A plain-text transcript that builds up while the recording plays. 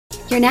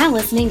You're now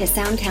listening to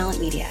Sound Talent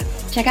Media.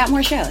 Check out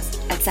more shows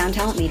at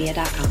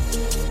soundtalentmedia.com.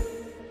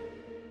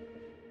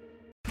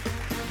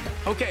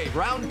 Okay,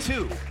 round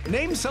two.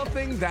 Name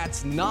something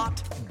that's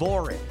not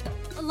boring.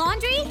 A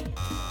laundry?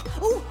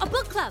 Ooh, a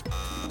book club.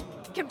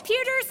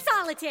 Computer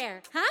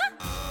solitaire, huh?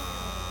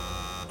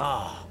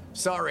 Ah,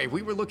 sorry,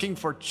 we were looking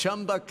for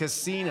Chumba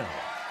Casino.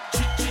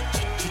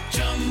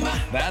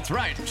 That's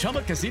right,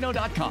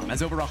 ChumbaCasino.com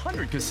has over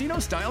 100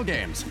 casino-style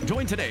games.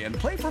 Join today and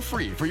play for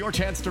free for your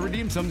chance to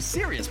redeem some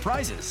serious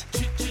prizes.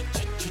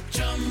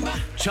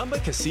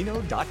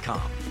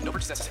 ChumbaCasino.com. No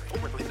purchase necessary.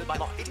 Void where prohibited by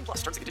law. 18+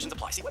 terms and conditions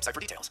apply. See website for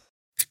details.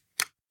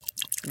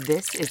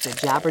 This is the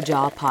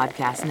Jabberjaw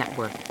Podcast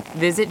Network.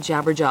 Visit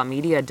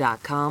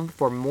jabberjawmedia.com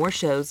for more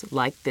shows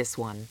like this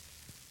one.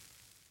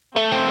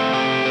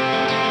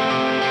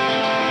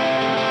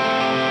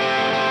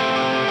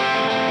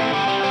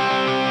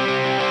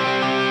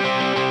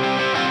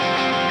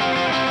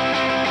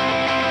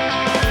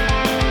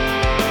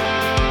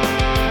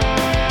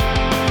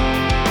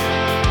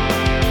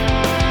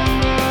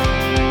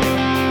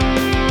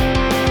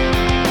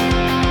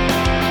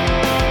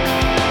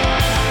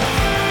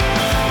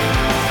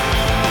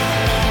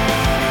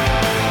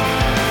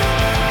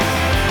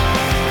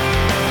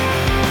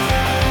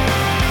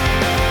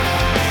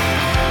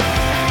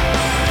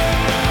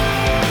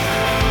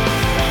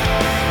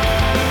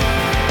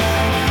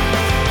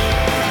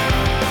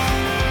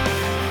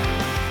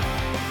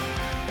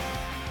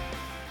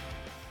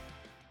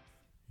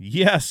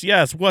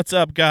 Yes. What's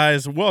up,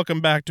 guys?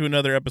 Welcome back to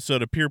another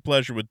episode of Pure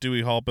Pleasure with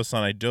Dewey Halpus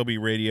on Adobe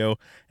Radio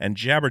and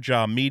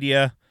Jabberjaw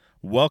Media.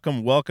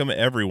 Welcome,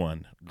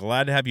 everyone.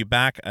 Glad to have you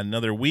back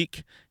another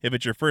week. If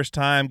it's your first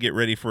time, get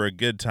ready for a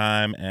good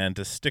time and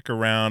to stick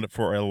around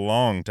for a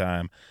long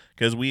time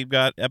because we've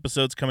got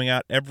episodes coming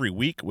out every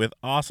week with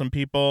awesome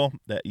people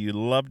that you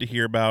love to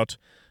hear about.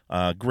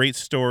 Great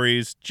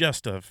stories,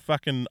 just a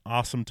fucking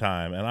awesome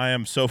time. And I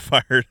am so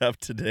fired up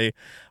today.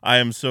 I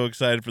am so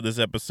excited for this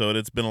episode.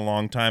 It's been a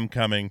long time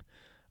coming.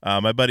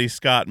 My buddy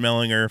Scott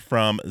Mellinger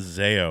from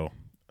Zayo.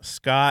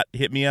 Scott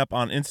hit me up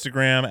on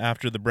Instagram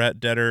after the Brett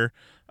Detter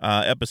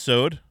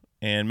episode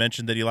and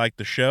mentioned that he liked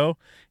the show.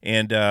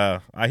 And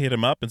I hit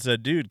him up and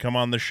said, dude, come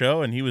on the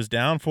show. And he was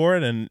down for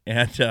it. And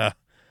a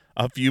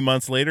few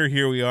months later,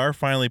 here we are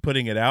finally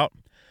putting it out.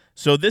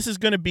 So this is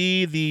going to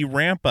be the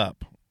ramp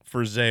up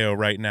for Zayo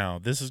right now.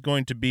 This is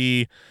going to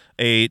be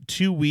a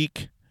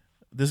 2-week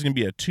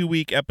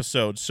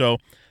episode. So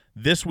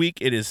this week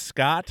it is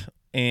Scott,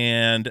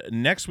 and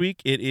next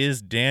week it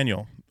is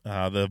Daniel,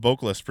 the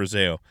vocalist for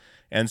Zayo.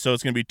 And so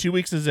it's going to be 2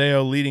 weeks of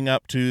Zayo leading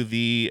up to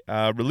the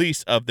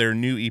release of their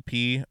new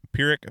EP,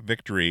 Pyrrhic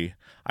Victory.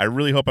 I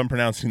really hope I'm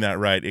pronouncing that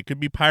right. It could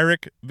be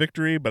Pyrrhic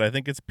Victory, but I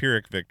think it's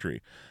Pyrrhic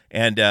Victory.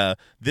 And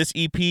this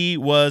EP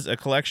was a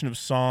collection of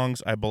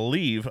songs. I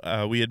believe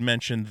we had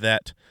mentioned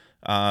that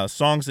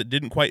songs that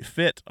didn't quite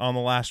fit on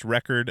the last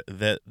record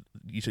that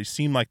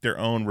seemed like their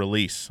own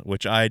release,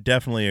 which I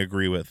definitely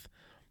agree with.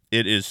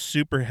 It is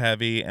super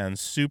heavy and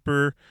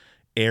super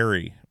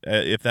airy,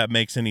 if that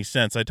makes any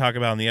sense. I talk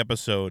about in the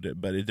episode,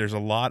 but there's a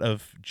lot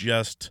of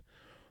just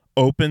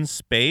open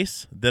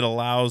space that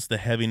allows the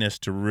heaviness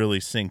to really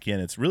sink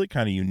in. It's really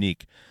kind of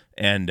unique,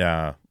 and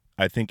I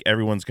think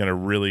everyone's going to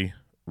really,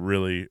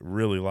 really,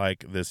 really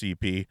like this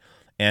EP.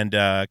 And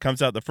it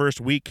comes out the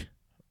first week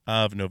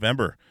of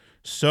November.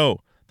 So,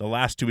 the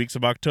last 2 weeks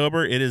of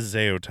October, it is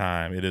Zayo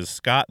time. It is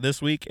Scott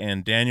this week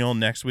and Daniel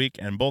next week,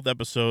 and both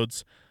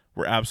episodes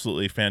were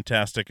absolutely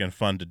fantastic and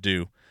fun to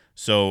do.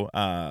 So,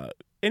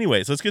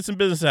 anyways, let's get some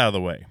business out of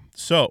the way.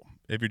 So,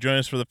 if you're joining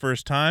us for the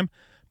first time,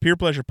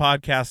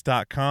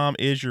 PurePleasurePodcast.com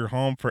is your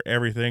home for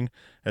everything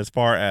as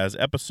far as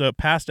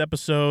past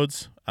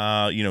episodes,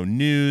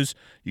 news.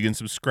 You can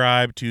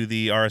subscribe to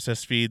the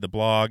RSS feed, the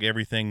blog,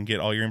 everything,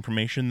 get all your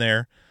information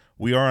there.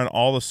 We are on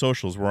all the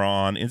socials. We're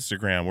on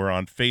Instagram. We're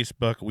on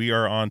Facebook. We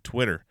are on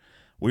Twitter.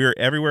 We are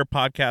everywhere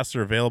podcasts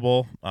are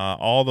available.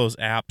 All those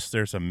apps,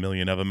 there's a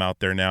million of them out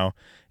there now.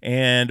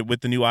 And with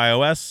the new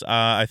iOS,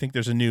 I think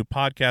there's a new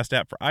podcast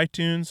app for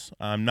iTunes.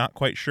 I'm not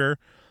quite sure,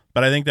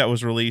 but I think that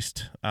was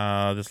released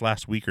this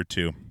last week or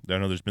two. I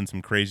know there's been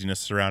some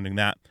craziness surrounding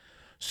that.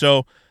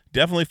 So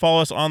definitely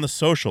follow us on the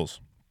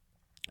socials.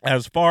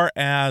 As far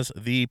as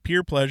the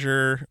Pure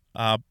Pleasure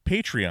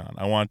Patreon,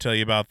 I want to tell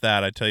you about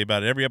that. I tell you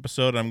about it every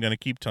episode. I'm going to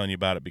keep telling you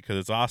about it because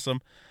it's awesome.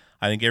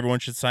 I think everyone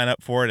should sign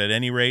up for it at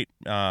any rate.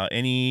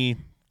 Any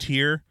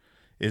tier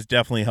is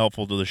definitely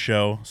helpful to the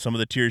show. Some of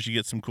the tiers, you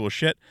get some cool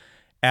shit.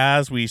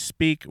 As we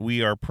speak,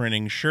 we are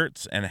printing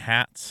shirts and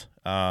hats.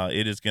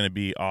 It is going to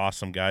be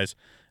awesome, guys.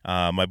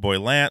 My boy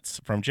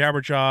Lance from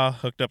Jabberjaw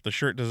hooked up the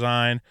shirt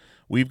design.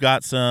 We've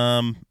got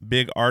some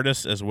big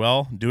artists as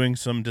well doing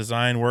some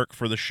design work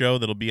for the show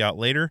that'll be out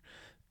later.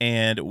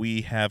 And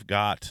we have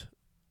got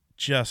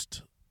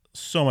just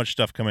so much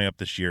stuff coming up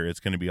this year. It's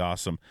going to be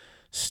awesome.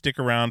 Stick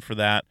around for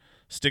that.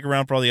 Stick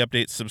around for all the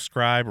updates.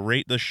 Subscribe.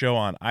 Rate the show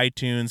on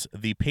iTunes.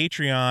 The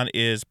Patreon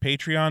is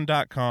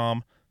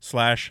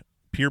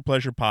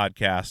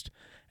patreon.com/PurePleasurePodcast.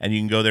 And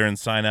you can go there and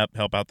sign up,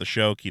 help out the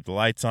show, keep the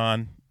lights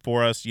on.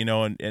 for us, you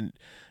know, and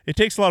it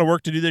takes a lot of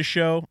work to do this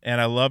show,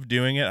 and I love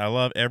doing it. I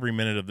love every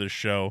minute of this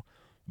show,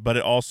 but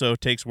it also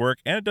takes work,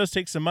 and it does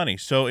take some money.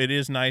 So it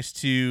is nice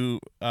to,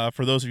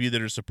 for those of you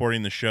that are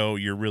supporting the show,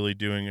 you're really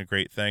doing a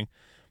great thing,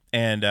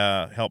 and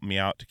help me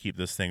out to keep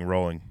this thing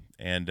rolling.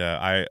 And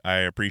I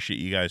appreciate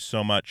you guys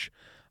so much.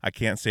 I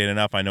can't say it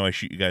enough. I know I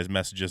shoot you guys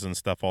messages and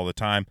stuff all the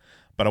time,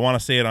 but I want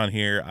to say it on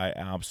here. I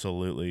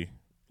absolutely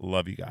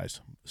love you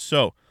guys.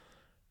 So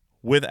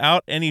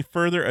without any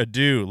further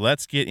ado,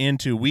 let's get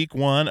into week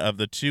 1 of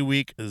the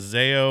 2-week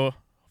Zao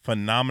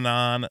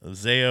phenomenon,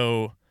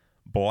 Zao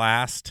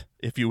blast,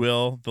 if you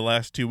will, the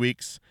last 2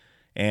 weeks.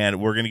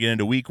 And we're going to get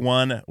into week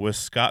 1 with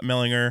Scott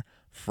Mellinger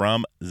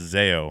from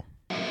Zao.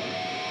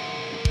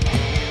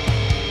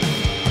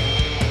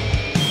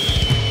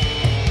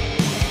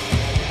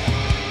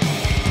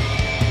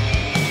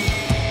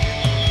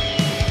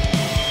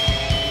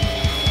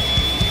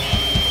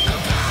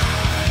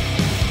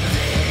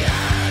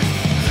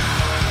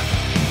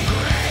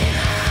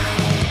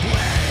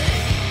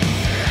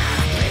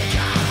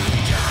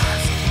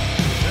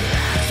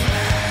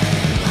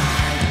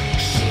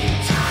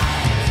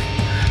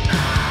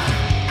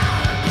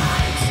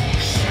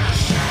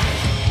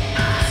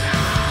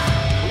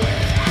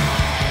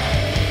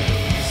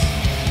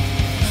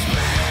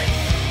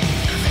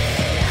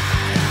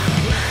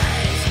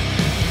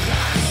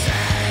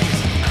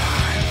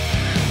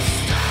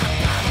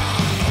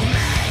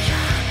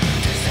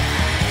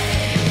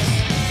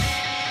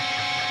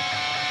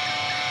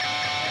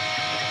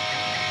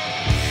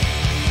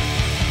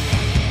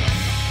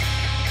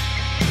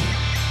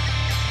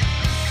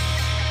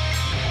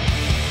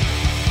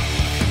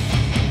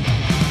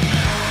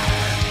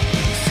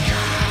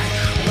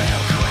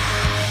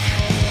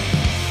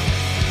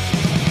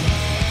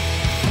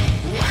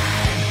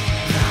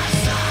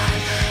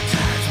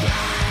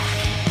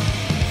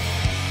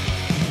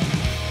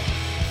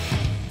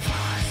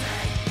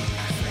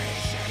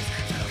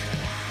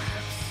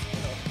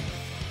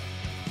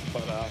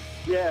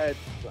 Yeah, it's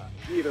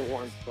either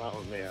one's fine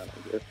with me, I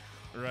guess.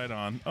 Right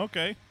on.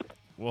 Okay.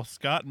 Well,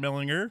 Scott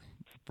Mellinger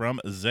from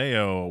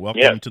Zao,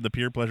 welcome to the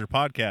Pure Pleasure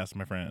Podcast,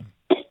 my friend.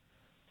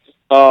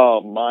 Oh,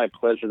 my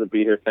pleasure to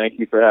be here. Thank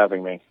you for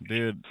having me.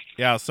 Dude,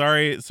 yeah,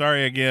 sorry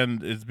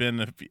again. It's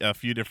been a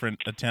few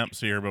different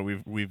attempts here, but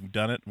we've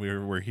done it.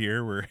 We're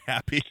here. We're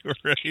happy. We're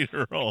ready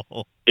to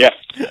roll. Yeah.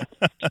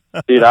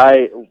 Dude,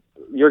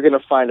 you're going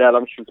to find out,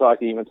 I'm sure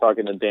talking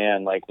to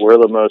Dan, like, we're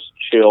the most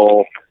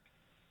chill,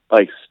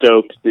 like,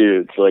 stoked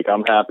dudes. Like,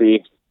 I'm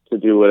happy to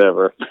do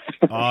whatever.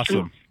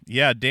 Awesome.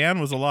 Yeah, Dan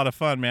was a lot of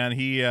fun, man.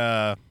 He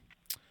got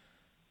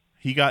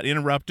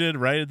interrupted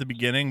right at the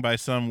beginning by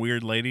some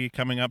weird lady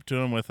coming up to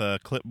him with a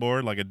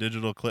clipboard, like a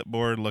digital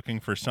clipboard, looking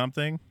for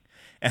something.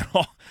 And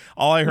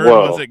all I heard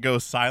was it go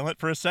silent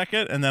for a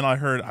second, and then I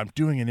heard, I'm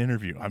doing an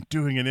interview.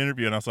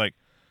 And I was like,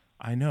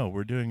 I know,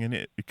 we're doing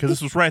it. Because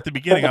this was right at the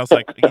beginning. I was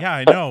like, yeah,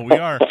 I know, we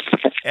are.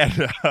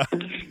 And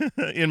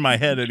in my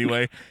head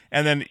anyway.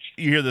 And then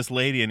you hear this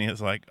lady, and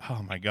he's like,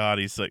 oh, my God.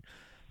 He's like,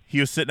 he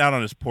was sitting out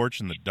on his porch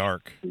in the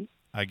dark,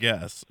 I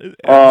guess.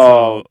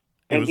 Oh, so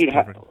it was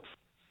perfect.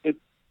 It's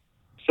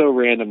so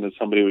random that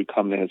somebody would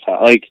come to his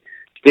house. Like,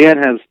 Dan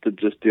has to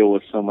just deal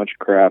with so much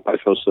crap. I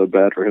feel so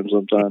bad for him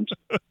sometimes.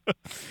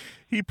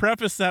 He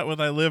prefaced that with,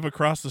 I live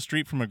across the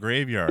street from a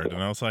graveyard.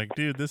 And I was like,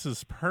 dude, this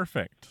is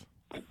perfect.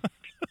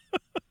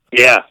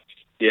 Yeah.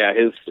 Yeah,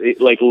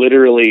 like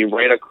literally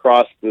right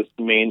across this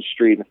main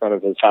street in front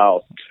of his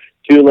house.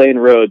 2-lane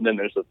road, and then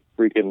there's a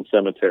freaking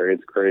cemetery.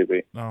 It's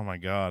crazy. Oh, my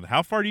God.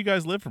 How far do you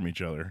guys live from each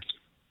other?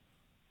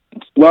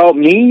 Well,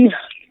 me,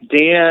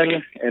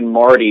 Dan, and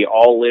Marty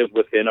all live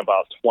within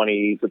about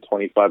 20 to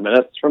 25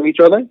 minutes from each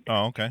other.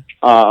 Oh, okay.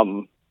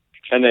 And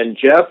then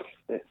Jeff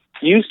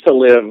used to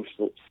live,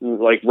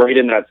 like, right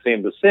in that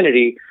same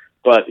vicinity,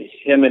 but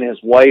him and his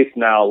wife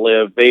now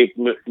they've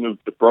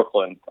moved to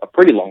Brooklyn a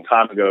pretty long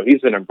time ago. He's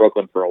been in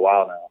Brooklyn for a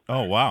while now.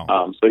 Oh,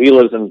 wow. So he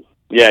lives in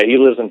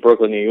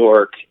Brooklyn, New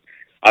York.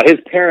 His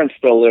parents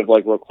still live,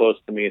 like, real close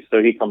to me,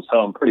 so he comes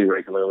home pretty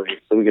regularly.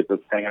 So we get to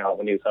hang out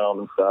when he's home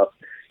and stuff.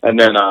 And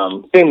then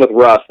same with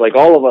Russ. Like,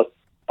 all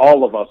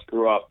of us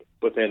grew up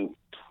within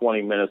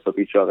 20 minutes of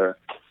each other.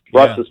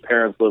 Yeah. Russ's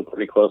parents live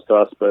pretty close to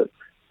us, but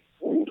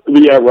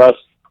yeah, Russ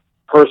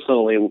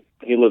personally,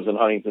 he lives in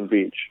Huntington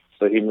Beach.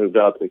 So he moved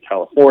out to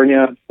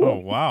California. Oh,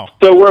 wow.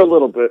 So we're a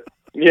little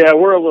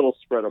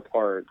spread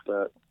apart,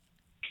 but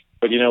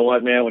you know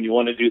what, man? When you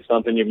want to do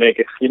something, you make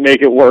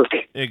it work.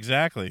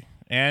 Exactly.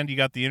 And you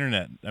got the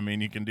internet. I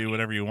mean, you can do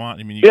whatever you want.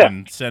 I mean, you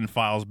can send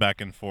files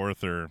back and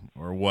forth or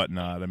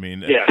whatnot. I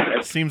mean,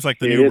 it seems like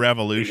the new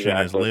revolution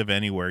is live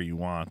anywhere you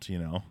want, you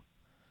know.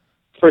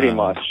 Pretty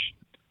much.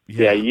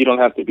 Yeah, you don't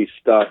have to be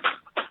stuck.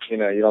 You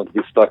know, you don't have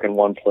to be stuck in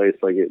one place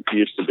like it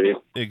used to be.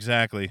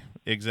 Exactly.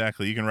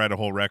 You can write a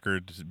whole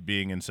record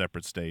being in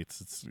separate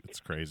states. It's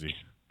crazy.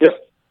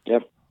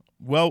 Yep.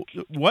 Well,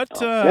 what's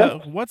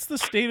the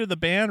state of the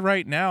band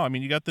right now? I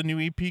mean, you got the new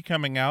EP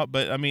coming out,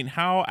 but I mean,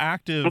 how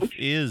active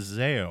is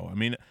Zao? I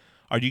mean,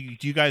 Do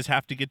you guys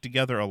have to get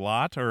together a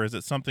lot, or is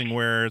it something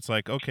where it's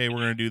like, okay, we're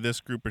going to do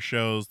this group of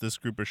shows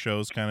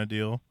kind of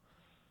deal?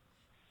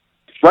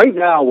 Right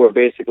now, we're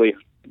basically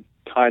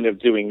kind of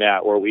doing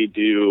that, where we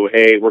do,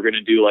 hey, we're going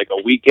to do like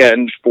a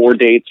weekend, 4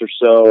 dates or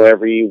so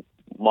every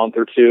month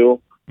or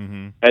two.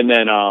 Mm-hmm. And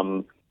then,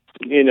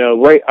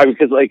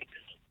 because like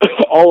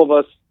all of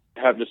us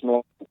have just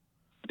normal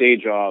day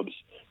jobs,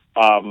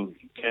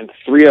 and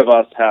 3 of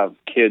us have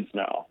kids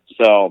now.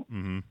 So,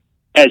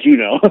 as you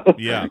know,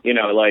 yeah,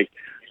 like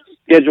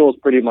schedules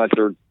pretty much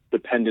are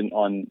dependent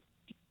on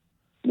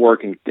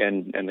work and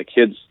the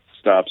kids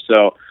stuff.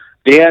 So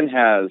Dan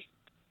has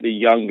the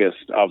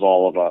youngest of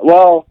all of us.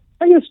 Well,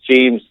 I guess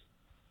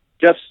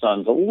Jeff's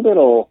son's a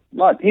little,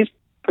 he's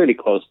pretty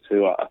close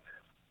to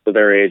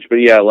their age, but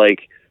yeah,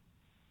 like,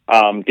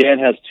 Dan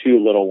has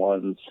 2 little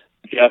ones.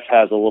 Jeff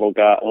has a little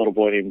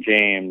boy named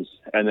James,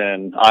 and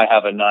then I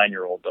have a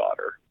 9-year-old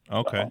daughter.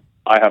 Okay.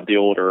 I have the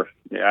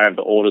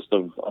oldest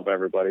of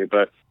everybody,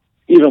 but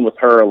even with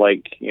her,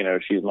 like,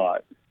 she's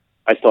not,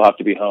 I still have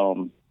to be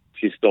home.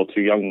 She's still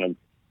too young to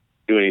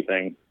do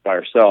anything by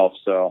herself.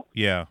 So,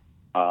 yeah.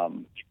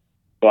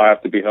 So I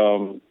have to be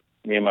home.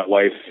 Me and my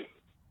wife,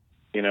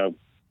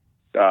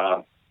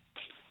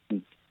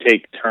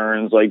 take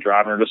turns, like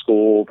driving her to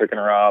school, picking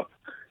her up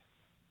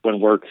when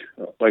work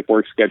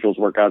schedules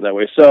work out that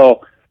way.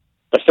 So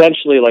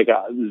essentially, like,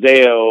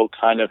 Zayo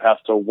kind of has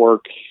to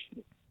work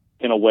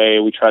in a way.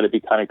 We try to be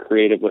kind of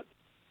creative with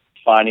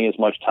finding as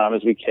much time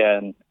as we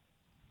can,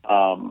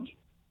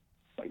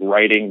 like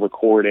writing,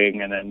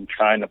 recording, and then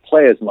trying to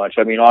play as much.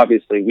 I mean,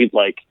 obviously we'd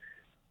like,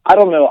 I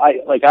don't know.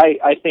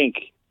 I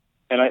think,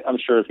 and I'm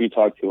sure if you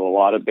talk to a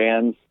lot of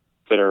bands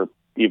that are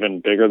even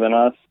bigger than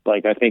us,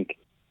 like, I think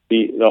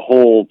the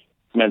whole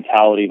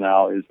mentality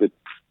now is that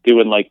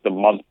doing like the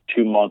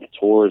 2-month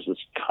tours is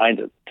kind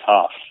of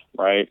tough,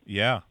 right?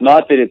 Yeah.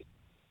 Not that it's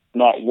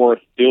not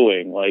worth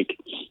doing. Like,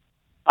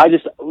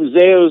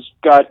 Zayo's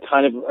got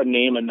kind of a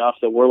name enough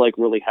that we're like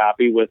really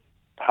happy with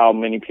how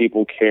many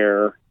people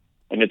care,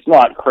 and it's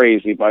not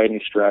crazy by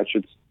any stretch.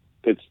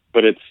 It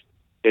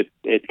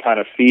kind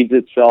of feeds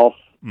itself,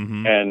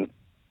 and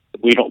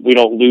we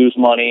don't lose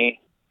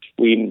money.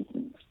 We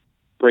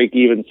break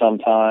even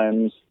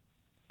sometimes,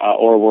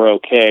 or we're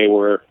okay.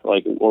 Or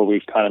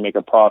we kind of make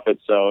a profit.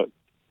 So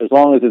as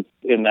long as it's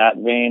in that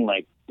vein,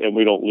 like, and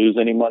we don't lose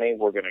any money,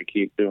 we're going to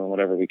keep doing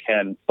whatever we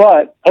can.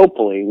 But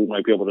hopefully we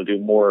might be able to do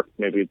more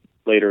maybe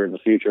later in the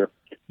future.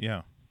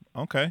 Yeah.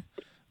 Okay.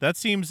 That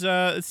seems,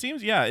 yeah,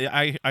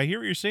 I hear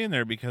what you're saying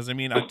there, because, I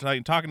mean,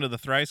 I'm talking to the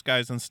Thrice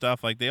guys and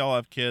stuff, like, they all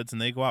have kids,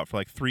 and they go out for,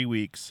 like, 3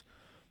 weeks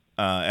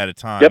at a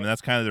time, and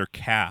that's kind of their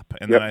cap.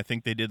 And then I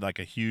think they did, like,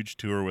 a huge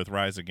tour with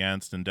Rise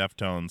Against and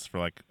Deftones for,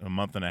 like, a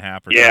month and a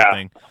half or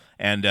something.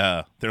 And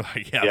they're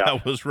like,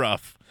 that was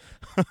rough.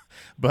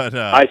 But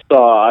I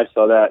saw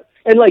that.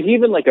 And, like,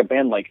 even, like, a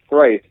band like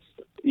Thrice,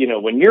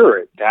 when you're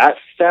at that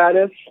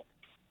status,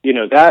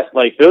 that,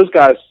 like, those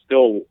guys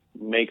still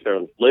make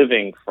their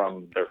living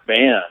from their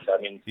band. I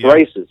mean,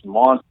 Thrice is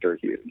monster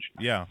huge.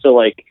 Yeah. So,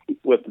 like,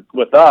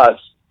 with us,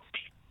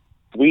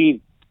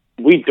 we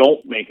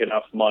don't make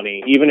enough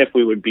money, even if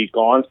we would be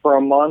gone for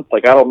a month.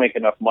 Like, I don't make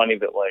enough money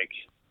that, like,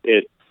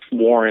 it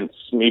warrants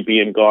me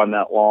being gone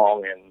that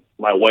long, and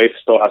my wife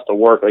still has to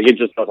work. Like, it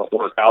just doesn't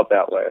work out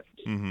that way.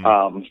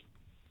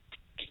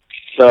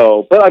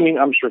 So, but I mean,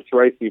 I'm sure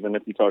Thrice, even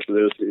if you talk to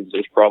those dudes,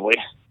 there's probably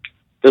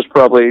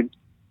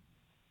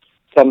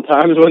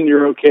sometimes when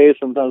you're okay,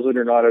 sometimes when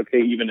you're not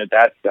okay, even at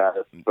that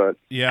status. But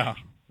yeah,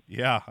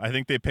 I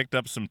think they picked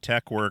up some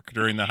tech work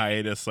during the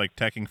hiatus, like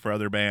teching for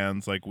other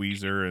bands like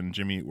Weezer and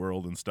Jimmy Eat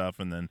World and stuff,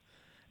 and then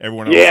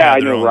everyone else. Yeah, had I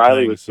their know own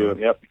Riley thing, was so.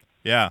 doing.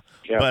 Yep. Yeah.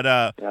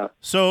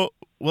 So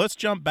let's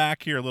jump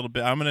back here a little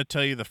bit. I'm going to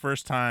tell you the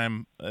first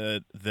time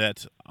not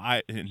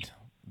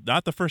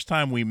the first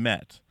time we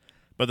met,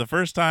 but the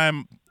first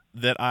time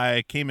that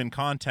I came in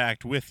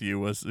contact with you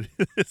was,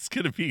 it's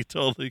going to be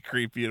totally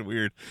creepy and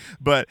weird.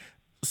 But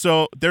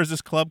so there's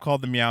this club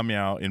called the Meow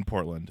Meow in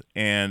Portland,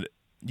 and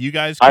you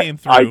guys came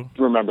through. I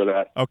remember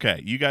that.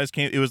 Okay. You guys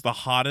came. It was the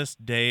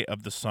hottest day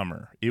of the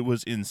summer. It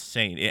was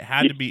insane. It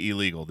had to be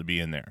illegal to be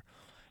in there.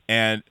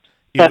 And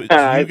it was you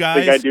guys.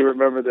 I think I do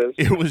remember this.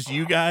 It was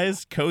you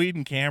guys, Coheed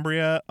and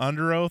Cambria,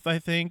 Under Oath, I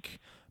think.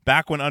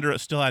 Back when Under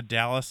Oath still had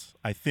Dallas,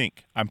 I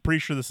think. I'm pretty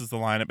sure this is the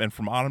lineup. And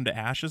From Autumn to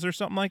Ashes or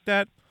something like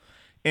that.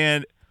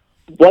 And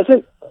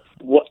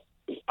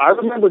I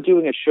remember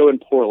doing a show in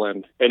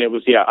Portland, and it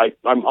was,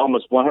 I'm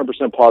almost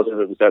 100% positive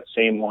it was that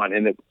same one.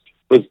 And it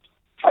was,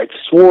 I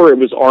swore it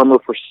was Armor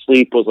for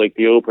Sleep was like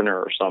the opener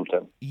or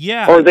something.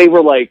 Yeah. Or they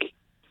were like,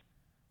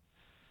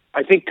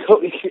 I think,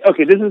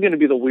 okay, this is going to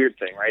be the weird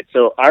thing, right?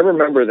 So I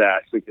remember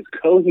that because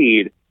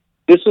Coheed,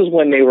 this was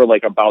when they were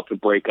like about to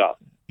break up.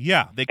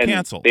 Yeah, they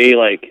canceled. They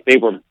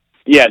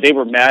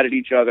were mad at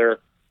each other,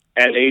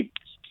 and they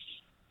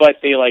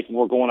like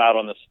were going out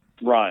on this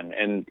run,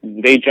 and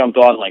they jumped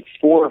on like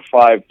 4 or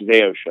 5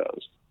 Zayo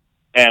shows,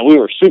 and we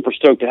were super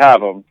stoked to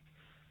have them.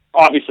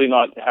 Obviously,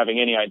 not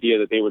having any idea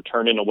that they would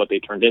turn into what they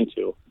turned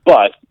into,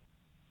 but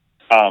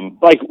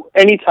Like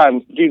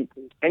anytime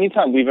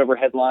we've ever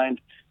headlined,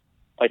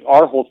 like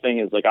our whole thing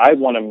is like I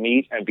want to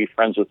meet and be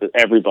friends with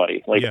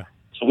everybody. Like,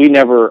 so we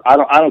never. I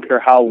don't care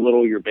how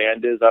little your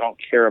band is. I don't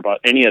care about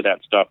any of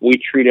that stuff. We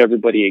treat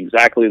everybody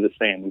exactly the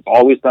same. We've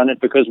always done it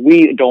because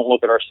we don't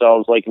look at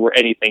ourselves like we're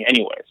anything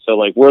anyway. So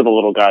like we're the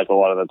little guys a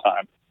lot of the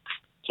time.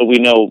 So we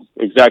know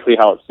exactly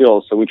how it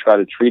feels. So we try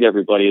to treat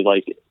everybody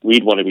like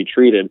we'd want to be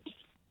treated.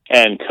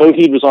 And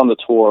Coheed was on the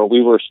tour.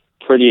 We were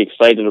pretty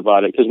excited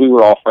about it because we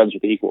were all friends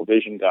with the Equal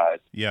Vision guys.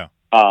 Yeah.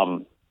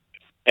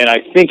 And I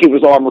think it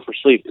was Armor for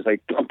Sleep because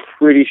I'm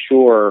pretty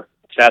sure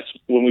that's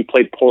when we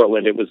played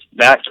Portland. It was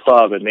that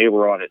club, and they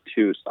were on it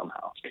too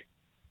somehow.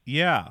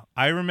 Yeah,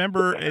 I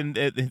remember, and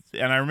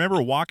I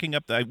remember walking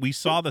up. We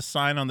saw the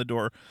sign on the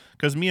door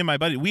because me and my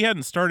buddy we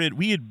hadn't started.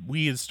 We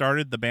had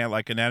started the band,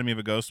 like Anatomy of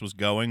a Ghost was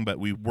going, but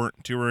we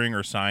weren't touring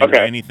or signed or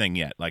anything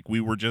yet. Like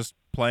we were just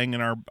playing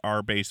in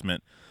our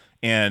basement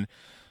and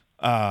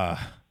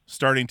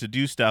starting to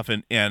do stuff,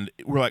 and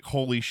we're like,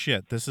 holy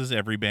shit, this is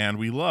every band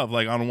we love,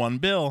 like on one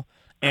bill.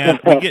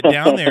 And we get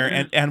down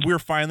there, and we're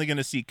finally going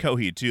to see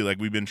Coheed, too. Like,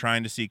 we've been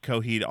trying to see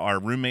Coheed. Our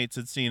roommates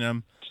had seen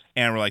him,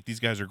 and we're like, these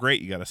guys are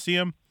great. You got to see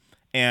them.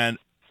 And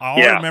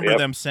all I remember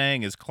them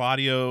saying is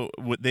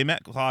they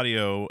met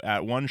Claudio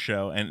at one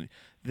show, and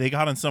they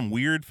got in some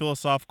weird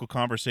philosophical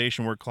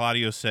conversation where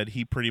Claudio said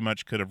he pretty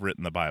much could have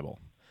written the Bible.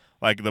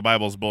 Like, the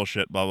Bible's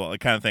bullshit, blah, blah,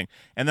 kind of thing.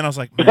 And then I was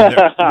like, man,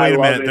 wait a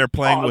minute, they're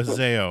playing with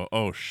Zao.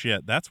 Oh,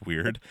 shit, that's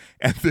weird.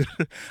 And then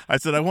I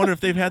said, I wonder if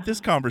they've had this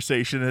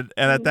conversation.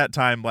 And at that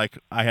time, like,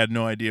 I had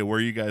no idea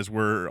where you guys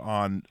were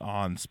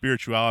on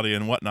spirituality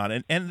and whatnot.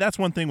 And that's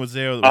one thing with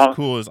Zao that was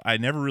cool is I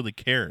never really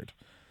cared.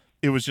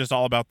 It was just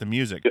all about the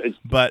music.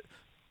 But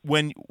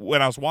when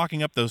I was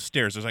walking up those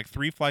stairs, there's like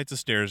 3 flights of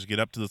stairs to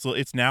get up to this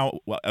it's now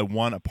a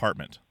one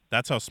apartment.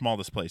 That's how small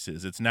this place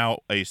is. It's now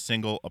a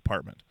single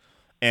apartment.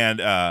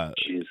 And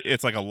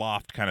it's like a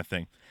loft kind of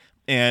thing.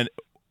 And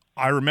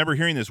I remember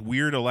hearing this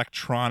weird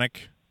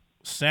electronic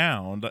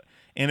sound,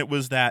 and it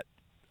was that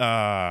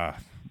The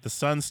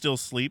Sun Still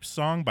Sleeps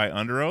song by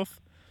Under Oath.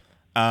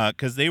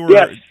 Because they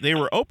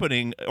were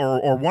opening,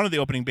 or one of the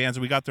opening bands,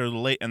 and we got there a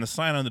little late, and the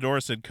sign on the door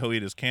said,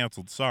 Coheed is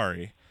canceled,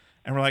 sorry.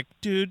 And we're like,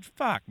 dude,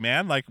 fuck,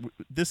 man. Like,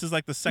 this is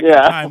like the second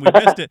time we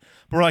missed it.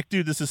 But we're like,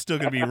 dude, this is still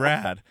going to be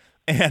rad.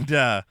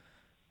 And,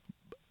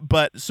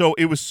 but, so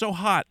it was so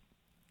hot.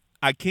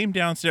 I came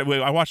downstairs.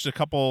 I watched a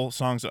couple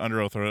songs of Under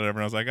Oath or whatever,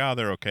 and I was like, oh,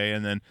 they're okay.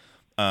 And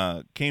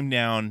then came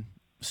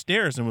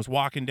downstairs and was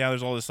walking down.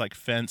 There's all this, like,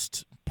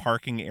 fenced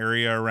parking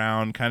area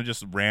around, kind of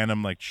just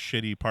random, like,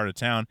 shitty part of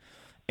town.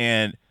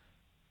 And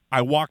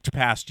I walked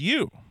past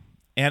you.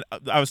 And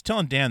I was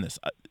telling Dan this.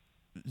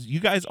 You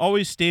guys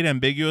always stayed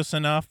ambiguous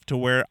enough to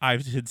where I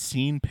had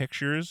seen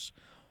pictures,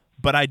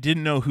 but I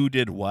didn't know who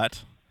did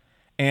what.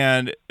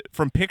 And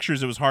from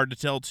pictures, it was hard to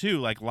tell, too,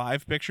 like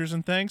live pictures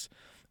and things.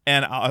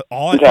 And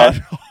all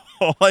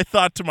I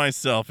thought to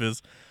myself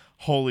is,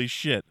 holy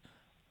shit,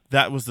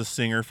 that was the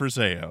singer for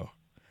Zao.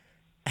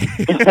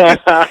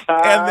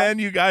 And then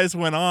you guys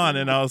went on,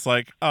 and I was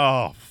like,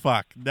 oh,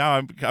 fuck.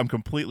 Now I'm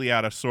completely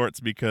out of sorts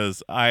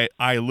because I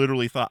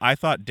literally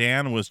thought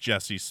Dan was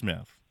Jesse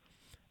Smith.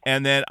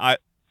 And then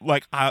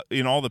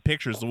in all the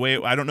pictures, the way,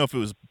 I don't know if it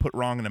was put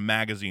wrong in a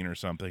magazine or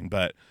something,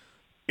 but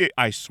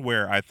I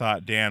swear I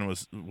thought Dan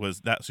was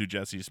that's who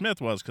Jesse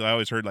Smith was, because I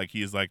always heard like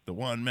he's like the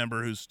one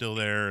member who's still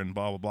there and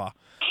blah blah blah.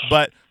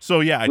 But so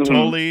yeah, I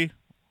totally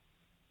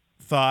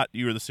thought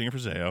you were the singer for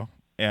Zao,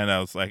 and I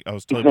was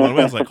totally blown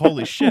away. I was like,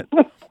 holy shit!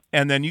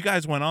 And then you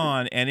guys went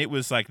on, and it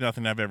was like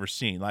nothing I've ever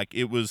seen. Like,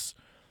 it was,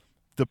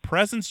 the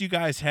presence you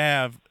guys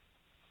have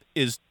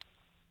is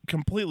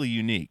completely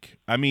unique.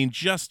 I mean,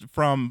 just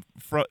from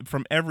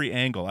every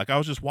angle. Like, I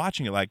was just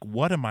watching it. Like,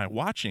 what am I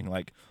watching?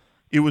 Like,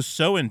 it was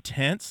so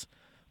intense.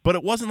 But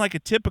it wasn't like a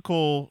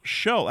typical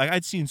show. Like,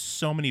 I'd seen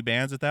so many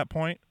bands at that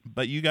point,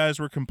 but you guys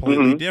were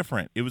completely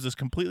different. It was this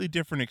completely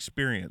different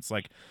experience.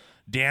 Like,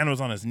 Dan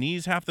was on his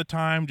knees half the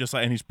time,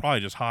 and he's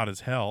probably just hot as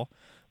hell,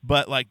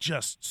 but like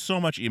just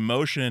so much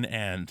emotion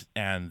and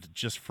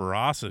just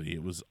ferocity.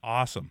 It was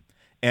awesome.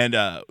 And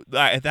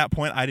at that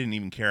point, I didn't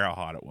even care how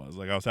hot it was.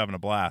 Like, I was having a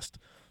blast.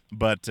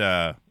 But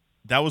that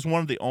was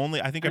one of the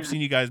only. I think I've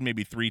seen you guys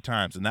maybe 3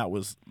 times, and that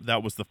was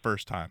the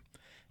first time.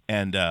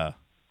 And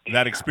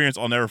that experience,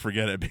 I'll never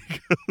forget it,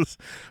 because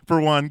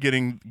for one,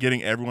 getting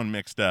everyone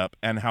mixed up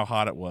and how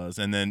hot it was,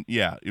 and then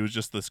it was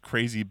just this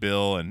crazy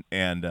bill,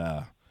 and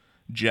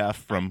Jeff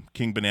from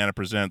King Banana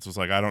Presents was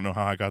like, I don't know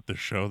how I got this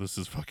show. This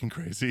is fucking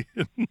crazy.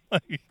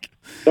 Like,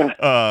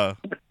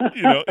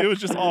 it was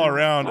just all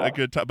around a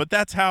good time. But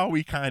that's how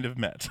we kind of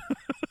met.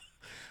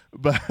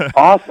 But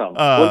awesome.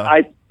 Well,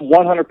 I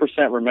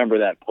 100% remember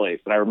that place,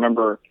 and I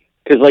remember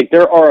because like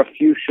there are a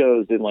few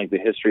shows in like the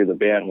history of the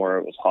band where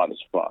it was hot as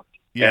fuck.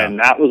 Yeah. And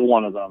that was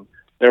one of them.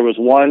 There was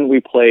one we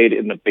played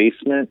in the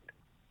basement,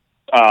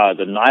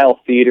 the Nile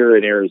Theater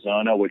in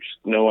Arizona, which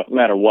no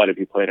matter what, if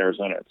you play in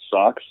Arizona, it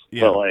sucks.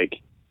 Yeah. But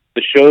like,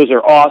 the shows are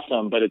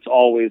awesome, but it's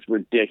always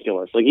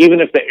ridiculous. Like,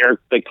 even if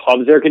the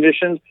club's air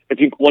conditioned,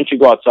 once you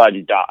go outside,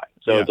 you die.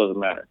 So it doesn't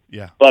matter.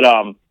 Yeah. But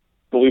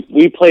but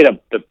we played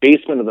the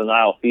basement of the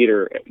Nile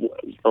Theater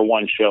for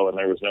one show, and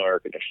there was no air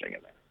conditioning in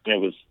there. And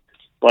it was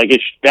like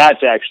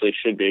that actually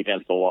should be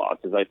against the law,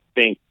 because I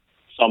think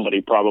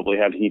somebody probably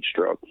had heat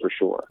stroke for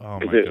sure. Oh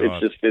my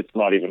God. It's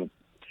not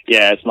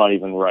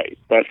even right.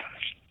 But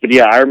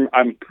yeah,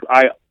 I'm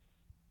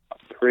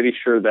pretty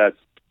sure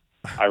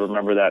I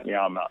remember that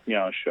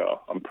Meow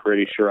show. I'm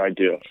pretty sure I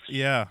do.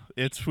 Yeah,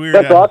 it's weird.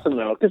 That's awesome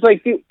though, because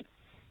like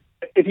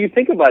if you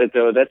think about it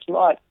though, that's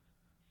not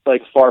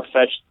like far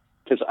fetched,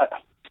 because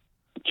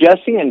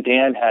Jesse and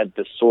Dan had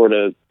the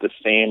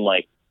same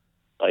like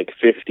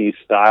 50s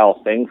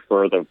style thing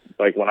for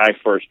when I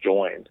first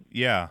joined.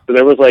 Yeah. So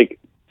there was like,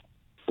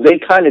 they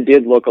kind of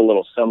did look a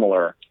little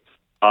similar.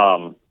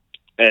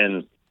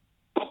 And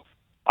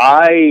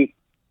I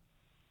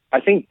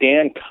think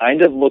Dan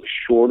kind of looks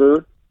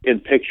shorter in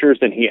pictures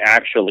than he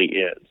actually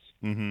is.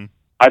 Mm-hmm.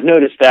 I've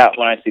noticed that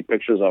when I see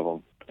pictures of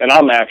him, and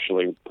I'm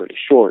actually a pretty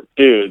short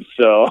dude.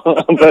 So,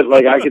 but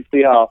like, I could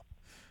see how,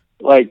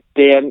 like,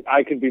 Dan,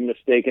 I could be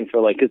mistaken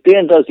for like, because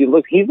Dan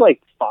he's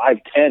like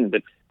 5'10",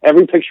 but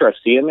every picture I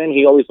see him in,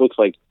 he always looks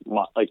like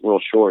real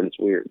short. It's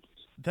weird.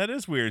 That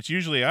is weird. It's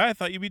usually, I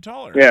thought you'd be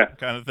taller. Yeah.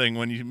 Kind of thing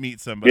when you meet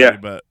somebody, yeah.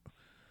 but.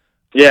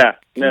 Yeah.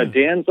 No,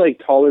 Dan's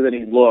like taller than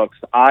he looks.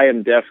 I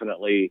am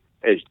definitely,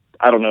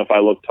 I don't know if I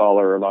look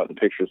taller or not in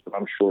pictures, but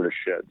I'm short as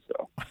shit,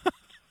 so.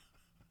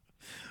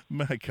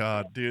 My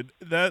God, dude.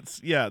 That's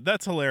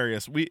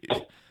hilarious.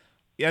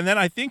 And then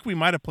I think we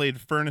might have played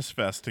Furnace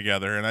Fest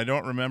together, and I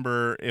don't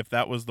remember if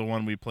that was the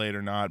one we played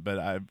or not,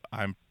 but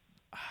I'm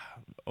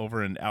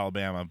over in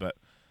Alabama, but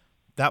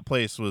that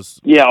place was...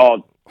 Yeah,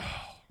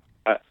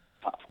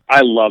 I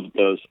love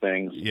those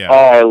things. Yeah. Oh,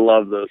 I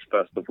love those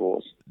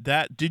festivals.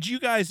 Did you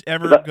guys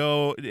ever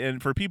go,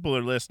 and for people who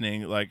are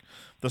listening, like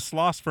the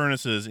Sloss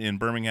Furnaces in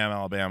Birmingham,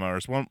 Alabama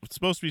are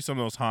supposed to be some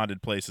of those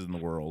haunted places in the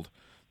world,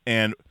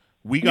 and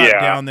we got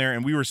down there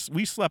and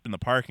we slept in the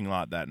parking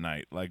lot that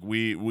night. Like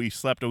we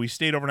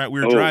stayed overnight.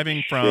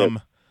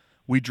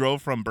 We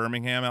drove from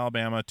Birmingham,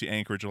 Alabama to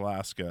Anchorage,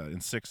 Alaska in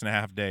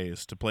 6.5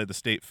 days to play the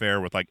state fair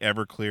with like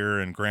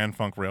Everclear and Grand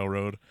Funk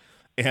Railroad.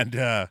 And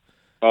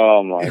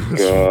oh my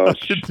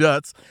gosh,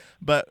 nuts!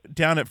 But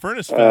down at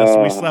Furnace Fest,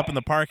 we slept in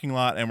the parking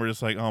lot, and we're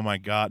just like, oh my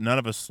God, none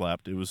of us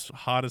slept. It was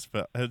hot as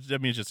fuck. I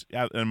mean, it's just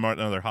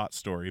another hot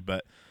story.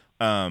 But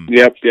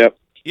yep.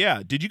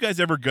 Yeah. Did you guys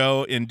ever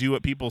go and do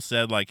what people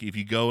said, like if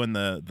you go in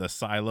the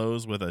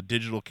silos with a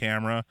digital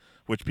camera,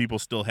 which people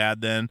still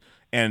had then,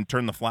 and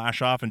turn the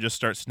flash off and just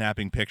start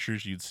snapping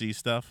pictures, you'd see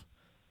stuff?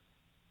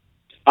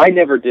 I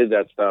never did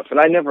that stuff, and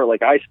I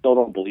still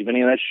don't believe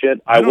any of that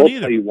shit. I will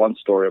tell you one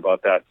story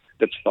about that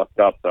that's fucked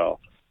up, though.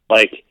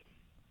 Like,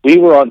 we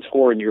were on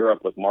tour in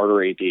Europe with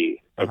Martyr AD,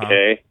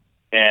 okay?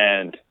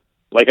 And,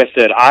 like I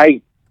said,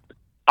 I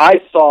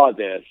saw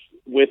this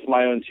with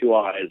my own two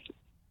eyes.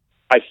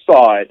 I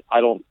saw it. I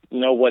don't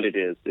know what it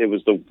is. It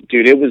was the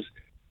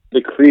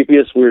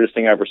creepiest, weirdest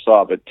thing I ever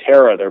saw. But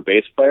Tara, their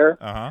bass player,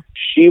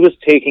 she was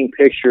taking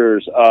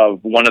pictures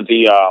of one of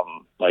the,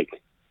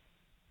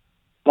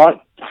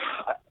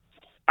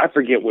 I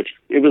forget which,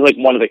 it was like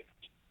one of the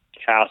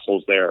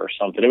castles there or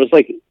something. It was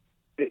like,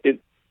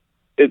 it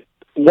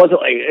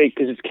wasn't like,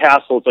 because it's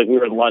castle, it's like we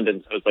were in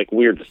London, so it's like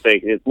weird to say.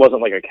 It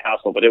wasn't like a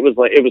castle, but it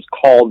was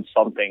called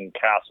something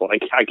castle. I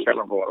can't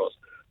remember what it was.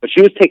 But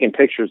she was taking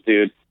pictures,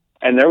 dude,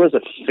 and there was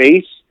a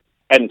face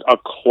and a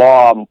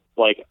claw,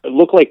 like, it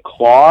looked like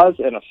claws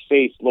and a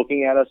face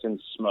looking at us in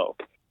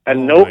smoke.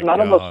 And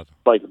none of us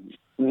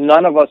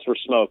were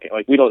smoking.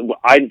 Like,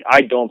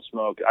 I don't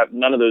smoke.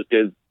 None of those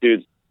dudes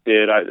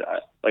did.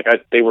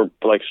 They were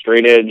like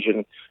straight edge,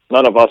 and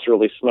none of us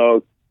really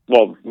smoked.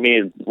 Well, me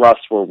and Russ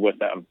were with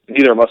them.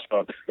 Neither of us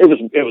smoked. It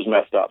was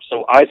messed up.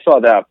 So I saw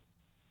that,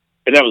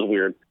 and that was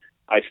weird.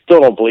 I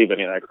still don't believe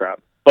any of that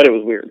crap, but it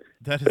was weird.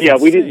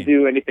 Insane. We didn't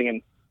do anything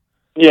in.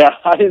 Yeah,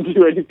 I didn't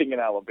do anything in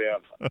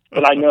Alabama,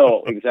 but I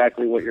know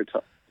exactly what you're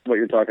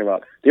talking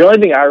about. The only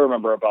thing I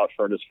remember about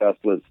Furnace Fest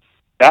was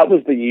that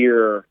was the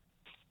year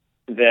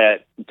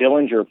that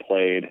Mellinger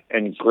played,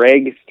 and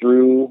Greg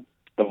threw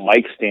the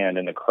mic stand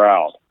in the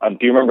crowd. Do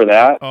you remember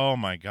that? Oh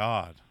my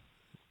God,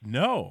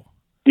 no.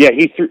 Yeah,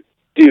 he threw,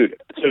 dude.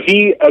 So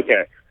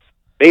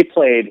they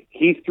played.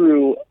 He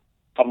threw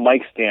a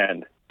mic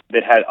stand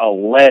that had a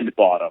lead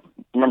bottom.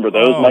 Remember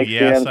those mic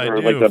stands? Yes, I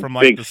do. Like the from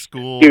big, like the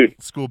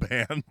school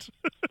band.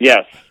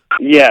 yes,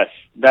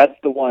 that's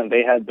the one.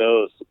 They had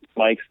those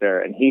mics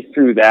there, and he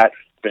threw that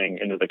thing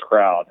into the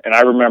crowd. And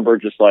I remember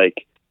just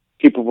like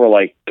people were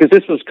like, because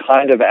this was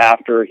kind of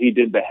after he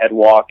did the head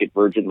walk at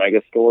Virgin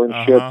Megastore and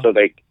shit. So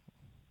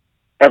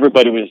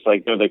everybody was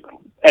like,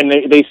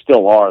 they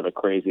still are the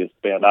craziest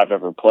band I've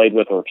ever played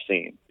with or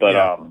seen.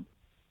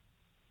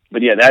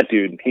 But yeah, that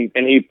dude,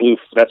 he blew.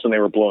 That's when they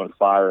were blowing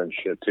fire and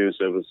shit too.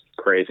 So it was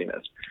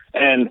craziness.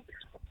 And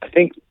I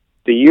think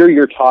the year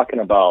you're talking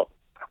about,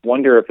 I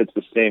wonder if it's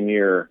the same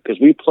year, because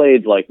we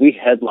played, we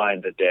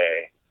headlined the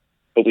day,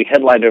 but we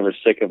headlined over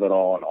Sick of It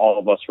All, and all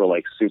of us were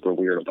like super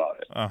weird about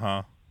it.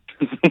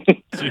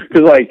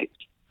 Because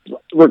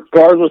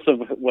regardless of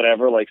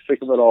whatever, like Sick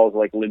of It All is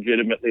like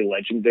legitimately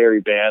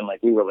legendary band.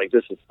 Like we were like,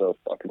 this is so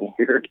fucking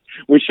weird.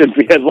 We should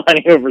be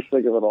headlining over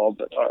Sick of It All,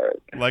 but all right.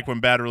 Like when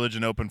Bad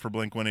Religion opened for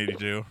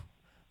Blink-182.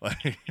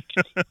 Like,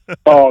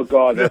 oh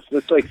god,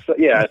 it's like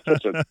it's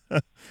such a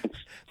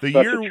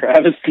a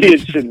travesty. It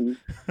shouldn't.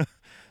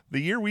 The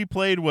year we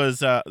played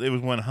was it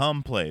was when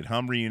Hum played.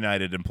 Hum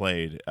reunited and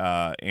played,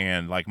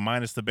 and like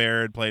Minus the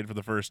Bear had played for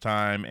the first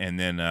time, and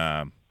then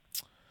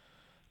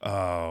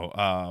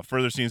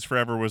Further Scenes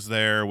Forever was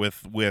there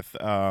with what's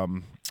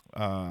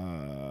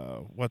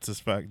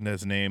his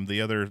name?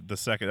 The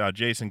second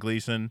Jason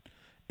Gleason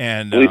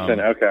and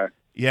okay.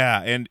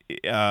 Yeah, and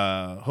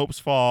Hope's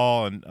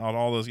Fall and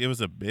all those. It was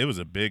a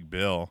big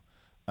bill,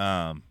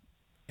 and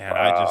wow.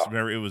 I just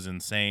remember it was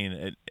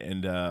insane.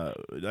 And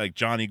like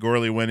Johnny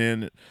Gorley went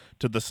in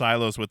to the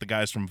silos with the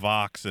guys from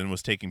Vox and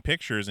was taking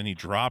pictures, and he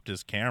dropped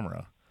his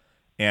camera,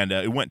 and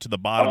it went to the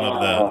bottom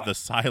of the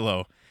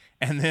silo,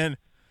 and then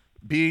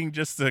being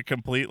just a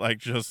complete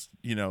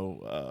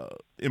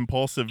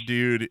impulsive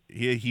dude,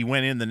 he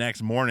went in the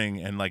next morning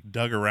and like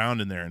dug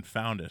around in there and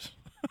found it.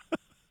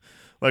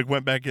 Like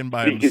went back in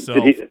by himself.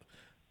 Did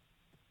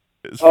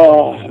he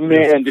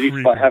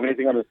have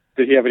anything on his?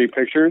 Did he have any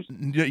pictures?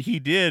 He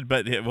did,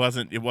 but it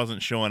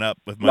wasn't showing up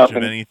with much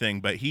of anything.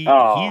 But he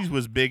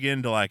was big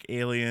into like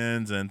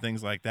aliens and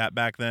things like that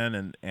back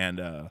then,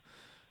 and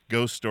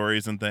ghost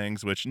stories and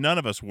things, which none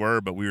of us were,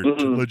 but we were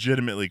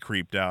legitimately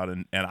creeped out,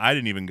 and I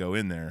didn't even go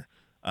in there,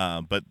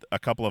 but a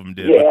couple of them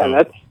did. Yeah,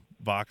 but the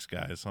Vox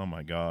guys, oh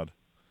my god.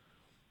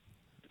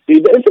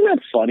 Dude, isn't that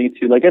funny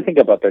too? Like I think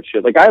about that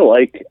shit. Like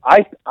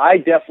I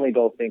definitely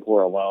don't think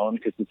we're alone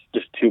because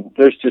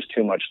there's just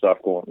too much stuff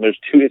going.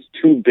 It's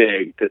too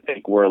big to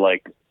think we're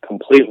like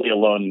completely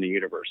alone in the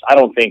universe. I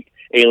don't think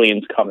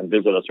aliens come and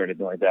visit us or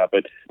anything like that,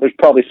 but there's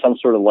probably some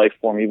sort of life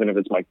form, even if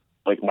it's like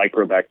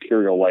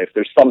microbacterial life.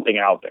 There's something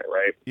out there,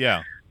 right?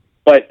 Yeah.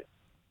 But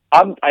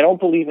I don't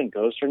believe in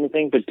ghosts or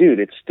anything, but dude,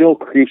 it still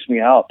creeps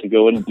me out to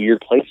go in weird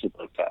places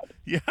like that.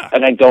 Yeah.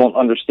 And I don't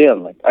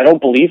understand. Like, I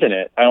don't believe in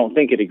it. I don't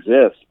think it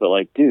exists. But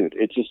like, dude,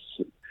 it just,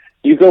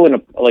 you go in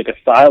a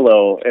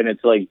silo and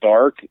it's like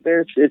dark there.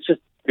 It just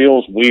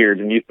feels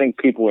weird, and you think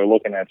people are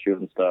looking at you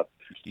and stuff.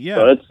 Yeah.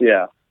 So it's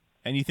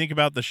And you think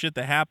about the shit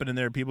that happened in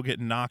there, people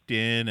getting knocked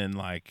in, and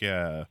like,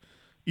 before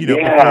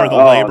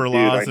the labor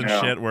laws and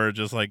shit, where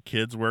just like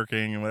kids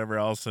working and whatever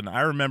else. And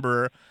I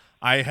remember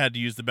I had to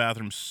use the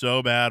bathroom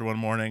so bad one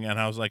morning, and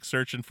I was like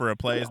searching for a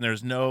place, and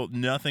there's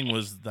nothing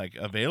was like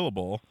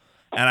available.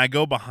 And I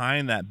go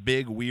behind that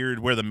big weird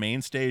where the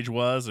main stage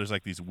was. There's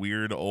like these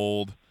weird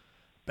old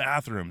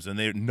bathrooms, and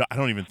I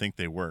don't even think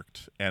they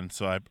worked. And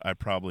so I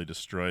probably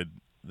destroyed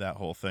that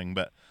whole thing.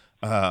 But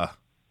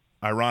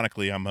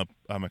ironically, I'm a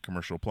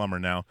commercial plumber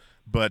now.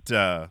 But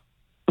oh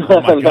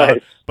my god!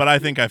 Nice. But I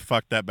think I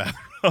fucked that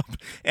bathroom up,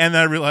 and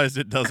I realized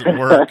it doesn't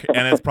work,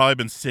 and it's probably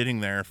been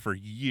sitting there for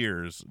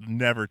years,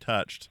 never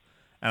touched.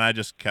 And I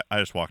just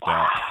walked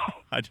out.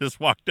 I just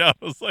walked out.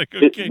 I was like,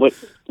 okay, what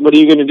are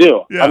you gonna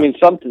do? Yeah. I mean,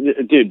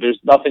 dude, there's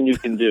nothing you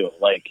can do.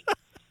 Like,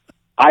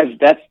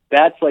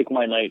 that's like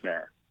my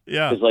nightmare.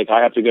 Yeah, because like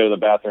I have to go to the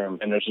bathroom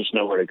and there's just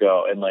nowhere to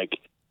go, and like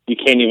you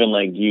can't even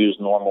like use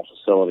normal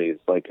facilities.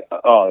 Like,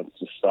 it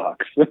just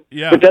sucks.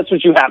 Yeah, but that's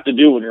what you have to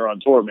do when you're on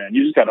tour, man.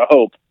 You just gotta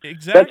hope.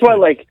 Exactly. That's why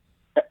like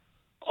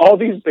all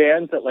these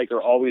bands that like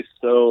are always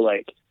so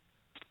like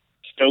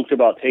stoked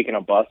about taking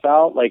a bus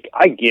out. Like,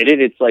 I get it.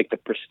 It's like the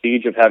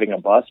prestige of having a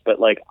bus, but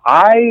like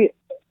I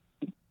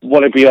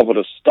want to be able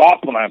to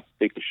stop when I have to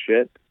take a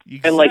shit.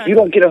 Exactly. And like you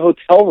don't get a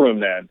hotel room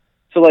then.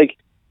 So like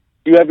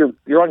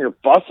you're on your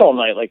bus all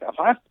night. Like, if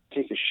I have to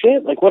take a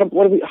shit, like what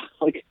are we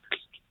like?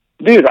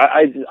 Dude,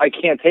 I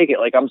can't take it.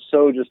 Like, I'm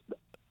so just,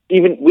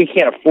 even we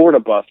can't afford a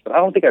bus, but I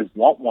don't think I'd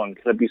want one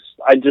because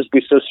I'd just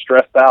be so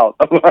stressed out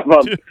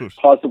about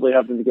possibly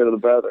having to go to the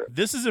bathroom.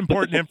 This is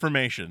important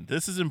information.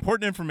 This is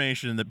important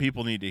information that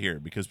people need to hear,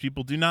 because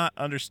people do not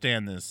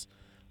understand this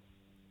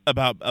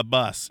about a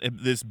bus,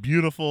 this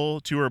beautiful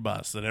tour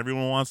bus that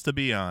everyone wants to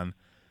be on.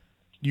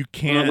 You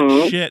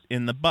can't shit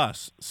in the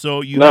bus,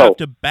 so you have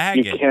to bag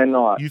it. You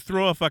cannot. You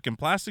throw a fucking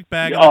plastic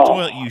bag in the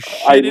toilet, you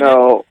shit in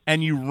it,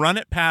 and you run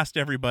it past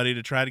everybody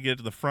to try to get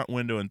to the front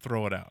window and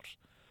throw it out.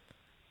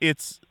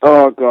 It's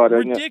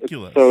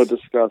ridiculous. It's so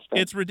disgusting.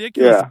 It's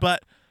ridiculous, yeah.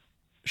 But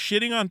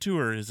shitting on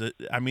tour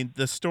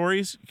the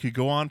stories could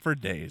go on for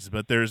days,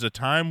 but there's a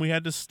time we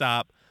had to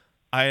stop.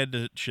 I had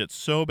to shit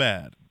so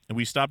bad, and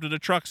we stopped at a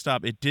truck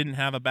stop. It didn't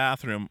have a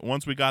bathroom.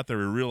 Once we got there,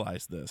 we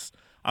realized this.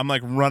 I'm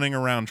like running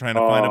around trying to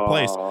find a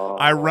place.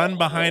 I run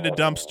behind a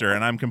dumpster,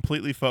 and I'm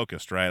completely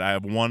focused, right? I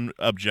have one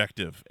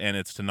objective, and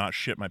it's to not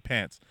shit my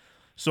pants.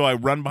 So I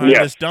run behind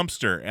this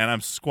dumpster, and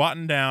I'm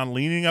squatting down,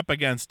 leaning up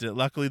against it.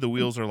 Luckily, the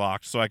wheels are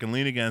locked, so I can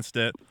lean against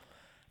it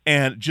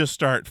and just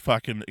start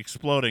fucking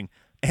exploding.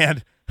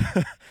 And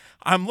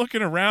I'm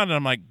looking around, and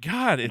I'm like,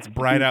 God, it's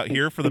bright out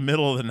here for the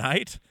middle of the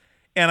night.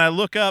 And I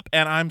look up,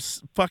 and I'm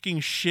fucking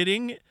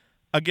shitting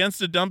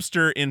against a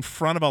dumpster in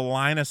front of a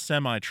line of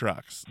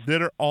semi-trucks that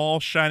are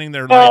all shining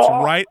their lights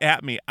right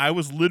at me. I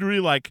was literally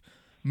like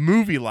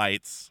movie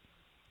lights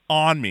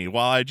on me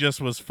while I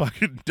just was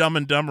fucking Dumb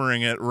and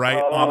Dumbering it right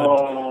on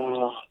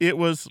the. It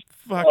was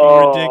fucking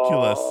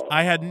ridiculous.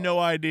 I had no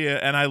idea,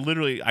 and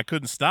I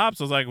couldn't stop.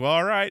 So I was like, "Well,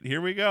 all right, here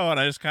we go." And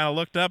I just kind of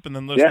looked up and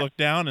then just looked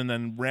down and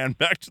then ran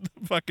back to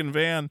the fucking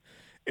van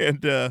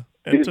and Dude,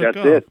 took that's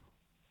off. it.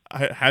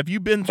 Have you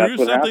been through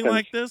something happens.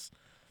 like this?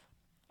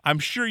 I'm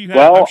sure you have.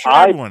 Well, I'm sure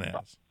everyone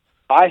has.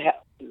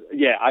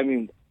 Yeah, I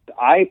mean,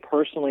 I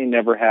personally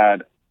never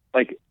had,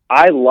 like,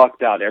 I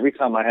lucked out. Every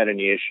time I had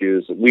any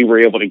issues, we were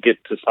able to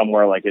get to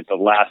somewhere, like, at the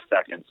last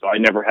second. So I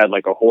never had,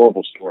 like, a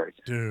horrible story.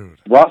 Dude.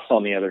 Russ,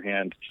 on the other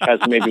hand,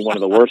 has maybe one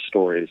of the worst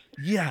stories.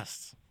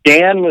 Yes.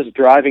 Dan was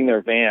driving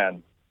their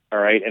van, all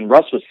right, and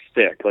Russ was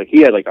sick. Like,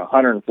 he had, like,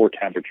 104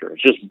 temperature.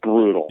 It's just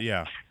brutal.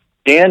 Yeah.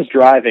 Dan's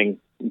driving,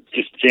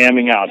 just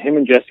jamming out. Him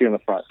and Jesse are in the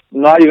front.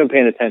 Not even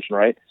paying attention,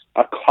 right?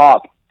 A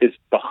cop is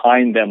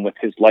behind them with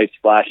his lights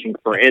flashing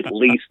for at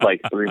least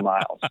like 3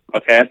 miles.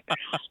 Okay.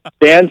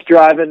 Dan's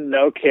driving,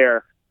 no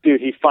care.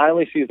 Dude, he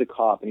finally sees the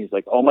cop and he's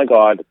like, "Oh my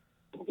God,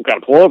 we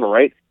gotta pull over,"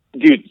 right?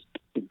 Dude,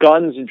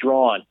 guns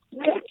drawn.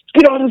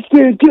 Get on the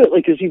stand, get it.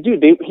 Like, cause he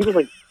was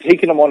like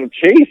taking him on a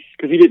chase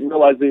because he didn't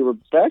realize they were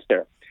back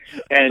there.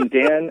 And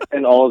Dan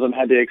and all of them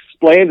had to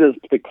explain to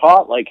the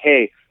cop, like,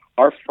 "Hey,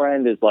 our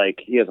friend is like,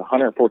 he has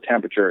 104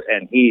 temperature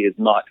and he is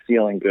not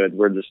feeling good.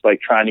 We're just like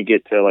trying to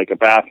get to like a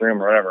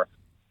bathroom or whatever."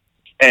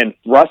 And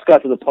Russ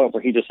got to the point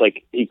where he just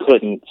like, he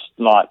couldn't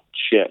not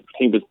shit.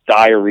 He was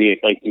diarrhea.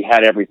 Like, he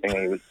had everything and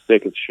he was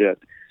sick as shit.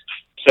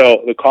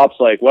 So the cop's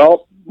like,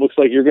 "Well, looks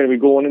like you're going to be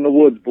going in the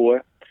woods, boy."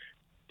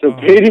 So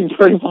pretty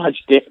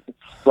much,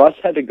 Russ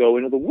had to go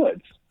into the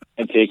woods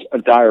and take a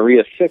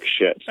diarrhea sick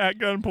shit. At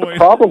gunpoint. The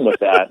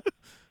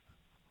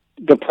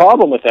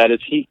problem with that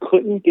is he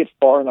couldn't get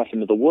far enough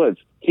into the woods.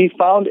 He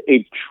found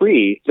a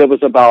tree that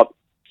was about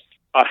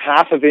a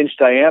half of inch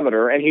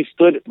diameter, and he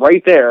stood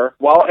right there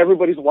while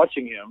everybody's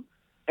watching him,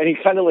 and he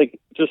kind of like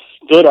just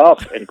stood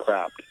up and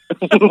crapped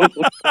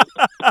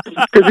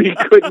because he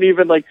couldn't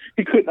even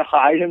he couldn't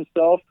hide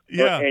himself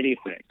or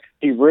anything.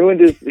 He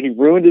ruined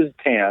his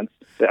pants.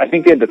 I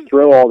think they had to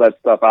throw all that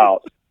stuff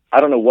out. I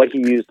don't know what he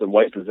used to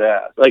wipe his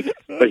ass.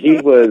 But he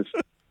was,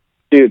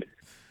 dude.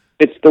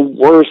 It's the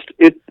worst.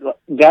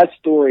 That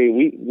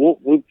story.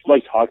 We'll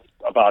like talk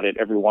about it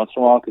every once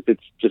in a while because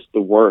it's just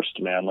the worst,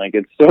 man. Like,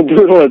 it's so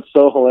brutal, it's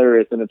so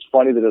hilarious, and it's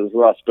funny that it was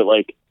Russ. But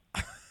like,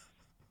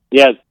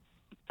 yeah,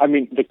 I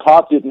mean, the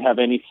cop didn't have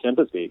any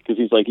sympathy because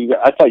he's like,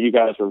 I thought you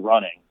guys were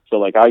running, so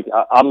like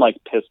I'm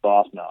like pissed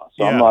off now,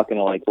 so I'm not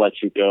gonna like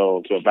let you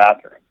go to a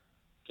bathroom.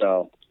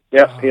 So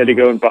yeah, he had to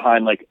go in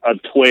behind like a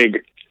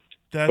twig.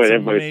 That's but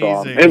everybody amazing.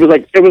 saw him. And it was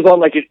on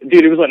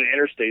it was on an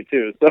interstate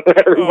too. So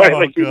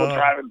everybody people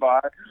driving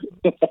by.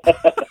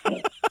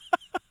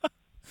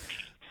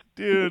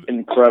 Dude.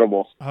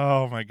 Incredible.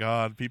 Oh my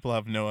God. People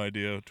have no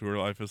idea what tour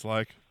life is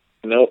like.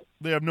 Nope.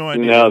 They have no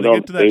idea. No, they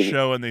get to that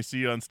show and they see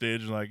you on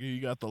stage and like, "You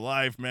got the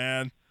life,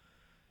 man.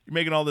 You're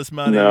making all this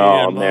money and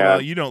blah, blah.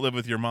 You don't live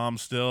with your mom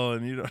still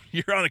and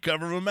you're on a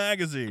cover of a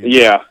magazine."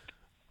 Yeah.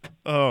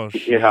 Oh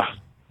shit. Yeah.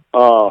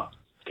 Oh.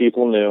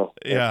 People knew.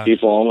 Yeah.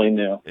 People only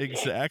knew.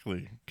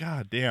 Exactly.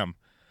 God damn.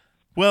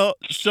 Well,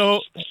 so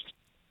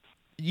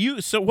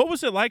what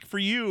was it like for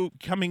you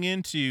coming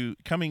into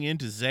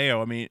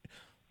Zao? I mean,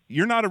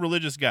 you're not a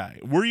religious guy.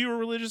 Were you a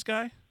religious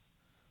guy?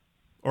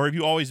 Or have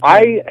you always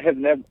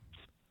been?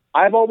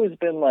 I've always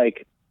been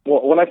like,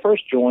 well, when I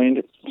first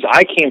joined, so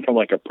I came from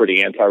like a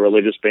pretty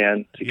anti-religious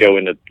band to go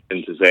into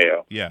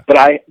Zao. Yeah. But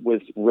I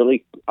was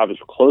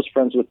close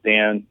friends with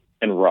Dan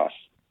and Russ.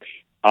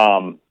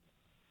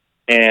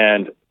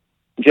 And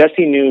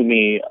Jesse knew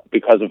me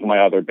because of my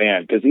other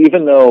band. Because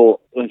even though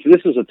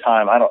this is a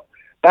time,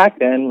 back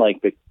then,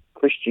 like the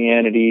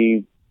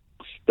Christianity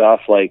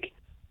stuff, like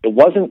it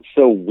wasn't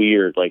so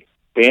weird. Like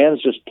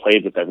bands just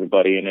played with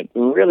everybody, and it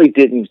really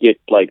didn't get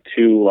like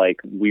too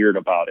like weird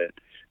about it.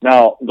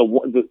 Now,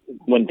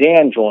 when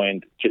Dan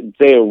joined,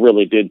 Zao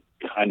really did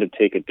kind of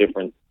take a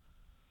different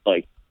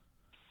like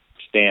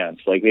stance.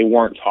 Like they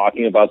weren't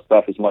talking about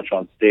stuff as much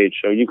on stage,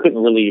 so you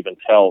couldn't really even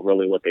tell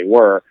really what they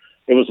were.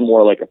 It was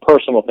more like a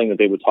personal thing that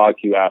they would talk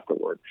to you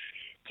afterward.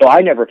 So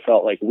I never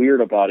felt like weird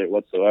about it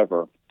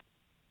whatsoever.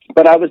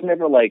 But I was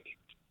never like,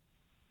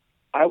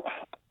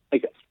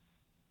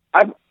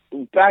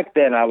 back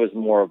then I was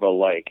more of a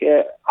like,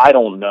 I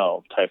don't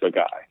know type of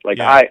guy. Like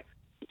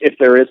if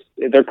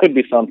there could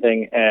be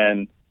something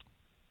and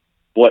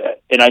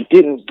I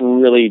didn't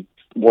really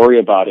worry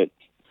about it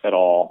at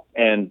all.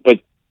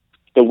 But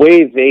the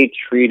way they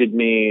treated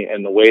me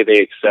and the way they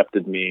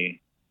accepted me,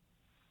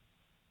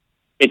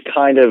 it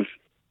kind of,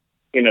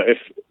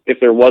 if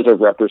there was a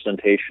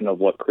representation of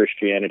what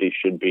Christianity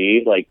should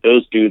be, like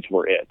those dudes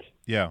were it.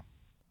 Yeah.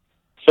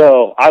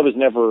 So I was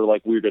never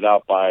like weirded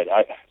out by it.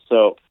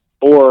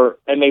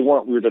 And they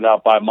weren't weirded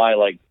out by my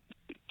like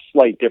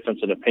slight difference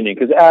in opinion.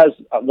 Because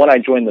when I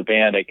joined the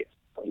band,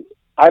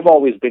 I've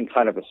always been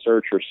kind of a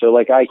searcher. So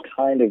like I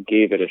kind of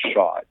gave it a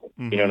shot.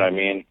 Mm-hmm. You know what I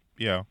mean?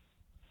 Yeah.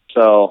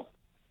 So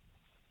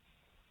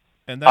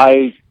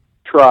I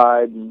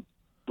tried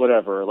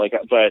whatever,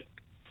 but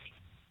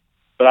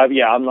But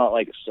I'm not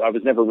like, I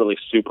was never really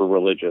super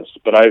religious,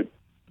 but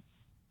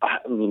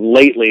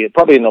lately,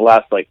 probably in the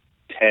last like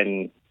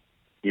 10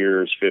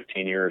 years,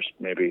 15 years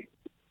maybe,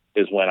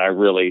 is when I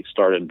really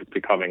started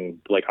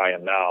becoming like I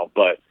am now.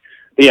 But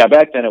yeah,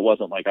 back then it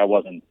wasn't like, I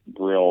wasn't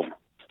real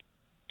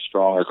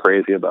strong or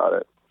crazy about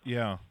it.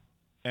 Yeah.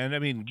 And I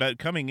mean, but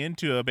coming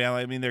into a band,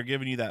 I mean, they're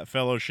giving you that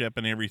fellowship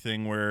and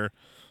everything, where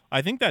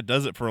I think that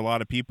does it for a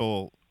lot of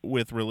people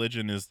with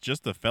religion, is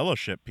just the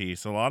fellowship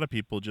piece. A lot of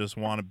people just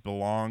want to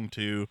belong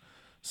to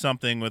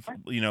something with,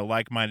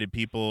 like-minded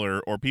people,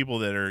 or people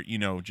that are,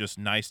 just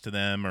nice to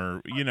them,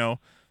 or,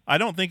 I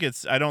don't think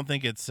it's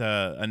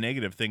a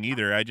negative thing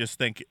either. I just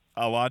think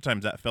a lot of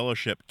times that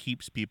fellowship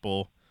keeps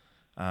people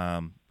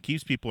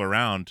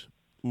around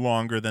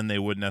longer than they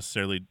would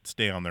necessarily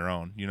stay on their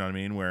own. You know what I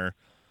mean? Where,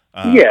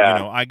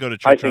 I go to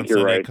church on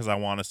Sunday because I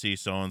want to see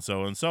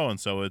so-and-so and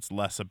so-and-so. It's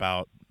less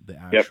about the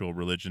actual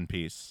religion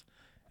piece.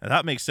 And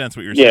that makes sense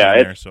what you're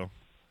saying there. So,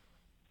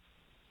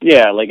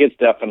 yeah, like it's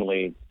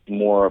definitely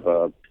more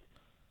of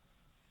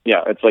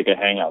it's like a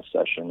hangout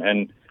session.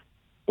 And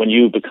when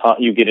you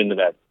get into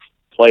that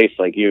place,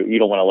 like you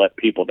don't want to let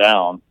people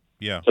down.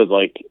 Yeah. So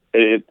like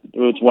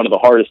it's one of the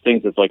hardest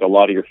things. It's like a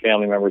lot of your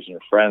family members and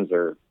your friends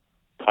are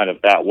kind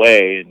of that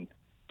way. And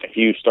if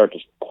you start to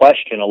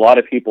question,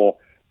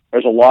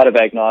 there's a lot of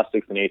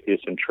agnostics and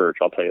atheists in church.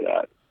 I'll tell you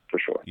that for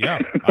sure. Yeah,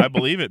 I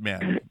believe it,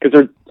 man.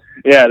 Because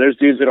there's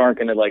dudes that aren't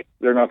going to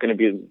they're not going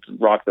to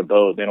rock the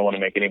boat. They don't want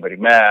to make anybody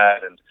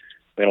mad, and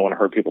they don't want to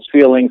hurt people's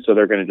feelings. So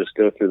they're going to just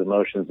go through the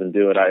motions and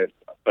do it.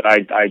 But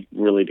I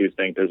really do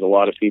think there's a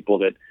lot of people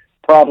that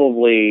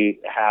probably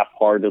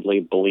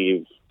half-heartedly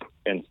believe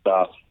in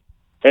stuff.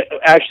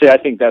 Actually, I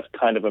think that's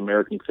kind of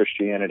American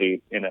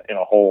Christianity in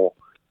a whole.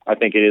 I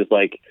think it is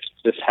like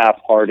this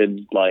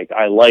half-hearted, like,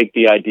 I like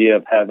the idea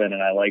of heaven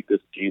and I like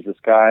this Jesus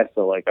guy,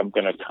 so like I'm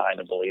gonna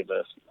kind of believe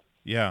this.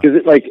 Yeah.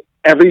 Because like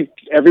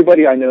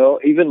everybody I know,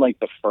 even like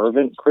the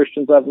fervent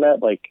Christians I've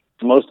met, like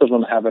most of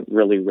them haven't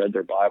really read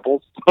their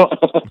Bibles, so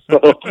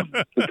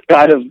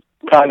it's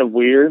kind of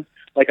weird.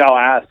 Like I'll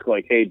ask,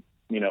 like, hey,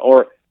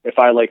 or if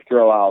I like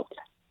throw out,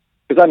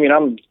 because I mean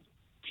I'm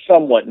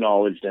somewhat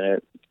knowledgeable in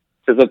it,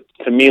 because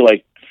to me,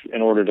 like,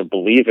 in order to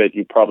believe it,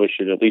 you probably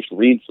should at least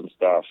read some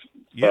stuff.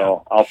 Yeah,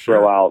 so I'll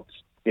throw out,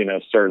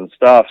 certain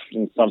stuff,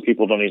 and some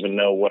people don't even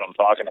know what I'm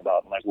talking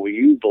about. I'm like, well,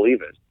 you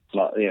believe it. It's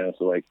not,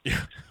 so like,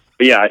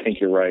 but yeah, I think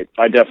you're right.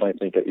 I definitely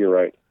think that you're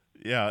right.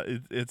 Yeah,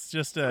 it's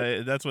just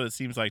that's what it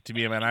seems like to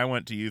me. I mean, I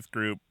went to youth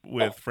group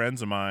with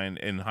friends of mine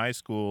in high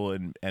school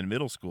and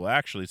middle school.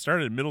 Actually,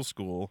 started in middle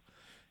school.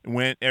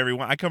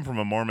 I come from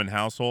a Mormon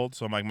household,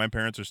 so my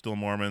parents are still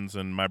Mormons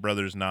and my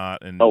brother's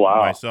not, and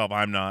myself,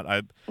 I'm not.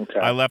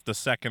 I left the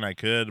second I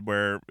could,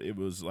 where it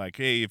was like,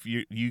 hey, if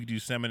you do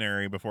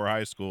seminary before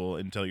high school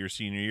until your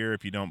senior year,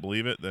 if you don't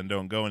believe it, then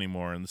don't go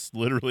anymore. And it's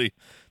literally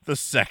the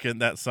second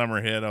that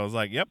summer hit, I was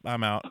like, yep,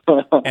 I'm out.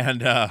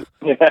 And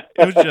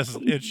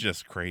it's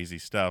just crazy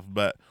stuff.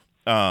 But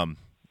so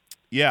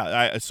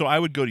I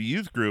would go to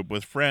youth group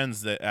with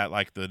friends at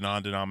like the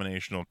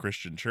non-denominational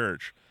Christian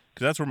church,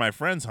 because that's where my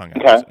friends hung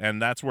out,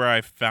 and that's where I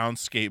found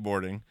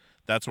skateboarding.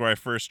 That's where I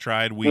first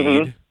tried weed.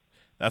 Mm-hmm.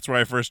 That's where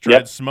I first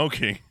tried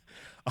smoking.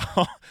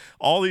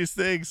 All these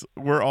things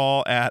were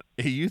all at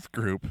a youth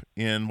group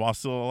in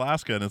Wasilla,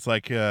 Alaska, and it's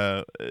like,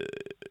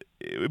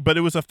 but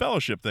it was a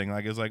fellowship thing.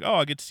 Like, it was like, oh,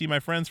 I get to see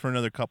my friends for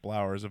another couple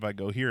hours if I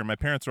go here. And my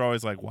parents are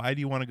always like, why do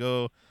you want to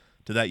go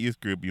to that youth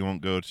group? You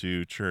won't go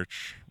to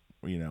church,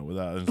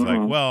 without. And it's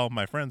like, well,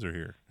 my friends are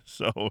here,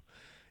 so.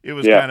 It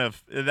was kind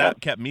of,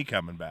 that kept me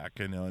coming back,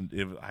 and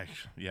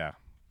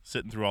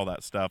sitting through all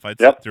that stuff. I'd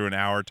sit through an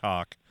hour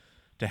talk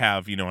to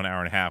have, an hour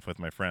and a half with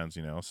my friends,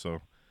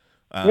 so.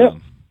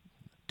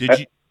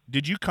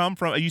 Did you come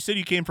from, you said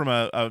you came from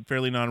a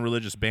fairly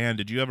non-religious band.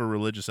 Did you have a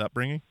religious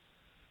upbringing?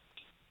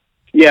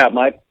 Yeah,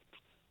 my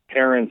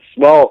parents,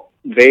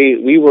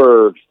 we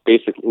were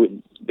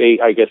basically,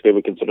 I guess they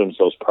would consider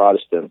themselves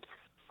Protestant.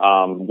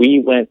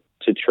 We went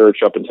to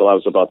church up until I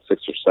was about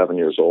 6 or 7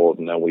 years old,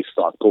 and then we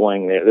stopped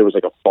going. There was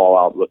like a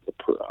fallout with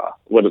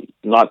what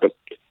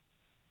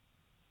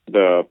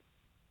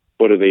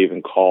do they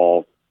even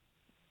call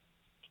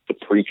the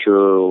preacher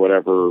or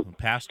whatever?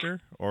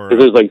 Pastor? Or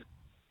there's like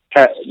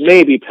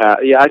maybe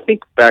yeah, I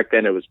think back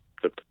then it was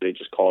they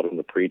just called him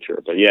the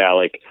preacher. But yeah,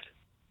 like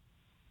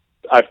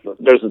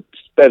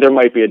there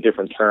might be a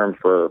different term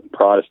for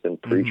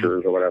Protestant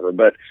preachers or whatever.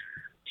 But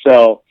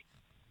so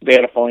they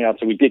had a falling out,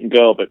 so we didn't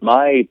go. But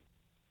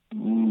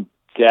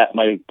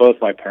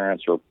both my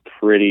parents were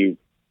pretty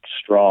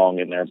strong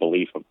in their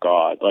belief of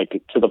God,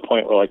 like to the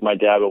point where like my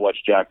dad would watch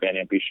Jack Van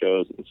Impe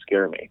shows and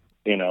scare me.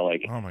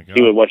 Like oh my God.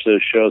 He would watch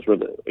those shows where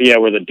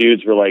the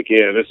dudes were like,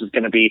 yeah, this is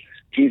going to be,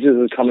 Jesus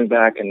is coming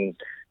back and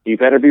you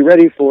better be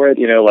ready for it.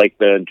 Like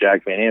the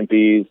Jack Van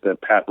Impes, the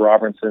Pat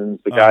Robertsons,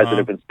 the guys that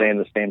have been saying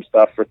the same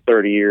stuff for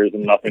 30 years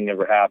and nothing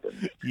ever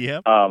happened.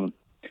 Yep.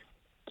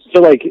 So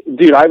like,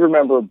 dude, I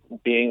remember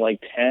being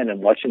like 10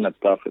 and watching that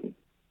stuff, and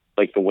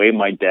like the way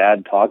my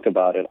dad talked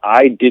about it,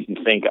 I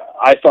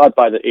thought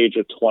by the age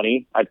of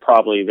 20,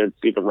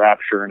 there'd be the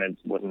rapture and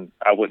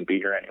I wouldn't be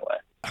here anyway.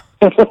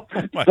 Oh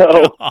my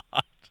So, God.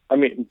 I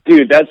mean,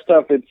 dude, that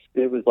stuff, it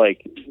was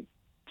like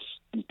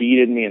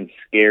beated me and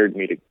scared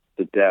me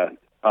to death.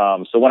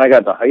 So when I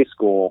got to high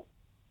school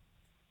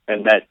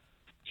and met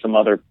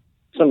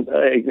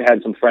I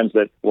had some friends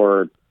that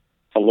were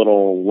a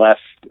little less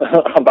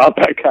about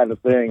that kind of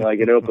thing. Like,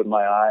 it opened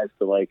my eyes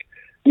to, like,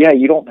 yeah,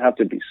 you don't have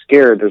to be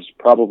scared. There's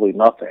probably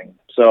nothing.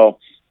 So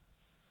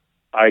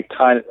I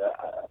kind of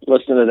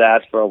listened to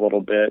that for a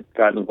little bit,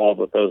 got involved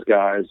with those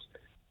guys.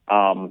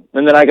 And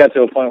then I got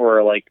to a point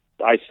where, like,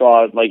 I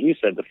saw, like you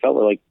said, this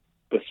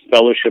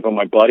fellowship of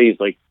my buddies,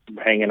 like,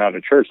 hanging out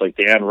at church, like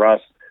Dan,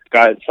 Russ,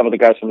 some of the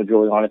guys from the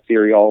Juliana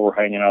Theory, all were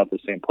hanging out at the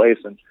same place.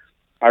 And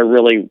I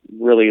really,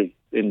 really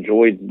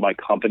enjoyed my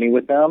company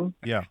with them.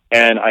 Yeah.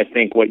 And I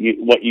think what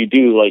you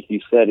do, like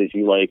you said, is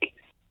you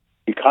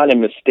kind of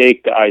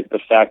mistake the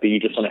fact that you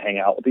just want to hang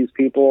out with these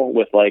people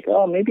with, like,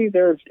 oh, maybe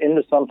they're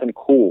into something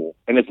cool.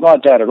 And it's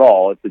not that at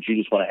all. It's that you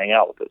just want to hang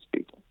out with those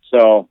people.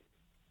 So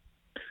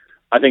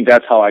I think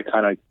that's how I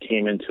kind of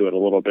came into it a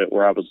little bit,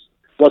 where I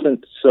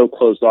wasn't so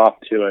closed off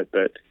to it,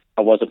 but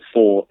I wasn't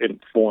full in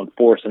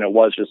force. And it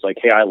was just like,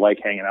 hey, I like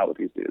hanging out with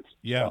these dudes.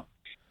 Yeah.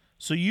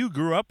 So you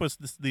grew up with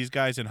these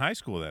guys in high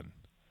school then?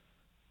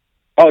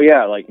 Oh,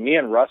 yeah. Like, me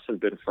and Russ have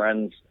been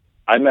friends.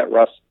 I met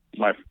Russ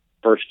my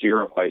first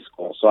year of high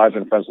school, so I've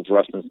been friends with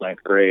Russ since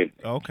 9th grade.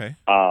 Okay.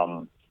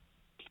 And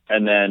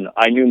then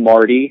I knew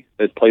Marty,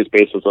 that plays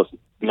bass with us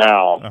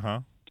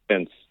now,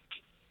 since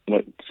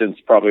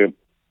probably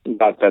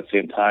about that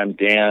same time.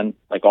 Dan,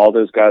 like, all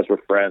those guys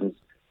were friends.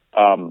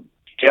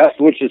 Jeff,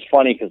 which is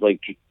funny because, like,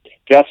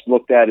 Jeff's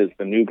looked at as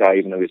the new guy,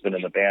 even though he's been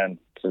in the band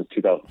since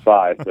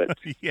 2005, but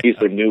Yeah. he's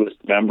the newest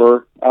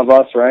member of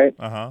us, right?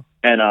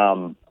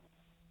 And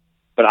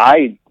but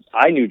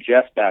I knew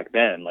Jeff back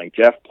then. Like,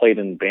 Jeff played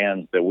in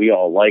bands that we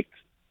all liked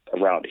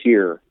around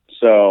here.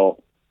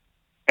 So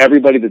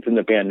everybody that's in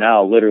the band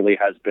now literally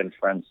has been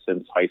friends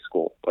since high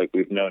school. Like,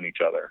 we've known each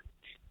other.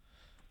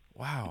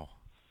 Wow.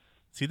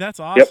 See, that's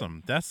awesome.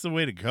 Yep. That's the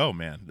way to go,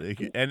 man.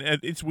 And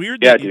it's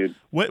weird. Yeah, dude.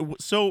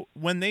 So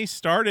when they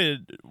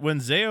started, when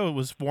Zao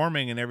was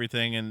forming and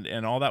everything,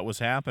 and all that was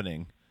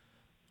happening,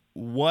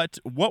 what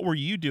were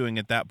you doing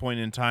at that point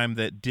in time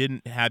that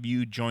didn't have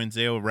you join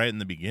Zao right in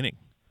the beginning?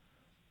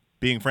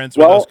 Being friends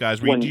with those guys,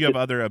 do you have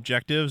other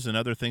objectives and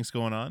other things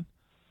going on?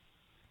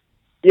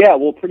 Yeah,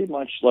 well, pretty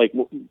much, like,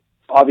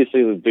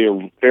 obviously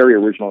the very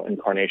original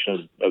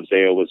incarnation of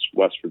Zao was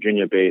West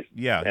Virginia based.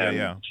 Yeah.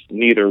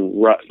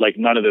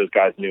 None of those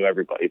guys knew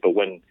everybody. But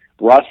when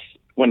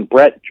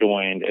Brett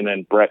joined, and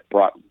then Brett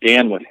brought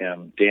Dan with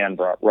him, Dan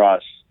brought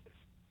Russ,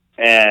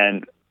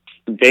 and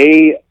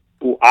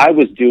I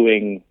was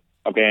doing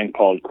a band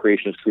called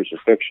Creationist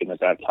Crucifixion at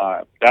that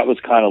time. That was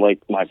kind of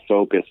like my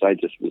focus. I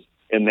just was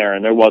in there,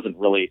 and there wasn't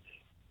really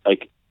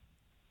like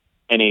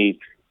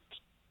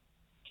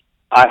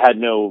I had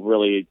no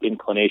really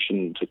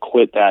inclination to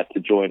quit that to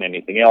join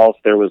anything else.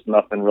 There was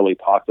nothing really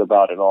talked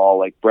about at all.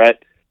 Like,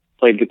 Brett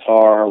played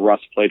guitar,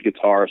 Russ played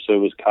guitar, so it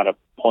was kind of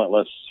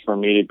pointless for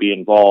me to be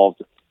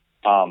involved.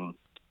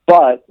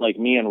 But, like,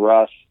 me and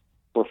Russ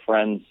were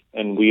friends,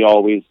 and we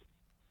always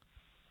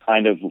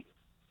kind of,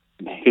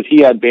 because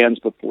he had bands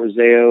before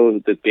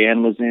Zao that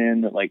Dan was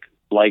in that, like,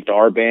 liked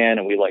our band,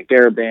 and we liked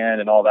their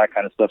band and all that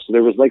kind of stuff. So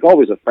there was, like,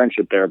 always a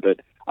friendship there. But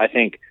I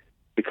think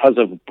because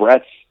of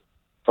Brett's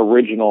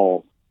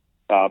original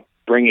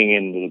bringing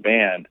into the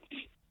band,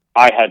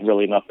 I had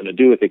really nothing to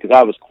do with it because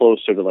I was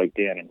closer to, like,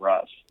 Dan and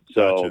Russ.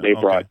 So Gotcha. they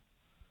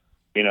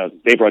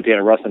brought Dan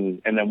and Russ,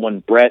 and then when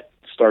Brett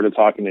started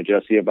talking to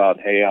Jesse about,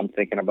 hey, I'm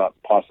thinking about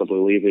possibly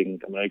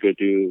leaving, I'm going to go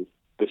do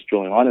this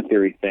Juliana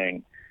Theory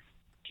thing,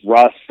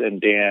 Russ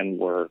and Dan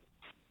were,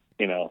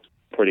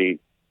 pretty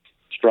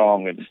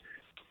strong in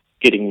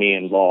getting me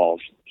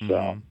involved.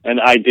 So, and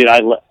I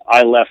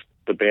left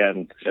the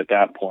band at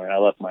that point. I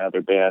left my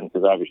other band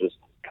because I was just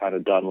kind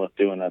of done with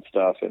doing that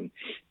stuff. And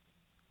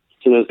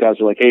so those guys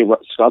were like, hey,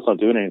 Scott's not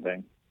doing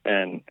anything.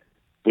 And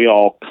we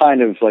all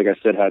kind of, like I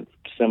said, had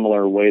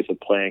similar ways of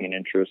playing and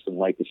interests and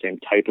like the same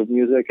type of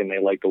music, and they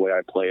liked the way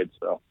I played.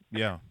 So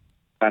yeah,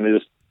 kind of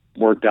just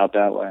worked out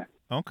that way.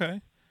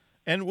 Okay.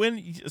 And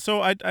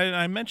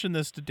I mentioned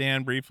this to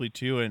Dan briefly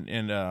too,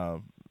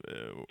 and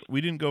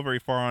we didn't go very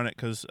far on it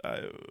because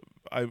I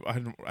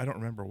don't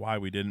remember why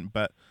we didn't,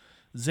 but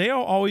Zao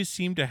always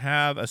seemed to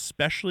have,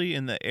 especially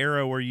in the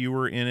era where you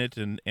were in it,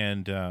 and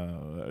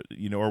or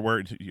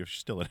where you're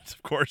still in it,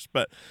 of course,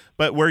 but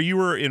where you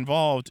were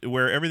involved,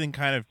 where everything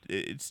kind of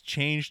it's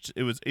changed.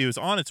 It was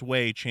on its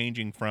way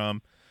changing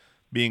from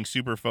being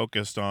super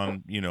focused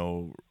on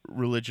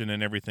religion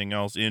and everything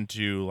else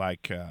into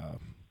like.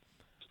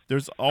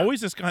 There's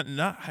always this kind of,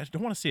 I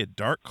don't want to say a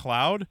dark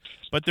cloud,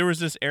 but there was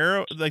this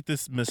era, like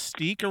this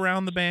mystique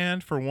around the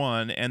band for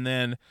one, and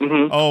then,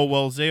 oh,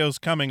 well, Zao's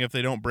coming if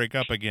they don't break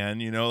up again,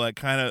 that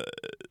kind of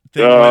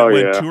thing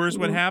when tours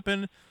would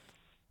happen.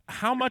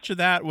 how much of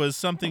that was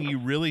something you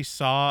really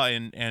saw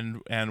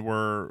and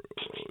were,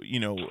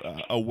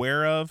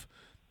 aware of?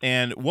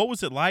 And what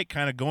was it like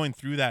kind of going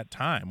through that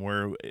time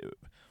where,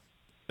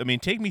 I mean,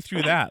 take me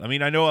through that. I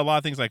mean, I know a lot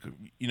of things like,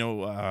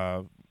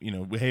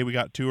 hey, we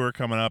got tour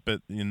coming up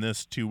in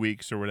this 2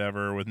 weeks or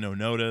whatever with no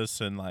notice,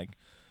 and like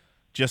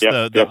just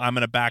the I'm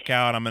going to back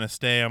out, I'm going to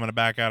stay, I'm going to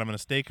back out, I'm going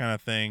to stay kind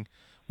of thing.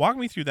 Walk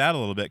me through that a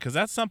little bit, because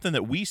that's something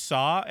that we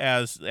saw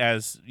as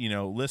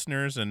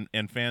listeners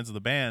and fans of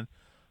the band,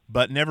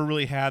 but never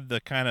really had the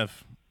kind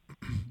of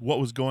what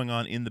was going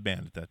on in the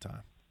band at that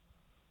time.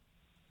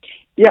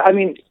 Yeah, I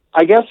mean,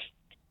 I guess,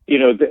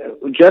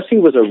 Jesse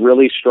was a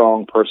really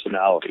strong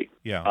personality.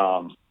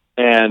 Yeah.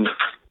 And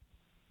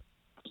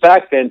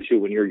back then too,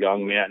 when you're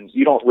young, man,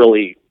 you don't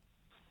really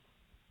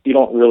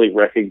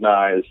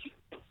recognize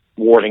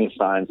warning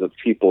signs of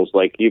people's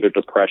like either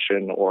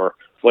depression or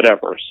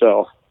whatever.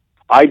 So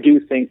I do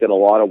think that a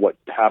lot of what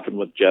happened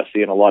with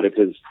Jesse and a lot of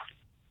his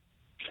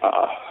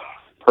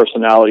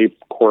personality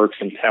quirks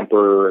and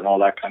temper and all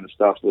that kind of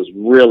stuff was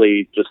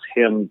really just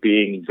him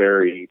being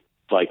very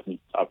like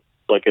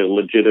a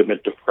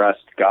legitimate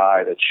depressed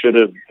guy that should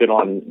have been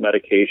on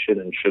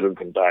medication and should have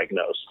been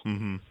diagnosed.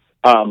 Mm-hmm.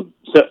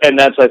 And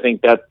that's, I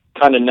think that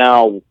kind of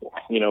now,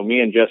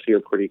 me and Jesse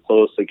are pretty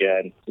close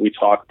again. We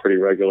talk pretty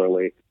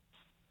regularly.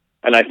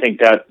 And I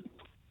think that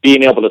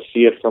being able to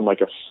see it from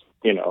like a,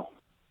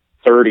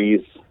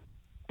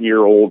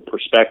 30-year-old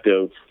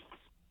perspective,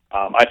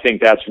 I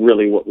think that's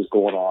really what was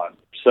going on.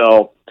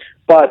 So,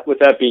 but with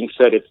that being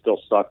said, it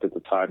still sucked at the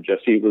time.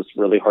 Jesse was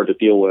really hard to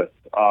deal with.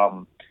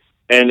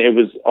 And it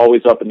was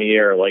always up in the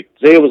air. Like,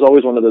 Zaya was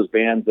always one of those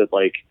bands that,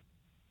 like,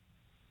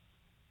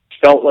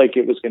 felt like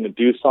it was going to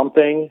do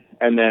something,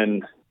 and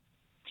then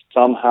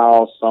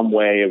somehow, some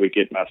way, it would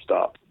get messed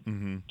up.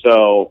 Mm-hmm.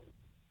 So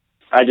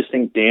I just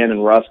think Dan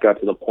and Russ got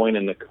to the point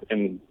in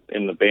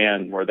the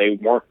band where they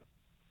weren't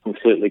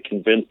completely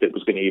convinced it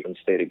was going to even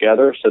stay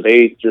together. So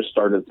they just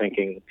started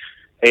thinking,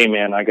 hey,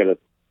 man, if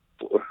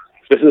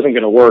this isn't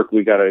going to work,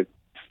 we got to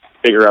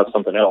figure out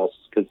something else.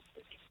 Because,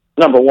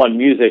 number one,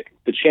 music,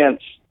 the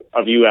chance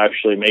of you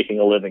actually making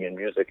a living in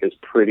music is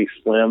pretty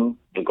slim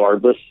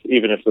regardless,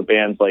 even if the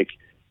band's like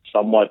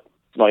somewhat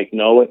like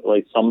know it,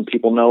 like some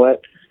people know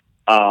it.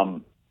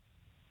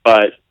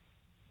 But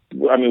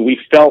I mean, we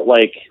felt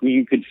like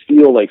you could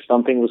feel like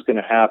something was going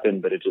to happen,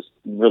 but it just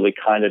really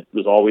kind of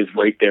was always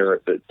right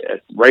there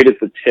right at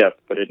the tip,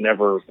 but we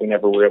never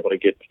were able to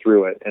get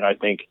through it. And I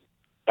think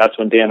that's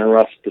when Dan and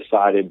Russ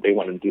decided they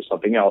wanted to do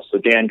something else. So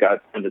Dan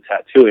got into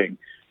tattooing.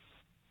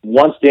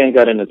 Once Dan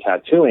got into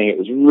tattooing, it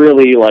was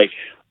really like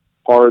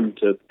hard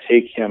to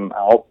take him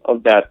out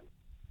of that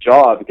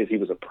job because he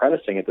was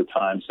apprenticing at the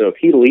time. So if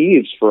he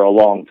leaves for a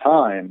long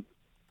time,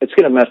 it's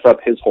going to mess up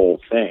his whole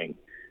thing.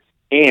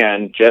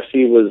 And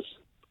Jesse was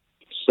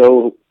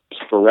so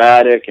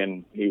sporadic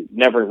and he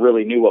never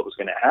really knew what was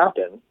going to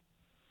happen.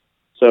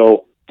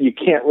 So you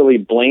can't really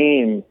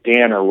blame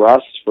Dan or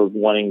Russ for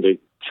wanting to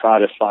try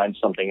to find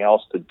something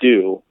else to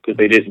do because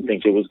they didn't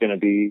think it was going to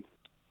be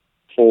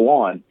full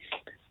on.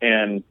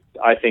 And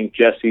I think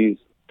Jesse's,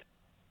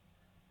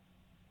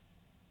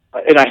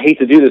 and I hate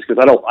to do this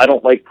because I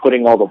don't like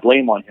putting all the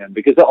blame on him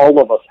because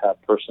all of us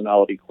have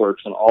personality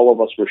quirks and all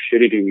of us were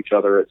shitty to each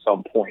other at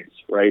some points,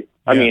 right?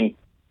 Yeah. I mean,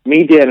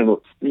 me, Dan,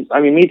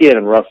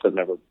 and Russ have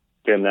never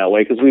been that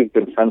way because we've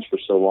been friends for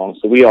so long.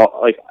 So we all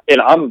like,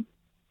 and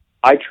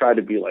I try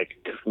to be like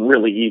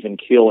really even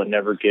keel and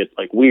never get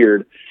like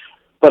weird,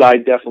 but I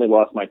definitely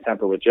lost my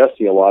temper with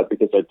Jesse a lot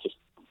because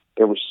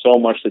there was so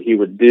much that he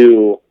would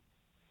do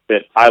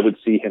that I would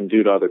see him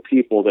do to other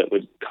people that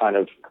would kind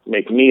of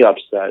make me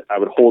upset. I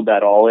would hold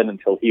that all in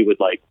until he would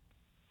like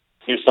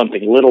do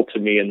something little to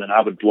me, and then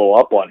I would blow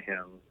up on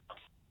him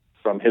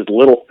from his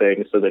little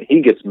thing so that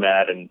he gets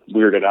mad and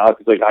weirded out.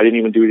 He's like, I didn't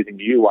even do anything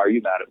to you. Why are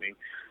you mad at me?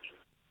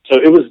 So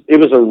it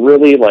was a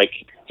really like,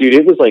 dude,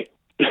 it was like,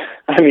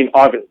 I mean,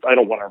 obviously, I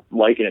don't want to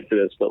liken it to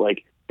this, but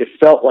like, it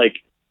felt like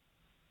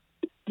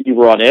you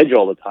were on edge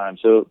all the time.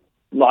 So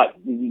not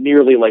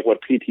nearly like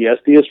what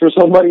PTSD is for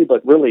somebody,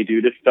 but really,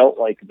 dude, it felt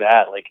like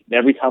that. Like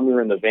every time we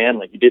were in the van,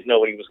 like you didn't know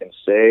what he was going to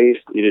say.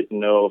 You didn't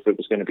know if it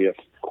was going to be a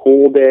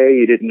cool day.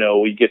 You didn't know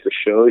when you get to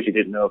shows. You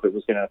didn't know if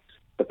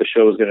the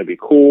show was going to be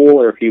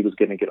cool or if he was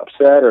going to get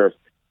upset or if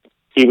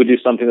he would do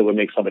something that would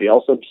make somebody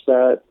else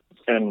upset.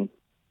 And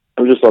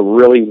it was just a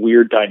really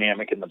weird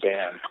dynamic in the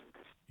band.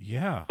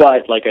 Yeah.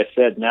 But like I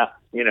said, now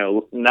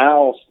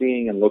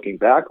seeing and looking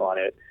back on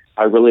it,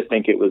 I really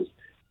think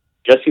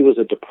Jesse was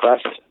a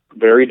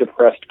very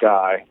depressed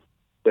guy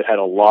that had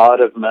a lot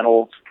of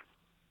mental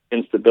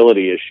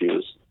instability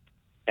issues.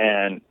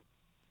 And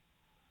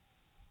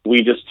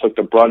we just took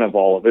the brunt of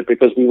all of it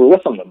because we were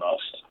with him the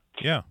most.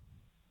 Yeah.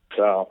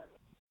 So.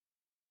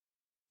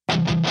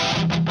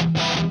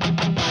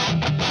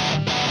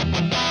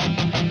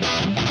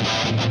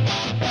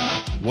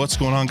 What's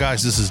going on,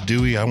 guys? This is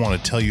Dewey. I want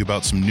to tell you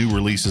about some new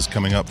releases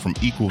coming up from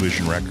Equal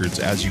Vision Records.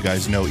 As you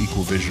guys know,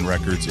 Equal Vision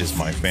Records is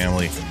my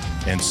family,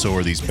 and so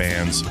are these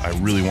bands. I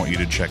really want you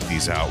to check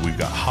these out. We've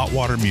got Hot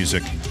Water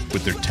Music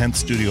with their 10th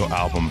studio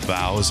album,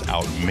 Vows,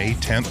 out May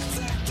 10th,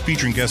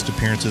 featuring guest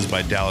appearances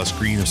by Dallas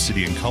Green of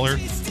City and Color,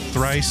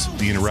 Thrice,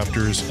 The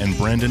Interrupters, and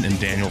Brendan and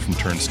Daniel from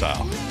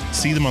Turnstile.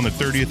 See them on their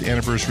 30th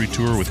anniversary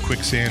tour with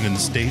Quicksand in the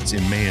States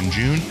in May and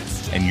June,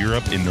 and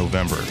Europe in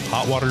November.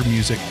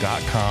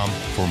 Hotwatermusic.com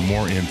for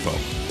more info.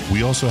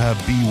 We also have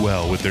Be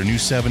Well with their new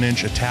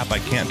 7-inch A Tap I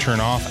Can't Turn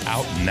Off,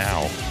 out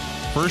now.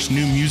 First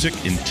new music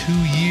in 2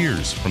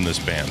 years from this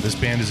band. This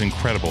band is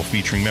incredible,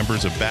 featuring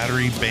members of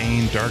Battery,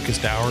 Bane,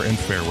 Darkest Hour, and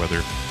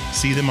Fairweather.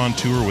 See them on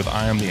tour with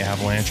I Am the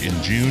Avalanche in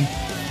June.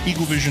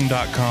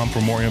 EqualVision.com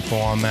for more info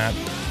on that.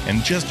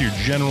 And just your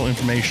general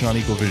information on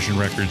Equal Vision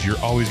Records, you're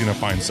always going to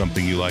find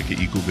something you like at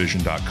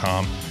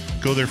EqualVision.com.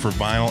 Go there for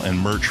vinyl and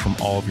merch from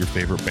all of your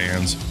favorite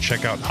bands.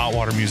 Check out Hot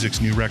Water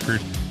Music's new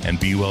record and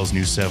Be Well's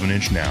new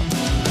 7-inch now.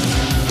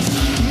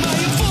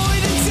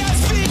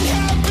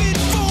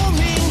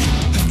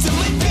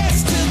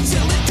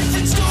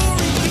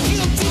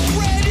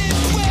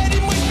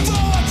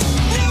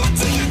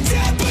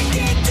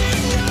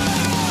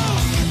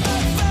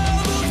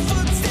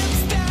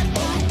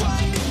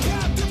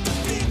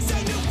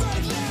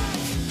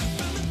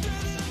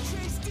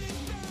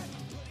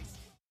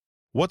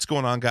 What's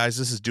going on, guys?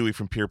 This is Dewey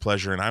from Peer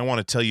Pleasure, and I want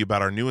to tell you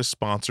about our newest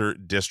sponsor,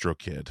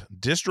 DistroKid.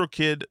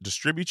 DistroKid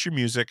distributes your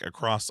music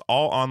across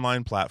all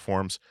online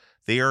platforms.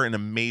 They are an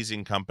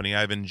amazing company.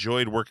 I've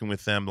enjoyed working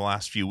with them the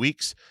last few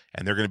weeks,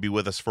 and they're going to be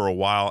with us for a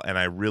while, and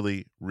I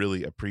really,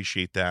 really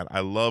appreciate that. I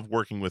love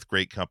working with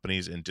great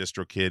companies, and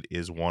DistroKid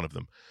is one of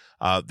them.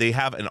 They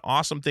have an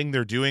awesome thing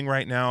they're doing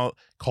right now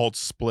called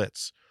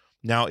splits.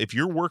 Now, if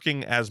you're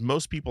working, as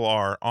most people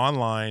are,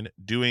 online,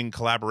 doing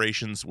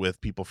collaborations with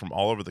people from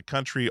all over the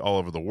country, all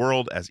over the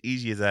world, as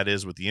easy as that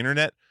is with the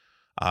internet,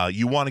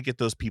 you want to get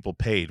those people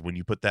paid when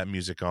you put that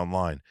music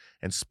online.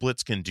 And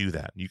splits can do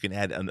that. You can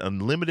add an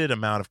unlimited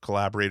amount of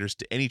collaborators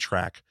to any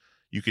track.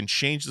 You can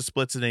change the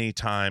splits at any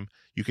time.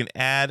 You can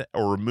add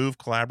or remove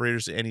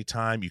collaborators at any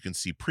time. You can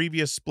see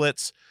previous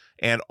splits.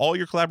 And all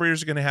your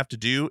collaborators are going to have to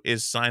do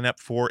is sign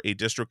up for a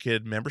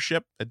DistroKid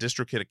membership, a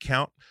DistroKid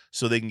account,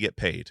 so they can get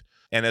paid.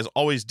 And as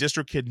always,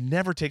 DistroKid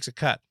never takes a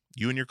cut.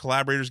 You and your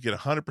collaborators get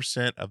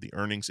 100% of the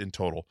earnings in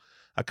total.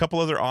 A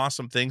couple other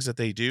awesome things that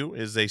they do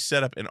is they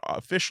set up an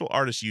official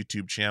artist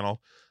YouTube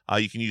channel.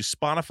 You can use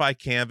Spotify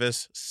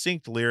Canvas,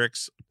 synced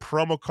lyrics,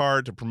 promo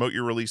card to promote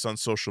your release on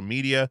social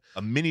media,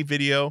 a mini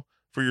video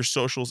for your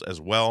socials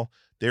as well.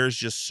 There's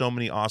just so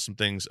many awesome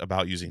things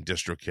about using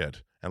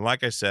DistroKid. And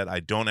like I said, I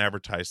don't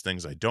advertise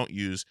things I don't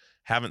use,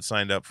 haven't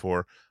signed up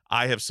for.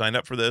 I have signed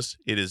up for this.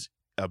 It is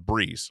a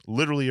breeze,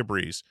 literally a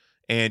breeze.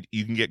 And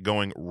you can get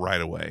going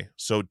right away.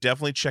 So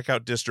definitely check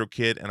out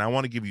DistroKid, and I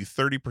want to give you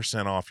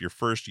 30% off your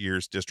first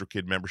year's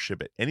DistroKid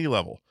membership at any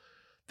level.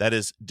 That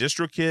is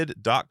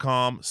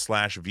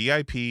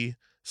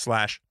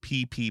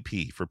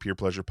distrokid.com/VIP/PPP for Peer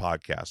Pleasure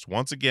Podcast.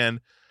 Once again,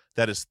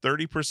 that is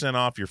 30%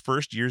 off your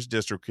first year's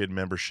DistroKid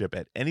membership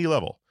at any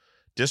level.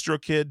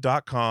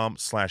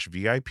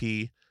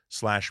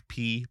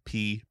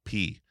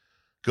 distrokid.com/VIP/PPP.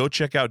 Go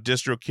check out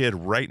DistroKid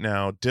right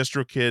now,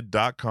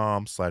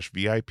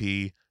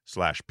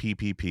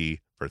 distrokid.com/VIP/PPP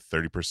for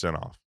 30%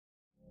 off.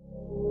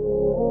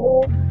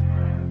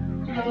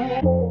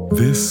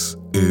 This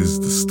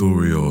is the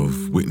story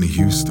of Whitney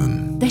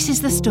Houston. This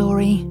is the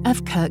story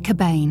of Kurt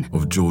Cobain.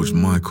 Of George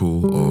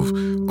Michael, of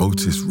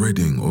Otis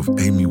Redding, of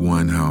Amy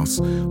Winehouse,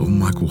 of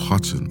Michael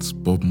Hutchence,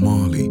 Bob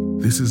Marley.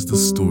 This is the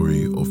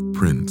story of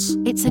Prince.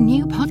 It's a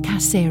new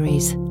podcast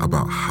series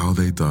about how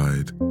they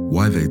died,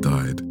 why they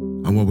died,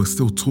 and why we're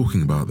still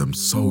talking about them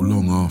so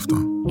long after.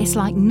 It's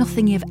like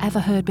nothing you've ever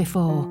heard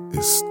before.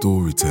 It's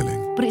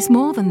storytelling. But it's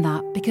more than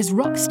that, because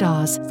rock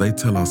stars, they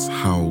tell us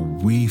how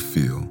we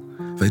feel.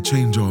 They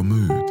change our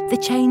mood. They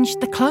change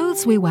the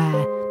clothes we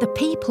wear, the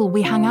people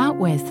we hang out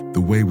with,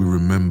 the way we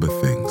remember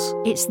things.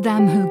 It's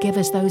them who give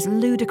us those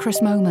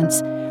ludicrous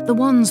moments, the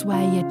ones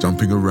where you're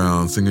jumping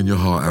around, singing your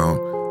heart out,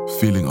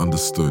 feeling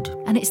understood.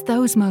 And it's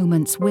those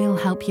moments we'll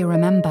help you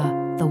remember,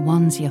 the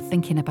ones you're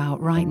thinking about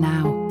right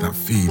now. That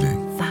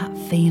feeling.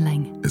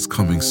 It's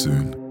coming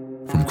soon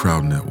from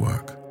Crowd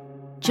Network.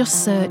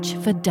 Just search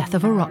for Death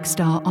of a Rock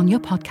Star on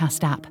your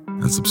podcast app.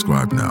 And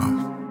subscribe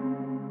now.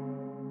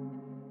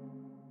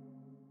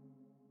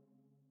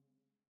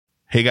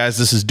 Hey guys,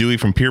 this is Dewey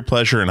from Peer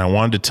Pleasure, and I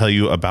wanted to tell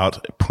you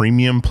about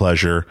Premium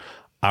Pleasure,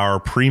 our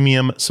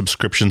premium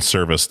subscription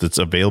service that's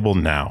available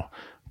now.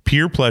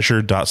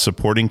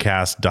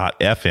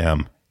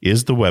 peerpleasure.supportingcast.fm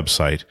is the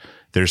website.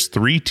 There's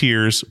 3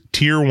 tiers,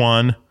 Tier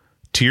 1,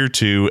 Tier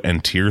 2,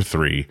 and Tier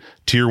 3.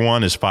 Tier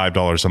 1 is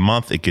 $5 a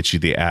month. It gets you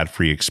the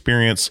ad-free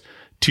experience.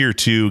 Tier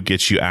 2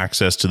 gets you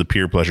access to the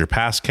Peer Pleasure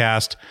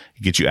Passcast.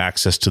 It gets you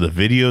access to the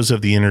videos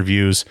of the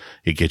interviews.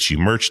 It gets you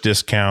merch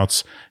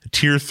discounts.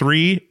 Tier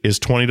 3 is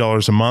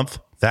 $20 a month,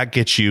 That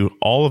gets you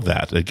all of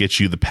that. It gets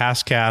you the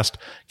past cast,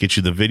 gets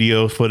you the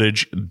video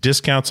footage,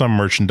 discounts on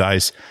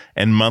merchandise,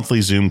 and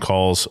monthly Zoom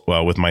calls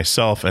with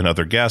myself and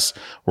other guests.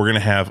 We're going to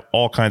have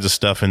all kinds of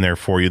stuff in there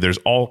for you. There's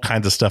all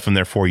kinds of stuff in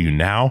there for you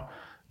now.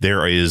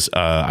 There is,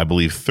 I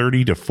believe,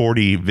 30 to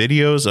 40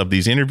 videos of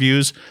these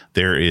interviews.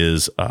 There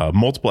is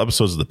multiple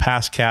episodes of the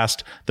past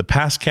cast. The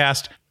past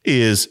cast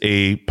is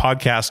a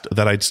podcast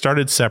that I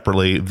started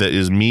separately that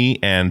is me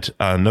and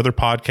another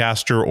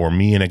podcaster or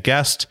me and a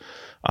guest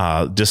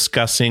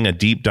discussing a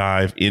deep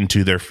dive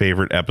into their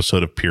favorite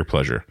episode of Peer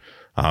Pleasure.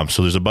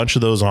 So there's a bunch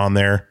of those on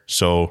there.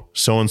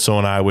 So-and-so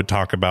and I would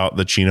talk about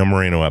the Chino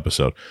Moreno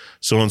episode.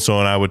 So-and-so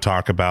and I would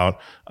talk about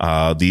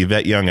the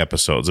Yvette Young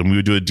episodes. And we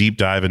would do a deep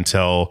dive and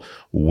tell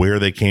where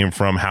they came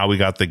from, how we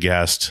got the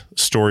guest,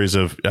 stories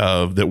of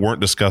that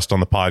weren't discussed on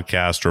the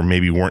podcast or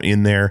maybe weren't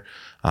in there.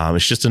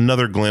 It's just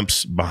another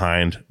glimpse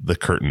behind the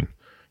curtain.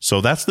 So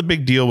that's the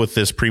big deal with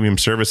this premium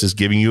service, is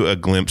giving you a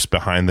glimpse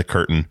behind the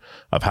curtain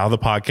of how the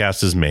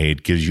podcast is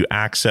made, gives you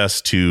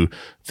access to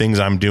things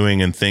I'm doing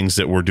and things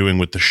that we're doing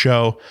with the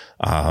show,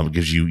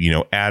 gives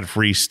you,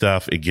 ad-free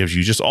stuff. It gives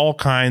you just all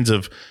kinds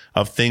of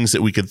things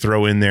that we could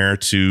throw in there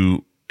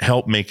to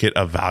help make it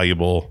a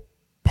valuable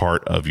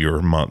part of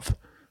your month.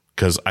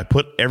 Because I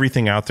put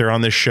everything out there on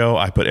this show.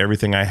 I put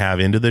everything I have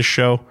into this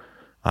show.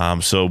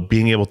 So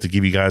being able to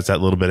give you guys that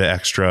little bit of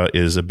extra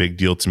is a big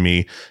deal to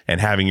me,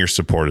 and having your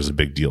support is a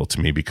big deal to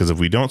me, because if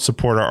we don't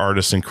support our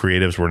artists and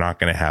creatives, we're not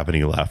going to have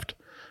any left.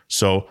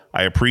 So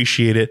I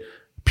appreciate it.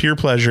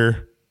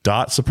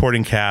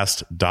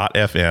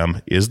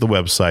 peerpleasure.supportingcast.fm is the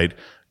website.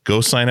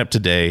 Go sign up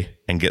today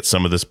and get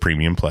some of this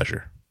premium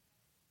pleasure.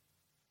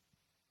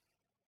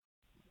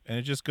 And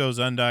it just goes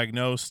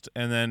undiagnosed.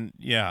 And then,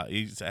 yeah,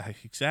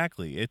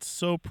 exactly. It's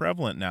so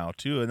prevalent now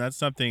too. And that's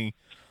something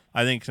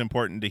I think it's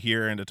important to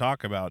hear and to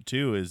talk about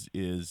too, is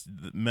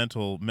the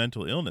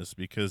mental illness,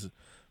 because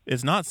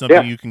it's not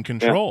something you can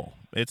control.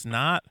 It's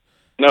not,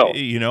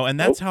 and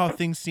that's how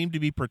things seem to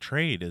be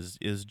portrayed,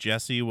 is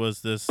Jesse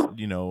was this,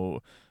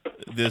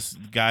 this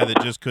guy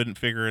that just couldn't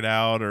figure it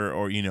out,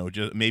 or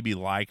just maybe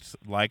liked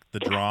the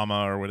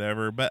drama or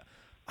whatever. But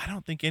I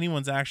don't think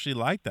anyone's actually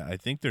like that. I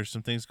think there's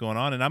some things going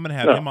on, and I'm going to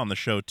have him on the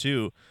show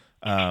too,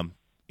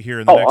 here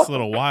in the next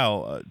little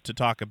while, to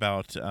talk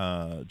about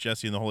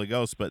Jesse and the Holy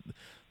Ghost. But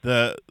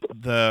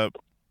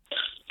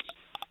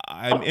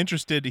I'm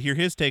interested to hear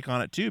his take on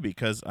it too,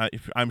 because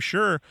I'm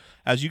sure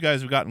as you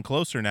guys have gotten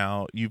closer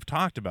now, you've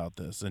talked about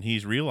this, and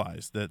he's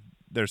realized that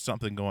there's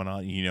something going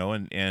on,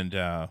 and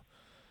I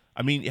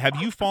mean, have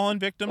you fallen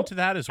victim to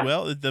that as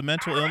well? The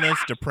mental illness,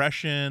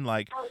 depression,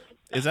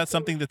 is that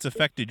something that's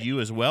affected you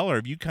as well, or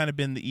have you kind of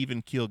been the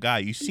even keel guy?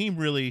 You seem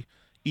really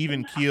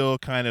even keel,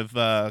 kind of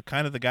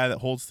the guy that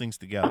holds things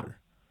together.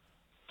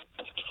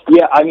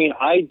 Yeah, I mean,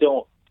 I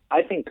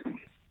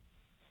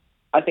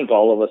think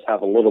all of us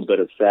have a little bit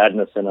of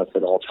sadness in us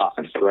at all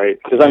times, right?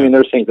 Because, I mean,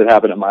 there's things that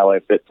happen in my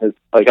life that,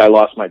 I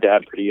lost my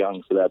dad pretty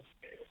young, but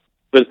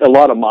a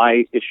lot of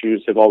my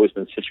issues have always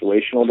been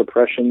situational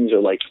depressions,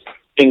 or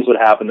things would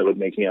happen that would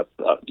make me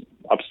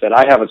upset.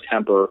 I have a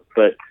temper,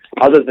 but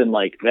other than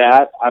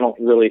that, I don't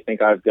really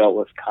think I've dealt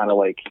with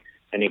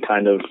any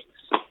kind of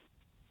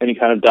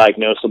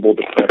diagnosable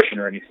depression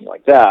or anything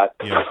like that.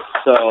 Yeah.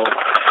 So,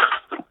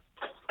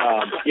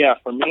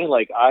 for me,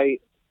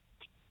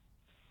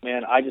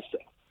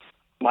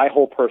 my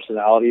whole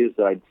personality is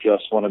that I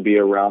just want to be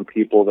around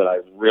people that I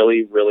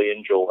really, really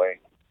enjoy,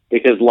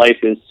 because life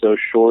is so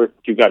short.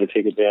 You've got to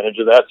take advantage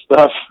of that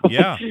stuff.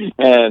 Yeah.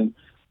 And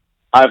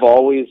I've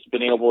always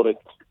been able to,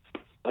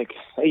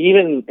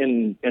 even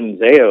in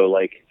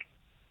Zayo,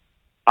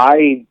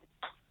 I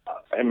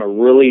am a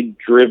really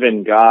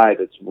driven guy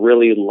that's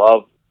really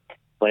loved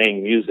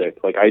playing music.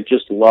 I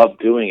just love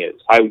doing it.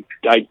 I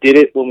did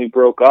it when we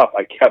broke up.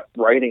 I kept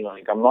writing,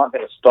 I'm not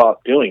going to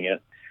stop doing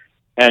it.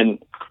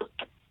 And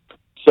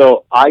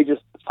so I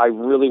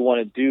really want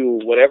to do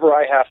whatever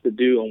I have to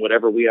do and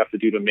whatever we have to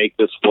do to make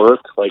this work.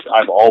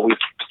 I've always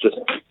just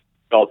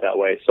felt that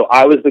way. So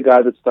I was the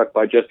guy that stuck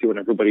by Jesse when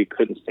everybody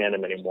couldn't stand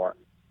him anymore,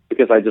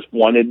 because I just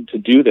wanted to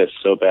do this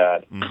so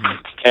bad.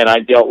 Mm-hmm. And I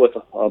dealt with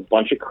a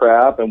bunch of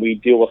crap, and we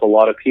deal with a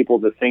lot of people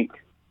that think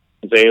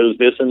Zayo's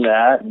this and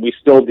that, and we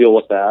still deal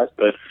with that.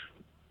 But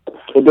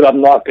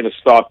I'm not going to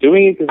stop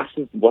doing it, because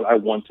this is what I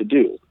want to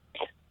do.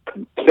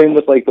 Same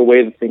with the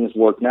way that things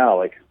work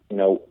now. We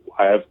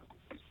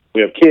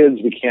have kids,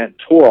 we can't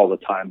tour all the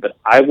time, but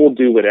I will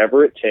do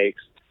whatever it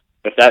takes.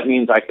 If that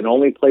means I can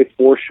only play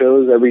 4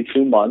 shows every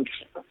 2 months,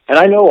 and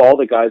I know all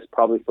the guys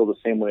probably feel the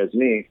same way as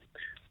me,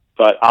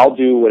 but I'll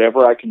do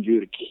whatever I can do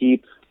to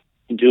keep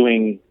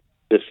doing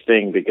this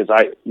thing, because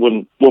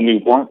when we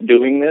weren't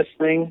doing this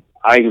thing,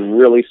 I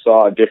really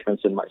saw a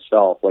difference in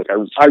myself.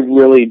 I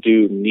really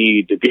do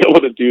need to be able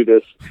to do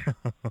this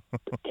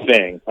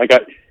thing.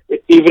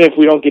 Even if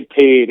we don't get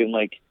paid, and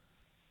like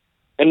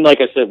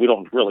I said, we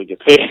don't really get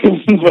paid,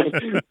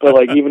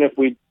 but even if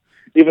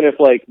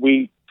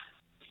we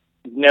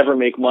never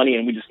make money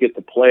and we just get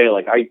to play,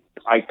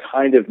 I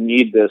kind of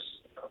need this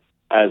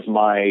as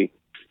my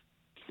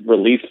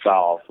release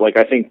valve. Like,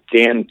 I think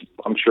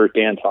I'm sure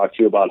Dan talked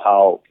to you about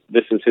how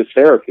this is his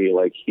therapy.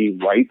 Like, he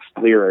writes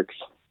lyrics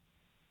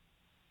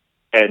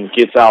and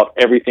gets out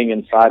everything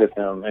inside of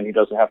him, and he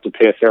doesn't have to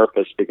pay a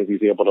therapist because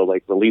he's able to,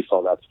 like, release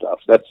all that stuff.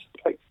 That's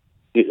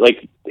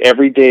like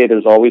every day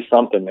there's always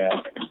something, man.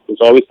 There's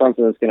always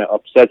something that's going to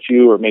upset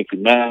you or make you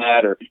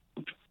mad, or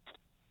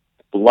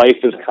life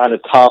is kind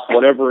of tough,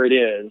 whatever it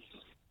is.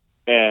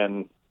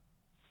 And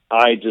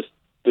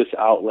this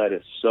outlet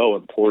is so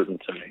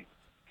important to me.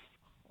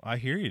 I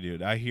hear you,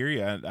 dude. I hear you.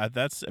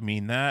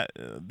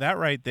 That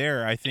right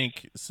there, I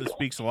think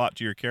speaks a lot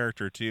to your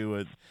character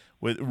too,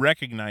 with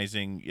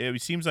recognizing. It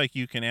seems like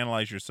you can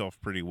analyze yourself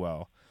pretty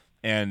well,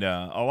 and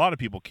a lot of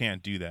people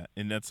can't do that.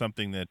 And that's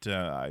something that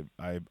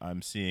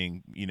I'm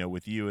seeing,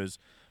 with you is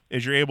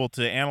you're able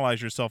to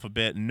analyze yourself a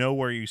bit, know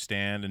where you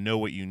stand, and know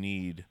what you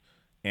need.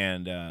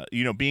 And,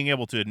 being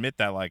able to admit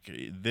that, like,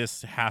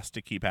 this has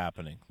to keep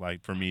happening,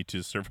 like, for me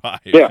to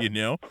survive,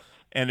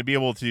 and to be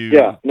able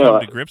to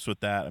come to grips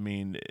with that,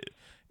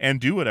 and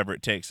do whatever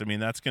it takes.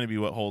 That's going to be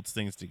what holds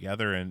things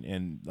together.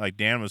 And like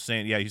Dan was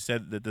saying, he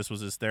said that this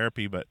was his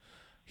therapy, but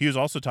he was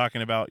also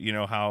talking about,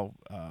 how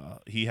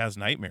he has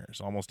nightmares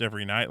almost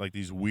every night, like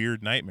these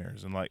weird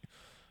nightmares, and like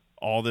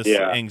all this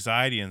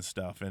anxiety and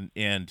stuff.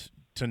 And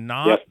to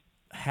not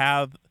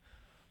have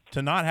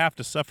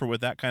to suffer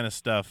with that kind of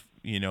stuff,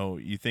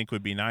 you think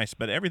would be nice,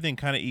 but everything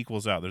kind of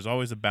equals out. There's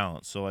always a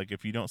balance. So, like,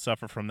 if you don't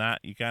suffer from that,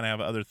 you kind of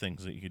have other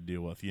things that you could deal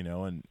with,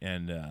 Yep.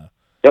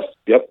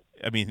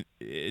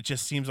 It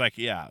just seems like,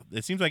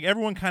 it seems like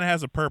everyone kind of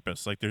has a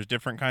purpose. Like, there's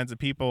different kinds of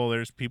people.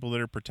 There's people that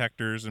are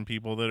protectors and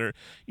people that are,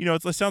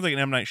 it sounds like an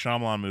M. Night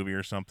Shyamalan movie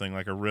or something,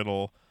 like a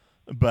riddle,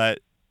 but,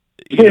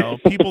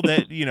 people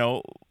that,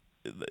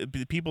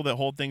 the people that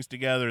hold things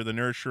together, the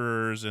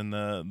nurturers and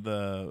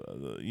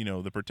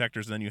the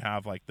protectors, and then you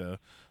have like the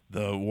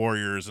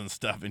warriors and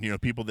stuff,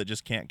 and people that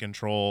just can't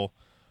control,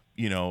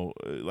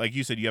 like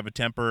you said, you have a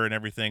temper and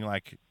everything,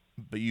 like,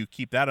 but you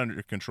keep that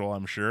under control,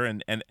 I'm sure.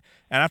 And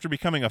after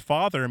becoming a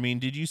father,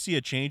 did you see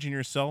a change in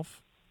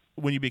yourself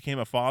when you became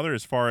a father,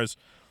 as far as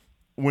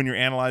when you're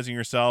analyzing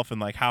yourself and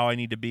like how I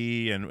need to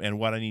be and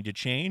what I need to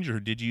change, or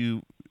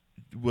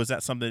was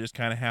that something that just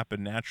kind of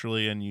happened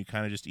naturally and you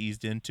kind of just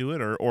eased into it,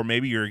 or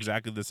maybe you're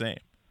exactly the same?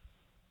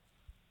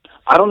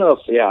 I don't know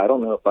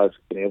if I've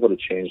been able to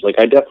change. Like,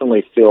 I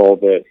definitely feel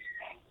that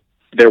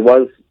there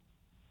was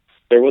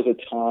a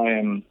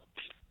time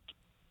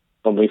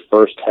when we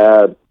first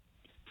had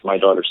my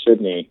daughter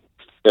Sydney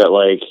that,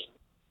 like,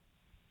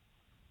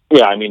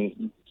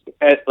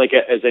 as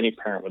any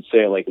parent would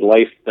say, like,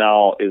 life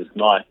now is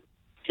not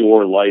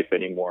your life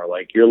anymore.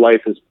 Like,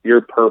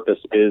 your purpose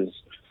is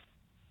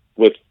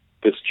with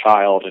this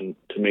child and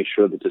to make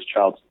sure that this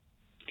child's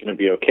going to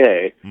be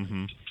okay.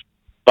 Mm-hmm.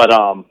 But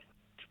I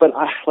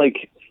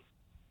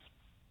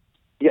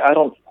I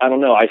don't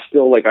know. I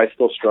still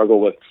struggle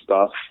with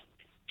stuff.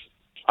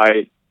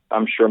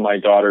 I'm sure my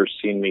daughter's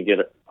seen me get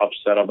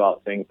upset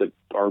about things that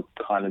are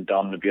kind of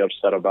dumb to be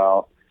upset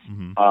about.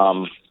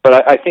 Mm-hmm.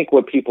 But I think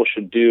what people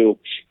should do,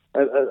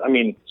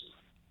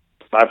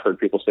 I've heard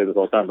people say this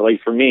all the time, but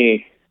like for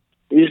me,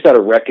 you just got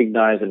to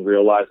recognize and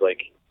realize,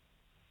 like,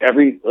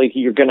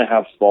 you're going to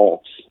have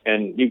faults,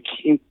 and you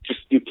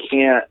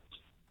can't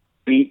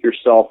beat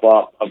yourself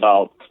up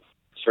about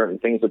certain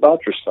things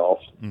about yourself.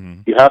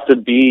 Mm-hmm. You have to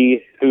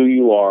be who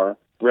you are,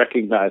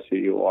 recognize who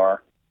you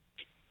are.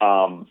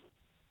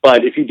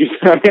 But if you do,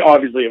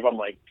 obviously, if I'm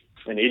like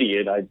an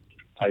idiot,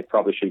 I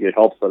probably should get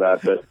help for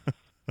that.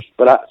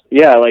 But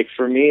like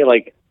for me,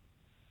 like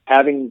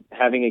having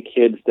a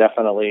kid's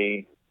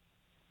definitely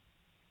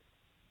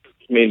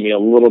made me a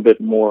little bit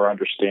more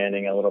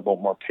understanding, a little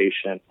bit more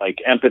patient. Like,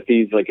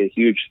 empathy is like a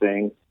huge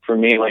thing for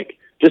me, like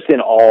just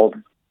in all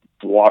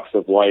walks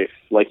of life.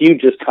 Like you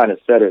just kind of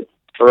said it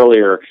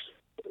earlier,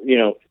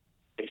 if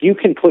you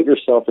can put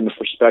yourself in the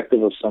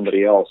perspective of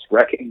somebody else,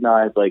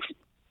 recognize like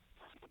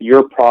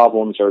your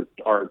problems are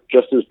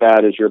just as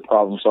bad as your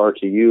problems are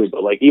to you.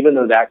 But like, even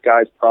though that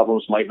guy's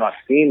problems might not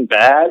seem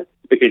bad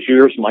because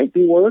yours might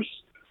be worse,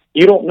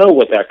 you don't know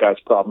what that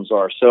guy's problems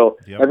are. So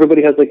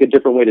Everybody has like a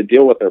different way to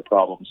deal with their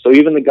problems. So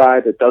even the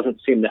guy that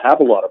doesn't seem to have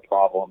a lot of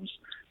problems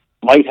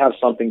might have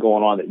something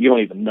going on that you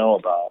don't even know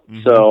about.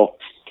 Mm-hmm. So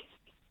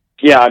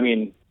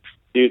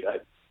dude,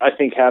 I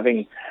think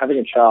having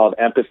a child,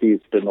 empathy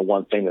has been the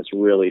one thing that's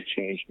really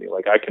changed me.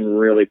 Like, I can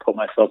really put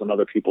myself in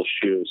other people's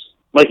shoes.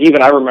 Like,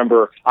 even I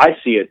remember, I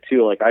see it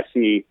too. Like, I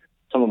see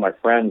some of my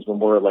friends when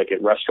we're like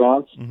at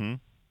restaurants, mm-hmm.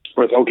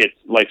 where they'll get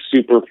like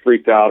super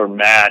freaked out or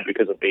mad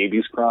because a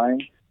baby's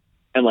crying.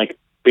 And like,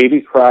 baby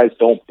cries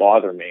don't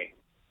bother me.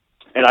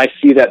 And I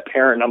see that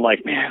parent and I'm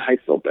like, man, I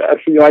feel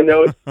bad for you. I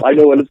know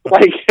what it's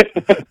like,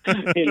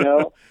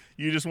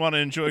 You just want to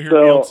enjoy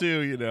your meal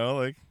too,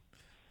 like.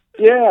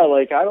 Yeah,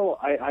 like I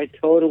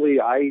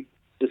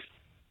just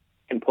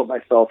can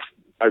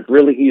I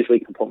really easily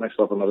can put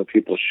myself in other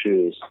people's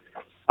shoes.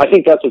 I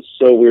think that's what's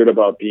so weird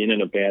about being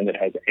in a band that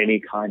has any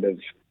kind of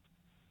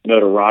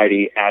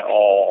notoriety at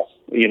all.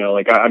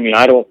 Like,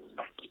 I don't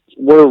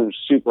we're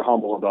super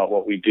humble about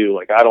what we do.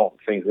 Like, I don't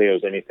think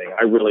Zayo's anything.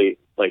 I really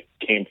like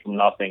came from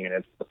nothing,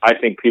 and I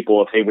think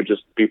people, if they would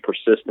just be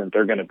persistent,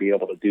 they're going to be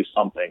able to do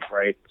something,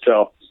 right?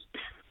 So,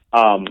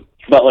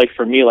 but like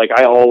for me, like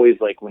I always,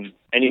 like when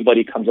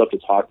anybody comes up to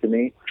talk to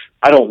me,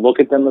 I don't look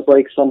at them as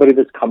like somebody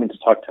that's coming to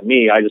talk to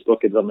me. I just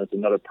look at them as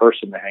another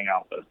person to hang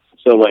out with.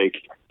 So like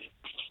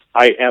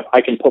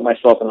I can put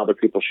myself in other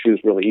people's shoes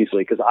really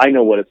easily, because I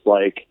know what it's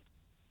like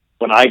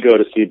when I go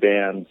to see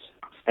bands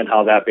and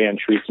how that band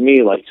treats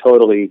me. Like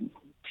totally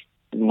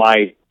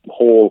my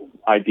whole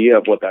idea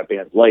of what that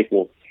band's like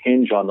will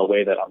hinge on the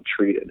way that I'm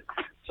treated.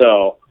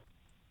 So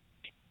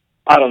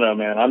I don't know,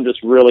 man. I'm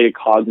just really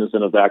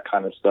cognizant of that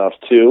kind of stuff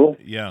too.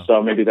 Yeah.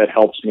 So maybe that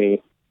helps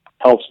me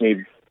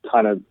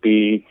kind of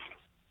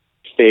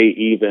stay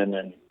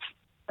even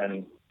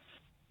and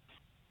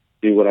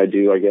do what I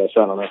do, I guess.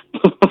 I don't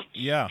know.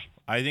 Yeah.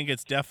 I think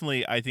it's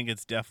definitely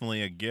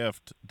a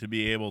gift to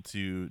be able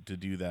to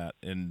do that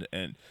and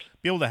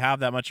be able to have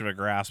that much of a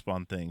grasp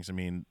on things. I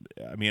mean,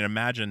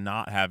 imagine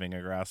not having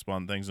a grasp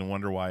on things and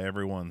wonder why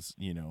everyone's,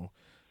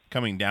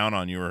 coming down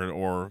on you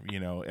or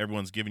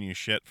everyone's giving you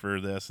shit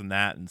for this and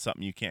that and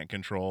something you can't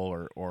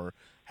control or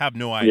have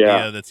no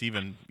idea that's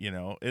even,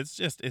 it's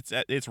just,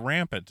 it's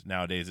rampant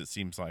nowadays. It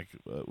seems like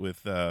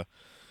with, oh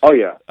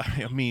yeah.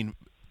 I mean,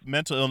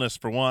 mental illness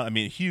for one, I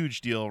mean, a huge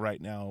deal right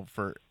now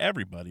for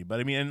everybody. But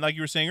I mean, and like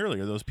you were saying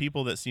earlier, those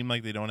people that seem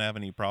like they don't have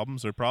any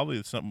problems are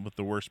probably something with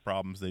the worst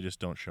problems. They just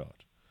don't show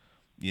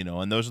it,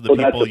 and those are the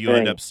people you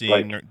end up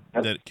seeing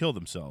that kill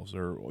themselves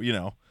or,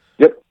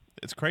 Yep.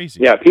 It's crazy.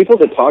 Yeah. People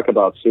that talk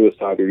about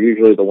suicide are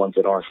usually the ones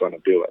that aren't going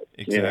to do it.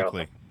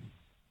 Exactly.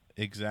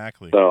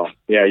 Exactly. So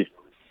yeah,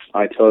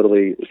 I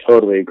totally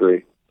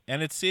agree.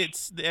 And it's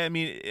I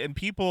mean, and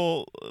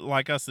people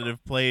like us that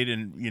have played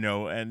and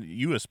and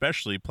you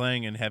especially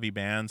playing in heavy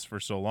bands for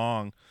so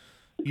long,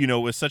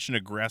 with such an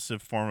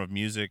aggressive form of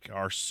music,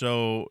 are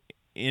so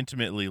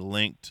intimately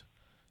linked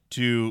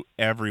to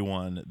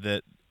everyone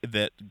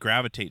that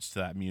gravitates to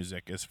that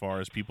music, as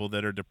far as people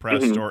that are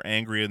depressed or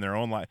angry in their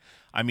own life.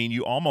 I mean,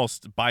 you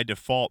almost by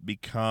default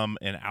become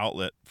an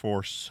outlet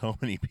for so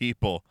many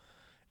people.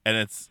 And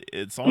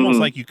it's almost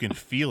like you can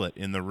feel it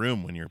in the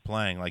room when you're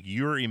playing. Like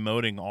you're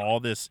emoting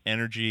all this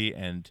energy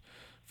and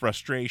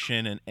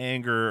frustration and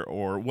anger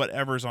or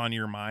whatever's on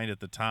your mind at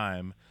the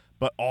time,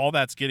 but all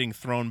that's getting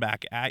thrown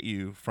back at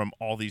you from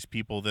all these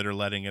people that are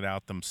letting it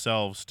out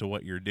themselves to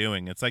what you're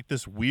doing. It's like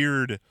this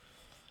weird...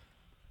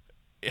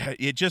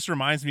 It just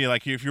reminds me,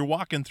 like, if you're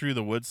walking through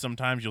the woods,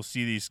 sometimes you'll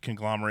see these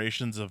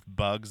conglomerations of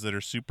bugs that are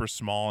super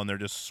small and they're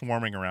just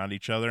swarming around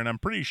each other. And I'm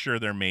pretty sure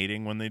they're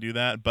mating when they do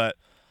that, but...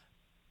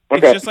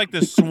 It's just like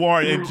this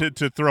swarm,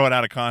 to throw it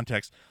out of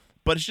context,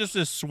 but it's just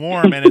this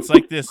swarm, and it's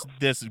like this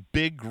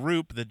big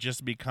group that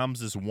just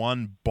becomes this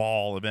one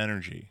ball of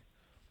energy.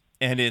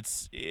 And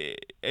it's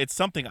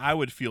something I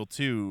would feel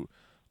too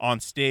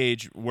on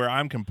stage, where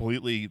I'm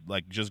completely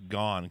like just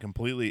gone,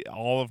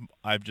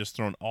 I've just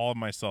thrown all of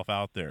myself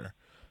out there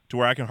to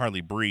where I can hardly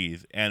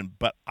breathe,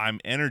 but I'm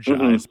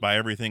energized by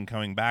everything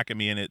coming back at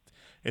me, and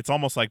it's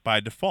almost like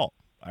by default.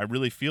 I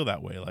really feel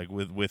that way, like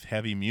with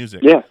heavy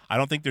music. Yeah. I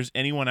don't think there's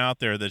anyone out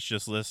there that's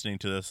just listening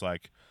to this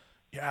like,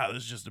 yeah,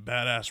 this is just a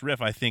badass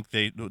riff. I think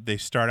they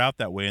start out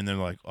that way and they're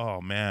like, oh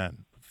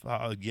man,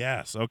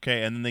 yes,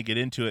 okay, and then they get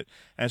into it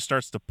and it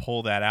starts to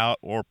pull that out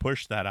or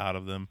push that out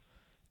of them.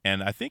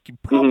 And I think you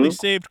probably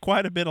saved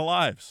quite a bit of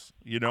lives,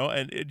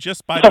 and it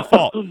just by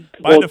default.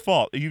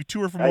 Default, you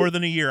tour for more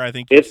than a year, I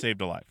think you've saved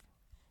a life.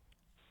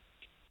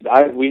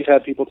 We've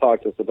had people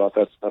talk to us about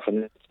that stuff,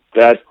 and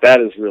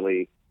that is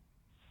really...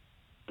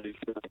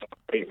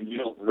 You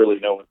don't really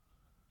know what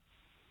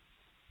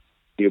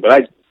to do, but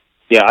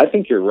I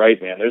think you're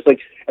right, man. There's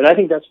and I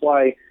think that's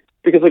why,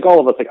 because like all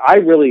of us, like I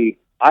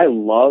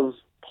love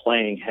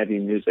playing heavy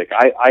music.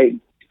 I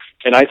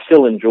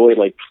still enjoy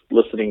like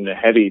listening to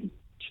heavy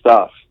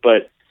stuff,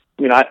 but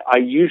I mean, I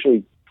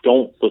usually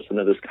don't listen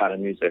to this kind of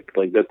music.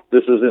 Like this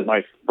isn't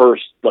my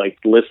first like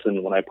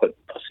listen when I put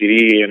a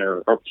CD in,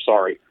 or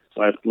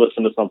when I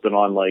listen to something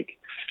on like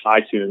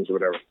iTunes or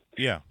whatever.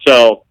 Yeah.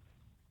 So.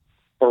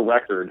 Or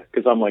record,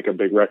 because I'm like a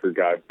big record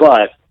guy,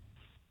 but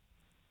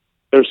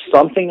there's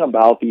something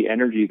about the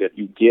energy that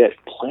you get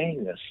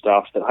playing this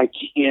stuff that I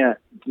can't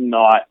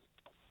not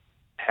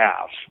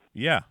have.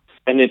 Yeah.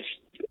 And it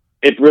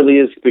really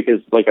is, because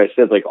like I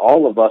said, like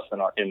all of us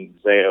in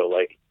Zayo,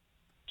 like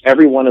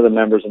every one of the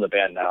members in the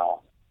band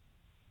now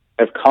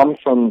have come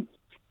from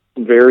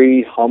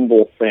very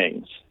humble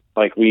things.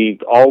 Like we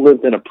all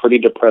lived in a pretty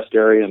depressed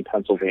area in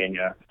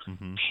Pennsylvania.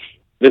 Mm-hmm.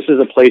 This is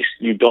a place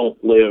you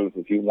don't live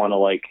if you want to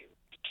like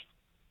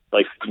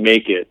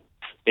make it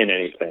in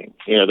anything.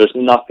 There's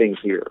nothing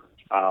here.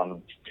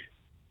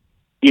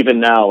 Even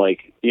now,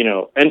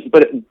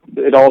 but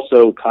it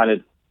also kind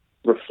of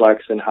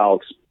reflects in how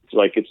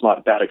it's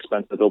not that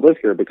expensive to live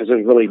here, because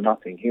there's really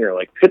nothing here.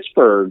 Like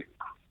Pittsburgh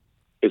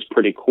is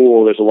pretty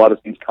cool. There's a lot of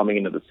things coming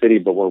into the city,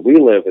 but where we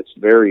live, it's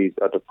very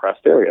a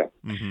depressed area.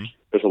 Mm-hmm.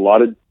 There's a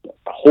lot of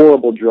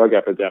horrible drug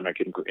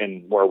epidemic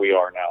in where we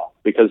are now,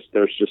 because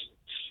there's just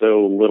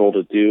so little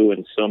to do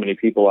and so many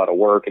people out of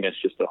work, and it's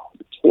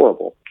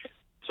horrible.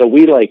 So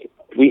we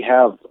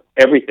have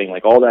everything,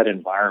 like all that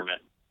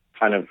environment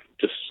kind of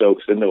just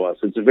soaks into us.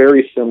 It's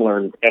very similar,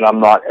 and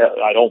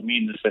I don't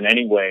mean this in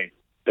any way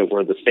that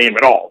we're the same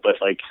at all, but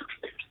like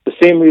the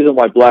same reason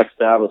why Black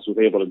Sabbath was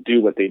able to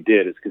do what they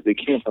did is because they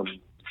came from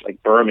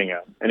like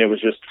Birmingham, and it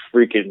was just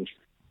freaking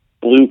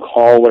blue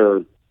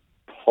collar,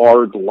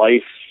 hard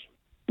life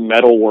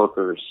metal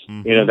workers.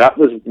 Mm-hmm. You know, that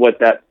was what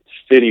that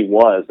city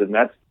was, and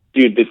that's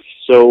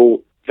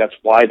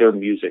why their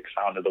music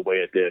sounded the way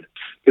it did,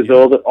 because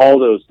all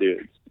those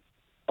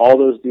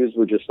dudes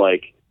were just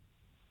like,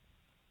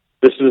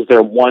 this was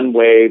their one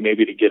way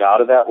maybe to get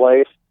out of that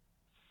life.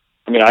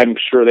 I mean, I'm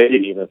sure they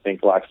didn't even think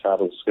Black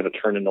Sabbath was going to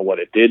turn into what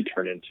it did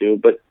turn into,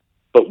 but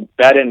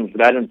that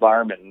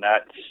environment and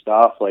that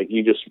stuff, like,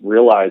 you just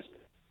realize,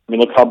 I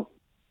mean, look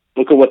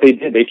at what they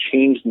did. They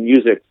changed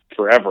music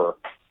forever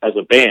as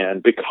a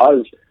band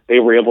because they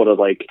were able to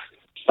like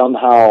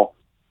somehow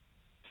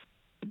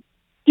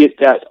get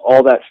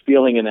all that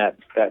feeling and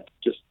that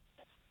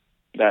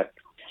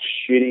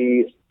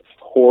shitty,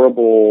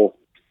 horrible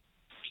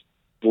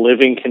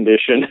living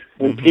condition,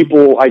 and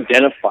people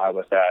identify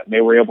with that, and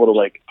they were able to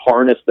like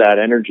harness that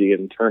energy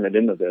and turn it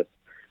into this.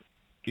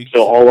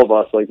 So all of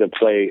us, like, that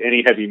play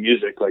any heavy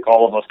music, like,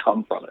 all of us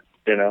come from it,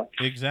 you know?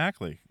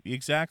 Exactly.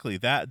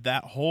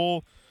 That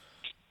whole,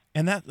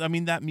 and that, I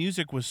mean, that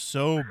music was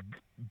so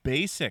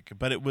basic,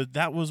 but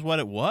that was what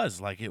it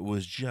was. Like, it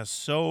was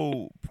just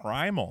so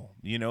primal,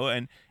 you know,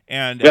 and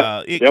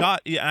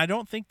I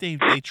don't think they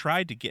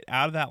tried to get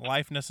out of that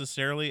life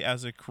necessarily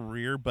as a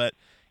career, but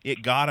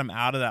it got them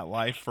out of that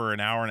life for an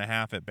hour and a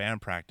half at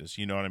band practice.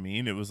 You know what I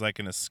mean? It was like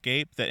an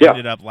escape that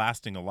ended up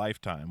lasting a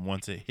lifetime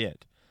once it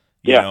hit.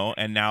 You know,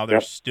 and now they're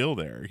still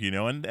there, you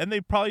know, and they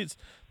probably,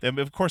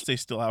 of course, they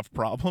still have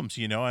problems,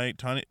 you know. I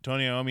think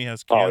Tony Iommi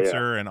has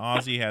cancer, and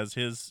Ozzy has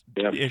his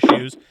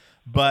issues,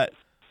 but,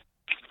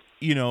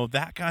 you know,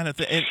 that kind of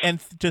thing. And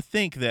to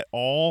think that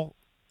all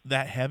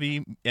that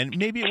heavy, and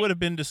maybe it would have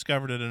been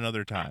discovered at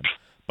another time,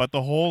 but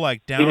the whole,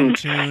 like,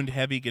 down-tuned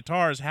heavy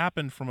guitars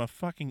happened from a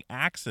fucking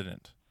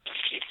accident.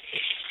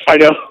 I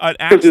know. An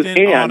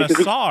accident on a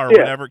saw or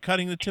whatever,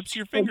 cutting the tips of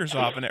your fingers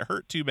off, and it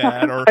hurt too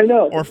bad,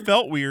 or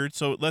felt weird,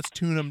 so let's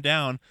tune them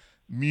down.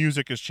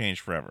 Music has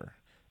changed forever.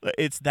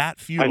 It's that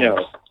futile. I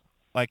know.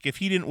 Like, if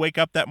he didn't wake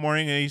up that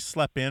morning and he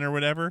slept in or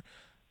whatever,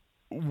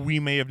 we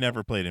may have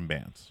never played in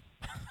bands.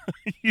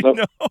 you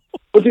know?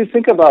 But you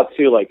think about,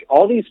 too, like,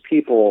 all these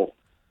people,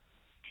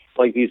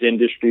 like these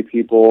industry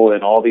people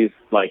and all these,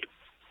 like,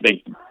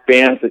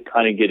 bands that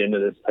kind of get into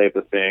this type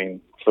of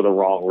thing for the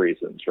wrong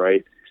reasons,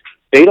 right?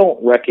 They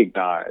don't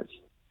recognize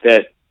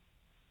that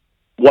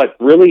what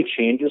really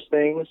changes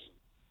things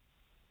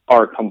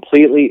are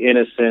completely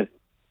innocent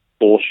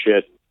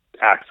bullshit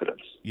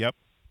accidents. Yep.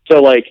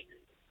 So, like,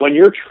 when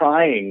you're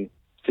trying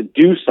to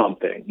do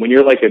something, when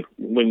you're like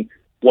when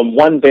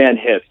one band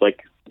hits, like,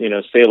 you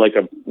know, say like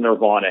a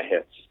Nirvana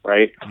hits,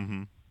 right?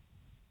 Mm-hmm.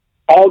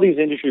 All these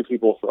industry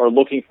people are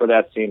looking for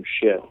that same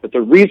shit. But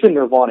the reason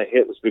Nirvana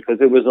hit was because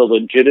it was a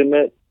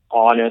legitimate,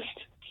 honest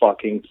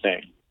fucking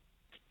thing.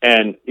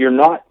 And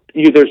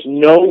there's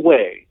no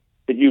way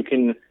that you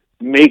can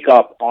make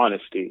up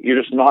honesty.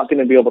 You're just not going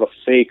to be able to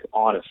fake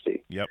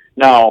honesty. Yep.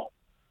 Now,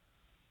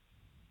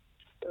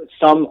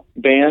 some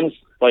bands,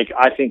 like,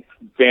 I think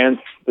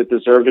bands that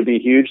deserve to be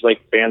huge,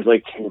 like bands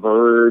like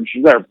Converge,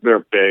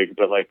 they're big,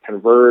 but like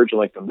Converge and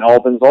like the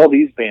Melvins, all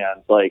these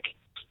bands, like,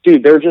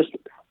 dude,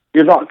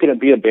 you're not going to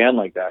be a band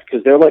like that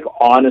because they're like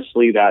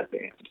honestly that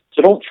band.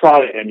 So don't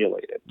try to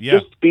emulate it. Yeah.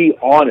 Just be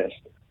honest.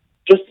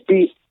 Just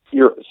be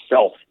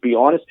yourself. Be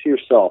honest to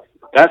yourself.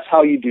 That's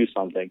how you do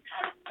something.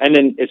 And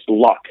then it's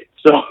luck.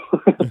 So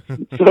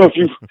if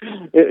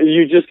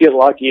you just get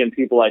lucky and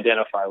people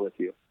identify with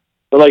you.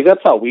 But like,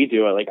 that's how we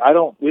do it. Like,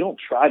 we don't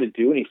try to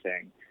do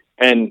anything.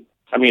 And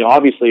I mean,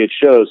 obviously it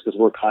shows because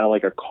we're kind of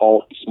like a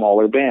cult,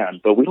 smaller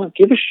band, but we don't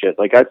give a shit.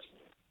 Like,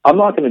 I'm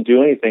not going to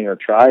do anything or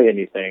try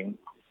anything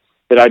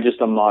that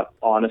I'm not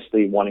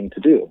honestly wanting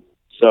to do.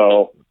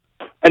 So,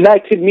 and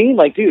that could mean,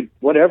 like, dude,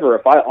 whatever.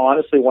 If I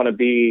honestly want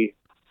to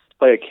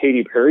play a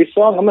Katy Perry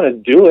song, I'm going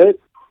to do it.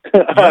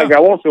 Like, I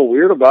won't feel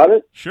weird about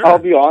it. Sure. I'll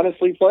be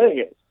honestly playing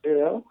it, you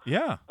know?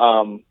 Yeah.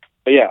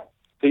 But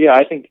yeah,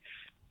 I think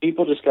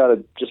people just got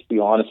to just be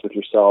honest with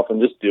yourself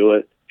and just do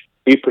it.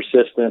 Be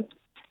persistent.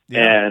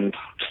 Yeah. And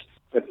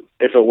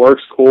if it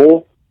works,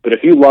 cool. But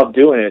if you love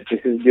doing it,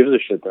 who gives a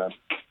shit then?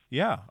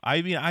 Yeah,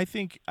 I mean, I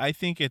think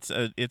it's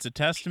a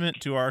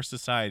testament to our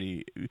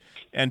society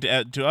and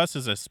to us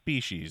as a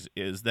species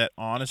is that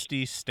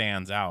honesty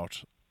stands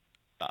out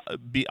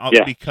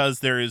because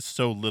there is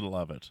so little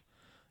of it.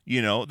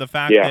 You know, the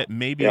fact that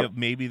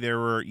maybe there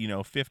were, you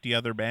know, 50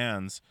 other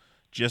bands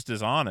just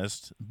as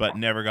honest but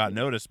never got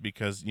noticed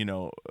because, you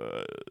know,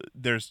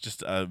 there's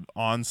just an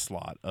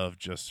onslaught of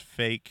just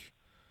fake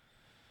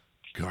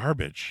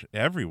garbage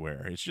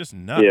everywhere. It's just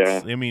nuts.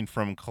 Yeah. I mean,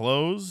 from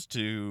clothes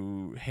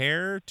to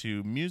hair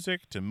to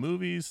music to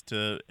movies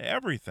to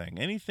everything.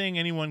 Anything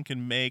anyone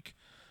can make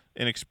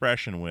an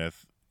expression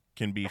with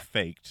can be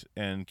faked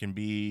and can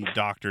be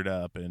doctored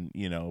up and,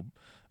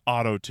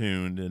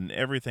 auto-tuned and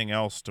everything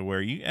else to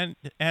where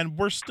and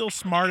we're still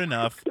smart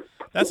enough.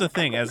 That's the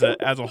thing. As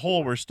a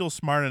whole, we're still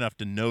smart enough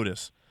to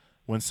notice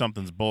when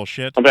something's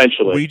bullshit.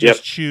 Eventually. We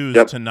just choose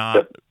to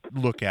not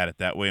look at it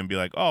that way and be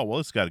like, oh, well,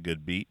 it's got a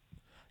good beat.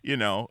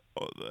 Yeah,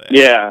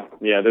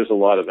 there's a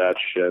lot of that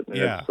shit. And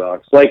Yeah. It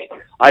sucks. Like,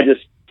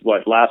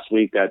 last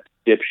week, that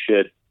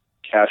dipshit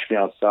Cash Me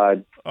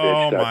Outside.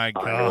 Oh, bitch, my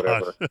God.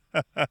 whatever.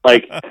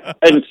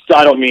 And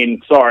I don't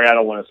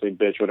want to say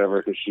bitch,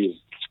 whatever, because she's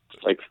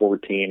like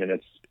 14 and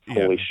it's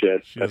holy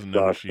shit. She That doesn't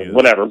know who sucks. she is.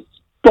 Whatever.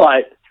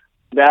 But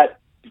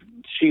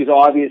she's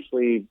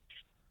obviously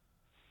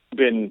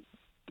been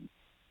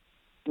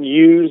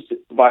used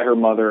by her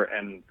mother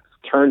and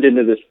turned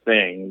into this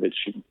thing that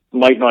she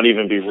might not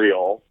even be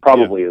real,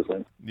 probably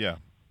isn't. Yeah.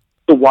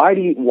 So why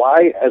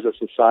as a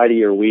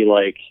society are we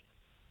like,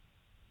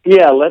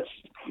 let's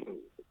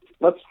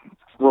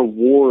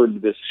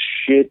reward this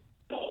shit,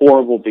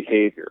 horrible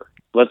behavior.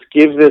 Let's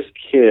give this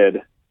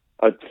kid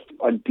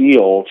a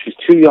deal. She's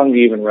too young to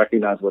even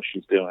recognize what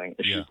she's doing.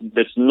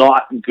 It's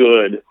not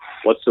good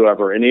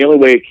whatsoever. And the only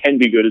way it can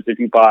be good is if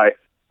you buy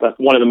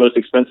one of the most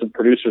expensive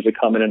producers to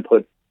come in and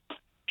put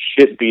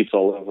shit beats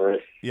all over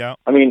it. Yeah.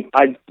 I mean,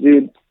 I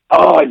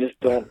just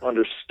don't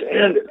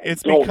understand it.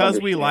 It's because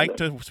we like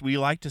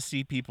to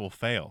see people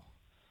fail.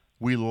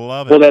 We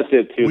love it. Well, that's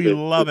it too. We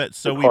love it.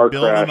 So we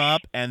build them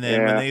up, and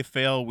then when they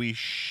fail, we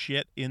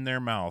shit in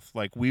their mouth.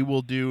 Like, we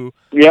will do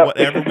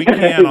whatever we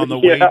can on the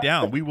way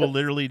down. We will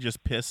literally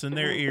just piss in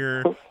their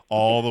ear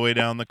all the way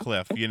down the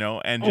cliff,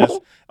 and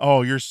just,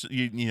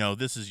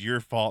 this is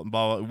your fault and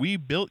blah, blah. We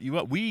built you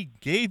up. We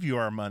gave you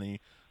our money.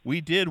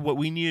 We did what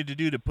we needed to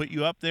do to put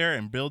you up there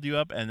and build you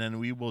up, and then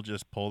we will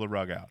just pull the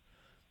rug out,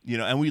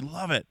 and we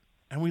love it.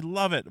 And we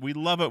love it. We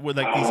love it with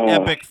like these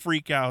epic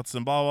freakouts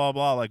and blah, blah,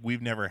 blah. Like,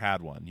 we've never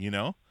had one,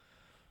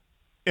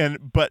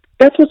 But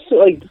that's what's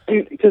like,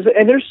 dude,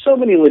 and there's so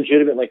many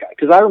legitimate,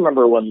 because I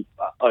remember when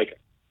I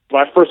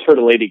first heard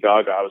of Lady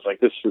Gaga, I was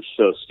like, this is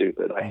so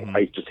stupid.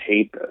 I just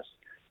hate this.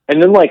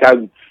 And then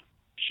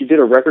she did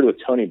a record with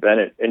Tony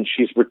Bennett and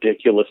she's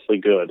ridiculously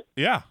good.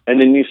 Yeah. And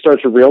then you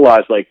start to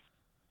realize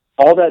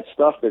all that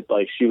stuff that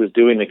she was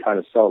doing to kind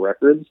of sell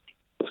records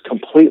was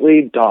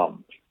completely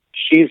dumb.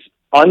 She's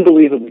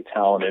unbelievably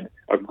talented,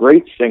 a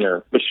great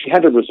singer, but she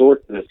had to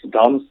resort to this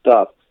dumb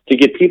stuff to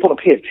get people to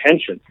pay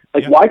attention.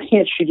 Why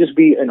can't she just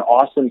be an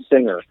awesome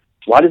singer?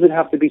 Why does it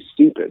have to be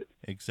stupid?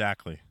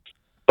 Exactly.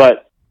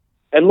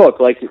 And look,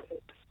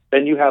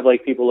 then you have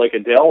people like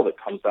Adele that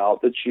comes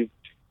out that she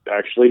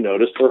actually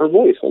noticed for her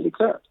voice. Holy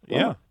crap.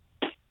 Yeah.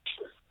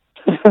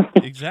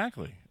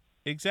 Exactly.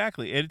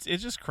 It's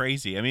just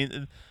crazy. I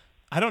mean,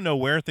 I don't know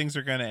where things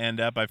are going to end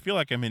up. I feel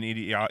like I'm in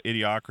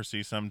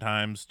idiocracy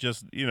sometimes,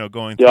 just,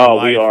 going through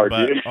life. We are,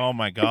 but, dude. oh,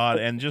 my God.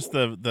 And just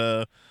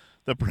the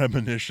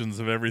premonitions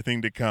of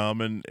everything to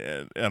come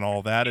and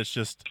all that. It's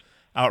just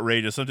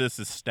outrageous. Sometimes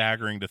it's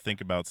staggering to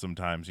think about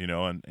sometimes,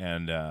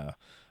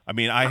 I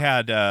mean, I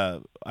had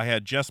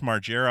Jess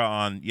Margera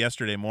on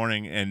yesterday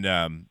morning,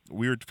 and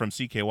we were from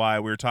CKY.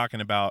 We were talking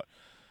about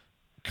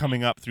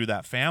coming up through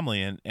that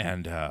family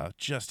and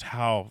just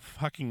how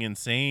fucking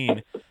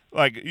insane.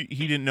 Like,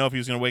 he didn't know if he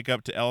was going to wake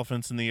up to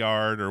elephants in the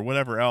yard or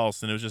whatever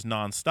else, and it was just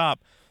nonstop.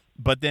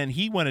 But then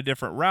he went a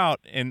different route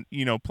and,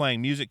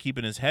 playing music,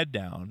 keeping his head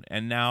down.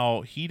 And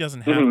now he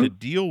doesn't have to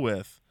deal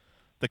with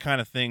the kind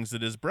of things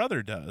that his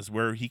brother does,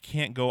 where he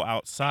can't go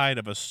outside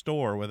of a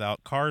store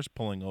without cars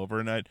pulling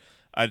over. And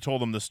I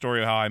told him the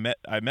story of how I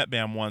met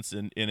Bam once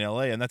in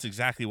L.A., and that's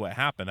exactly what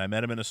happened. I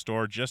met him in a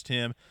store, just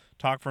him,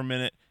 talked for a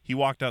minute. He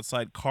walked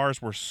outside.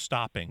 Cars were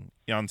stopping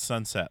on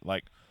Sunset,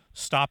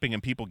 stopping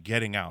and people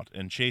getting out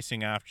and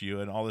chasing after you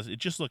and all this. It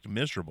just looked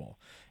miserable.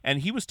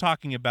 And he was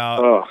talking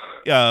about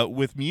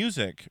with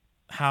music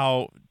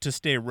how to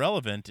stay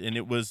relevant, and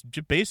it was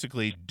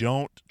basically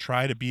don't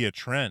try to be a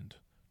trend.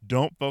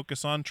 Don't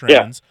focus on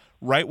trends.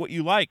 Write what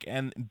you like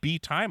and be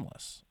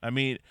timeless. I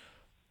mean,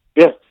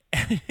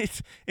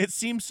 it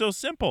seems so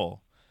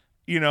simple,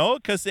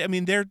 because I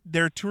mean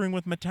they're touring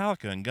with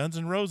Metallica and Guns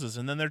N' Roses,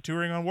 and then they're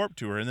touring on Warped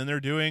Tour, and then they're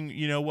doing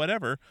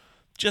whatever,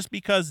 just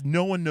because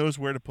no one knows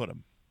where to put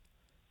them.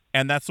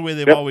 And that's the way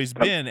they've always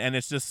been. And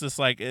it's just this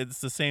it's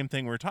the same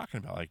thing we're talking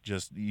about.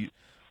 Just you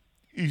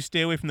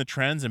stay away from the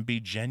trends and be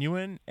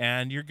genuine,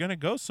 and you're going to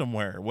go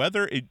somewhere.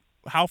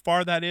 How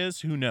far that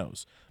is, who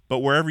knows? But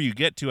wherever you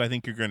get to, I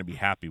think you're going to be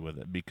happy with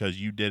it because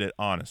you did it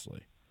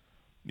honestly.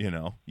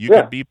 You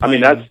could be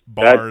playing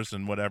bars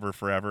and whatever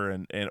forever,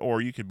 and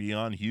or you could be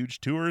on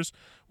huge tours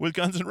with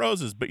Guns N'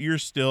 Roses, but you're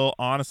still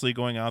honestly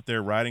going out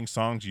there writing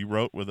songs you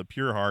wrote with a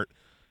pure heart,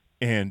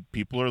 and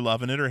people are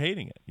loving it or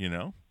hating it,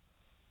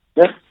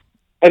 Yeah.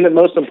 And the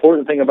most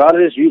important thing about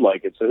it is you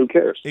like it, so who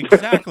cares?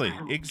 Exactly.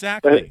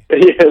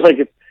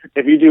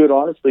 If you do it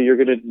honestly,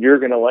 you're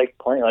gonna like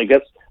playing.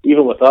 That's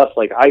even with us.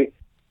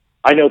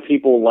 I know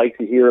people like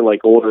to hear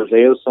older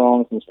Zao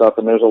songs and stuff,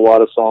 and there's a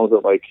lot of songs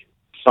that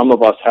some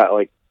of us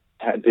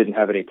didn't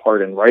have any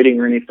part in writing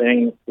or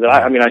anything. That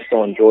I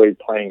still enjoyed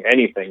playing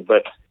anything,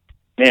 but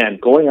man,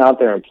 going out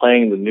there and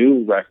playing the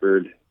new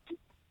record,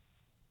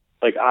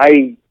 like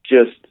I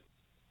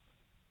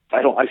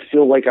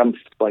feel like I'm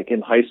like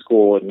in high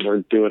school and we're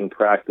doing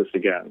practice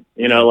again.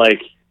 You know,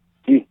 like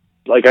I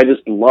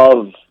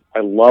love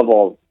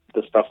all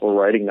the stuff we're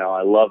writing now.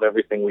 I love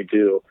everything we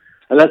do.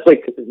 And that's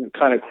like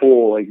kind of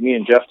cool. Like me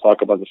and Jeff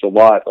talk about this a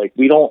lot. Like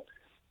we don't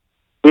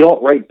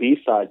write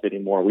B-sides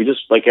anymore. We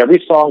just, like,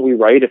 every song we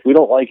write, if we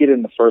don't like it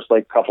in the first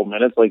like couple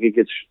minutes, like it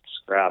gets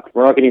scrapped.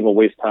 We're not going to even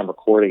waste time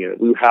recording it.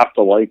 We have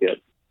to like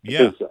it.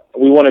 Yeah. Because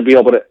we want to be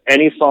able to,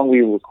 any song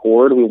we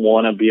record, we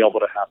want to be able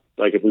to have,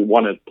 like, if we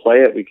want to play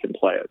it, we can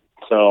play it.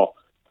 So,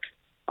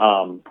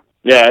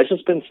 yeah, it's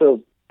just been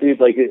so, dude,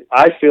 like,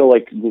 I feel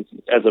like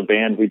as a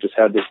band, we just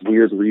had this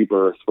weird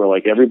rebirth where,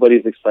 like,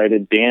 everybody's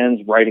excited.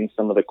 Dan's writing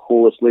some of the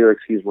coolest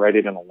lyrics he's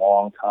written in a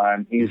long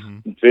time. He's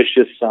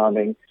vicious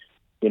sounding.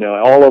 You know,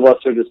 all of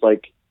us are just,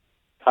 like,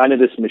 kind of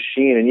this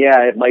machine. And,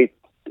 yeah,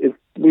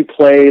 we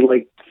play,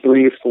 like,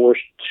 3 or 4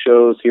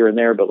 shows here and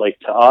there, but, like,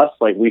 to us,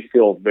 like, we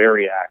feel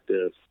very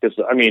active. Because,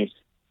 I mean,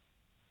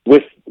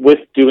 with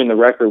doing the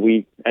record,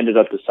 we ended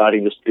up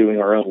deciding just doing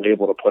our own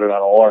label to put it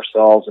on all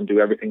ourselves and do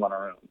everything on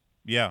our own.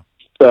 Yeah.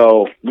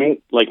 So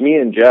me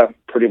and Jeff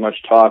pretty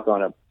much talk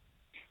on a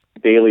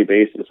daily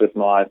basis, if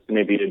not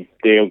maybe a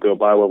day will go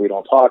by where we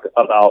don't talk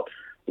about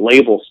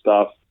label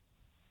stuff,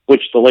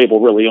 which the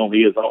label really only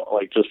is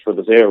like just for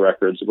the Zaya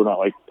records. We're not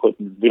like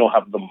we don't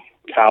have the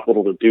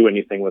capital to do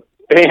anything with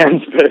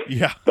bands,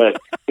 but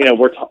you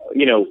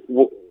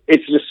know,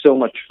 it's just so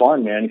much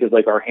fun, man. Cause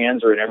like our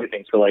hands are in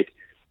everything. So like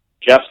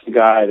Jeff's the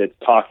guy that's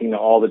talking to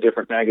all the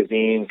different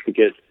magazines to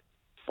get,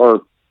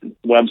 or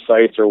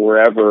websites or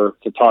wherever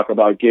to talk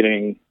about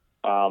getting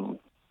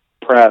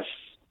press.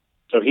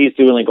 So he's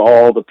doing like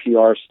all the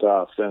PR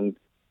stuff. And,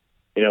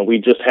 you know, we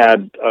just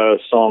had a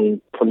song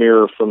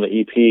premiere from the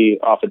EP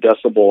off of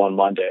Decibel on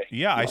Monday.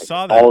 Yeah, like, I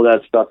saw that. All of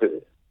that stuff.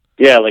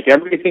 Yeah, like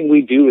everything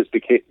we do is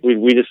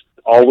we just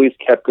always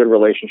kept good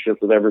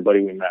relationships with everybody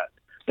we met,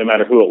 no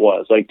matter who it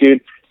was. Like,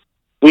 dude,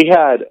 we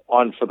had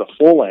for the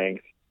full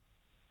length,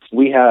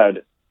 we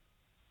had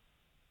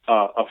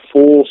a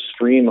full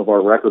stream of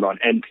our record on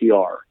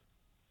NPR.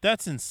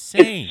 That's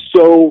insane.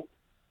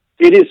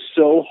 It is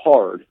so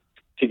hard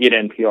to get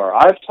NPR.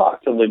 I've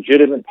talked to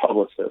legitimate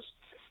publicists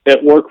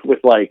that work with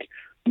like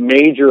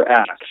major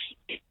acts,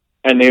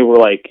 and they were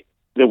like,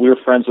 that we were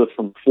friends with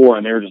from before,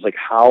 and they were just like,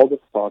 how the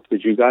fuck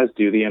did you guys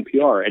do the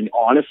NPR? And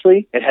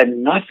honestly, it had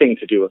nothing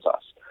to do with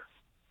us.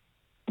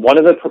 One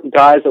of the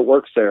guys that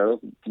works there, I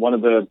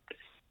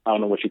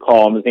don't know what you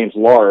call him, his name's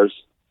Lars,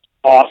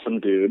 awesome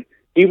dude.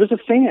 He was a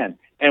fan,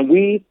 and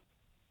we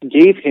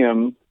gave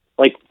him,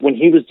 like, when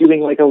he was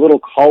doing like a little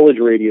college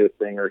radio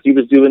thing, or he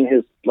was doing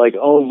his like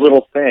own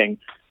little thing,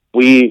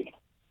 we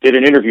did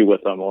an interview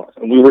with him,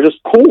 and we were just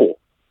cool.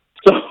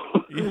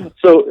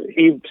 So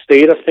he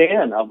stayed a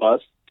fan of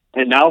us,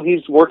 and now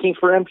he's working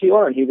for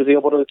NPR, and he was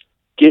able to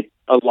get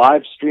a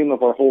live stream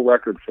of our whole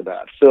record for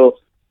that. So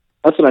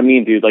that's what I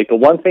mean, dude. Like, the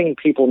one thing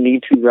people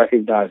need to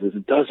recognize is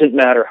it doesn't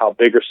matter how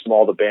big or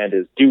small the band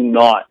is. Do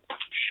not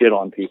shit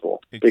on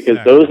people. Exactly.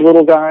 Because those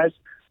little guys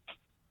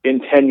in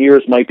 10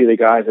 years might be the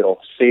guys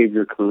that'll save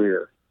your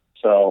career.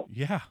 So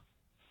yeah,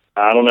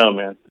 I don't know,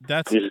 man.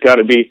 That's you just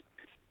gotta be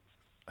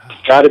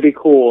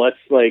cool.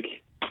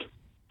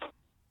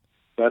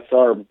 That's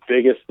our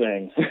biggest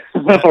thing.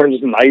 We're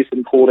just nice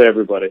and cool to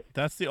everybody.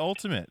 That's the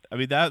ultimate. I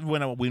mean, that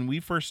when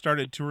we first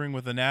started touring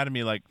with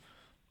Anatomy, like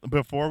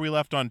before we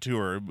left on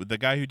tour, the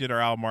guy who did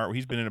our album art,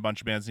 he's been in a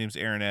bunch of bands. His name's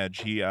Aaron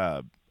Edge. He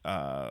a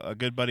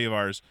good buddy of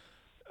ours.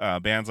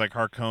 Bands like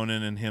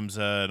Harkonnen and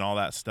Himza and all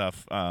that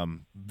stuff.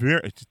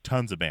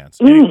 Tons of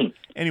bands.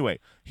 Anyway,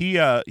 he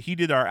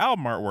did our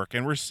album artwork,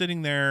 and we're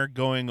sitting there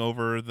going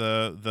over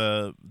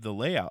the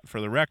layout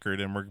for the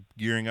record, and we're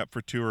gearing up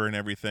for tour and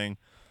everything.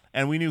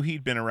 And we knew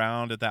he'd been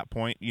around at that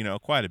point, you know,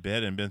 quite a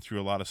bit and been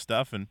through a lot of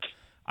stuff. And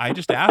I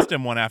just asked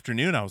him one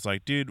afternoon, I was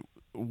like, dude,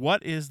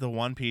 what is the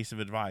one piece of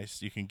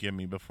advice you can give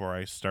me before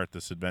I start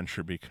this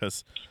adventure?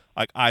 Because,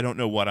 like, I don't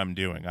know what I'm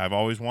doing. I've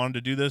always wanted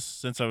to do this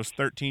since I was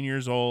 13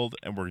 years old,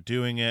 and we're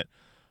doing it.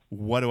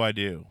 What do I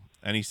do?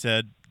 And he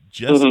said,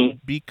 just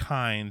be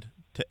kind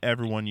to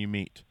everyone you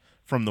meet.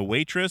 From the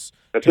waitress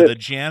to the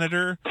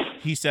janitor.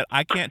 He said,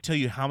 I can't tell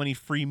you how many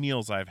free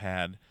meals I've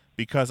had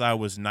because I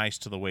was nice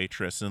to the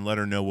waitress and let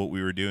her know what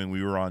we were doing.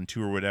 We were on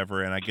tour or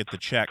whatever, and I get the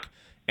check,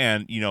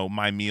 and, you know,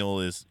 my meal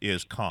is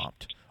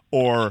comped.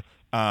 Or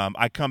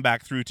I come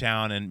back through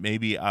town, and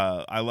maybe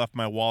I left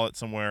my wallet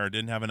somewhere or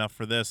didn't have enough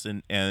for this,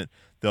 and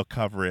they'll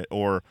cover it.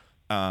 Or,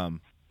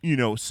 you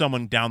know,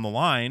 someone down the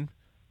line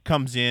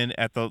comes in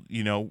at the,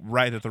 you know,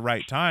 right at the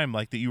right time,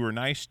 like that you were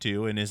nice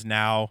to, and is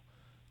now,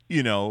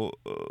 you know,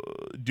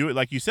 do it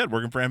like you said,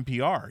 working for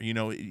NPR. You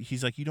know,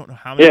 he's like, you don't know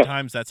how many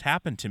times that's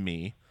happened to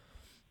me.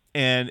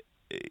 And,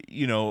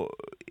 you know,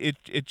 it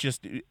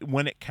just,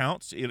 when it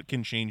counts, it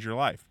can change your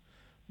life,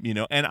 you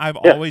know, and I've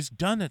always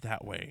done it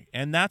that way.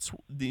 And that's,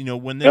 you know,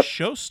 when this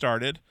show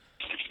started,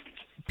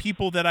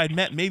 people that I'd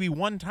met maybe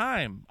one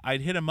time,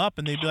 I'd hit them up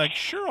and they'd be like,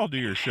 sure, I'll do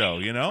your show,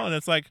 you know? And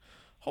it's like,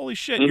 holy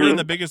shit, you're in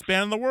the biggest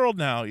band in the world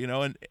now, you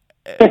know, and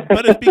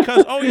but it's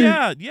because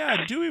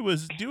Dewey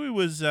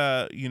was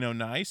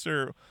nice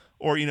or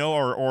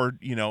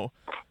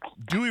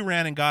Dewey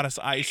ran and got us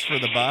ice for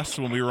the bus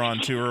when we were on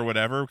tour or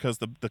whatever because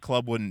the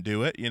club wouldn't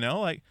do it, you know,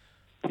 like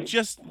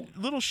just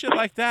little shit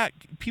like that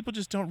people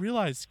just don't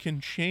realize can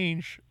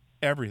change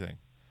everything.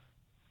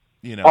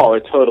 You know? Oh,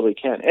 it totally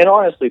can. And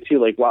honestly,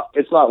 too, like,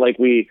 it's not like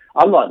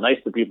I'm not nice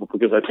to people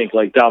because I think,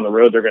 like, down the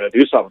road they're going to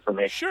do something for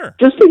me. Sure.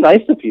 Just be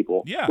nice to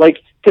people. Yeah. Like,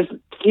 because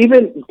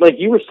even, like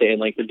you were saying,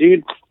 like, the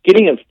dude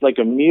getting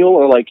a meal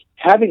or, like,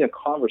 having a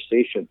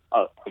conversation,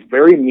 a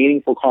very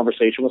meaningful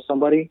conversation with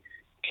somebody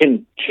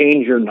can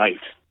change your night.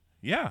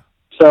 Yeah.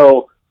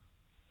 So,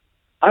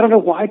 I don't know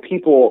why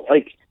people,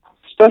 like,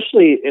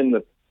 especially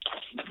in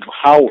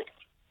how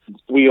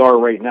we are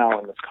right now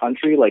in this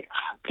country, like,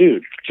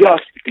 dude,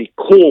 just be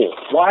cool.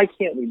 Why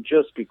can't we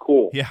just be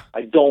cool? Yeah.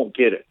 I don't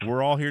get it.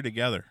 We're all here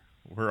together.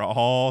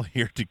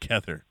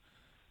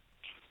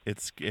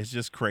 It's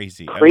just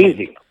crazy.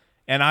 Crazy.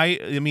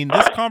 I mean,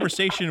 this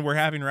conversation we're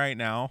having right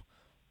now,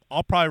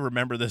 I'll probably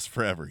remember this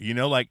forever. You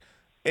know, like,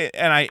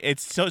 it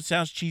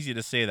sounds cheesy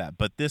to say that,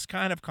 but this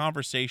kind of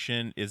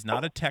conversation is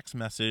not a text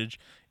message.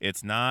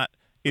 It's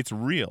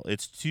real.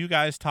 It's two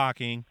guys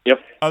talking. Yep.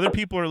 Other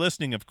people are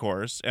listening, of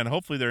course, and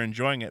hopefully they're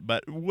enjoying it.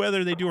 But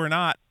whether they do or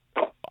not,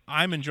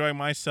 I'm enjoying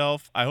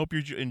myself. I hope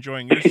you're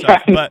enjoying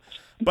yourself. But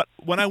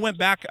when I went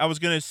back, I was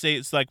going to say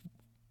it's like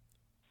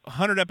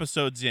 100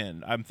 episodes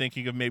in. I'm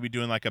thinking of maybe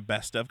doing like a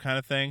best of kind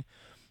of thing.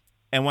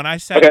 And when I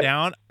sat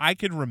down, I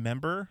could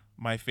remember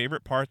my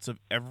favorite parts of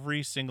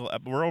every single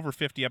we're over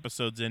 50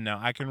 episodes in now.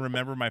 I can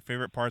remember my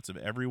favorite parts of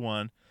every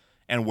one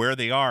and where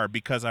they are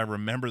because I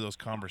remember those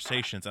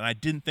conversations. And I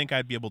didn't think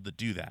I'd be able to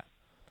do that.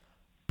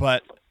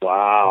 But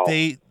wow.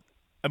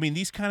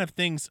 These kind of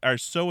things are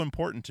so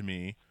important to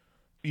me.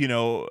 You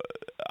know,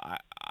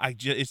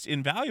 it's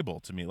invaluable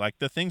to me. Like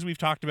the things we've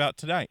talked about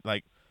tonight.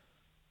 Like,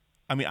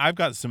 I mean, I've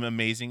got some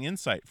amazing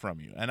insight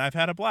from you, and I've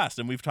had a blast.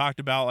 And we've talked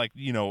about, like,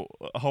 you know,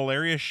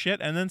 hilarious shit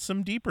and then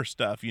some deeper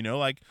stuff, you know,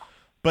 like,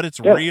 but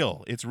it's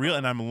real. It's real,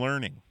 and I'm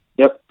learning.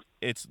 Yep.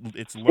 It's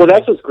learning. Well,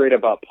 that's what's great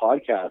about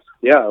podcasts.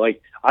 Yeah,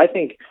 like, I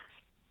think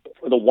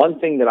the one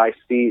thing that I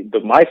see,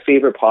 my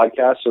favorite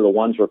podcasts are the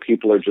ones where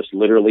people are just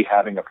literally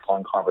having a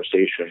fun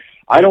conversation.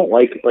 I don't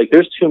like,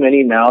 there's too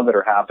many now that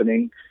are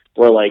happening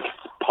where, like,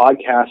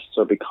 podcasts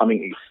are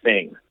becoming a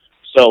thing.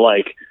 So,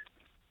 like,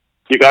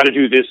 you got to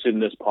do this in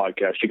this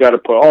podcast. You got to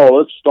put,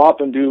 let's stop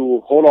and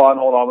do, hold on.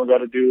 We got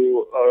to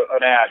do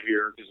an ad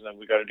here because then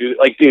we got to do,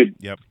 like, dude,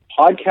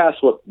 podcasts,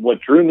 what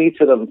drew me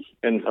to them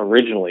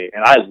originally,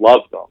 and I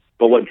loved them,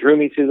 but what drew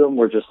me to them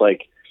were just,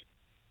 like,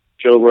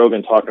 Joe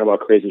Rogan talking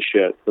about crazy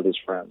shit with his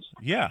friends.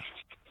 Yeah.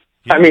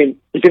 I mean,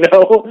 you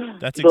know?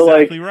 That's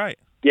exactly right.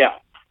 Yeah.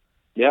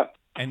 Yeah.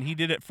 And he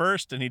did it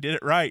first, and he did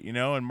it right, you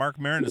know? And Mark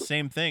Maron, the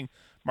same thing.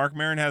 Mark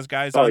Maron has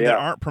guys on that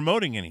aren't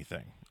promoting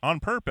anything on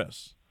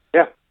purpose.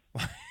 Yeah.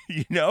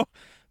 You know?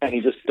 And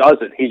he just does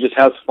it. He just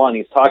has fun.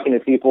 He's talking to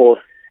people,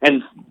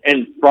 and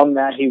from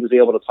that, he was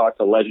able to talk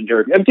to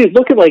legendary. I mean, dude,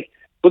 look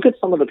at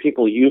some of the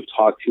people you've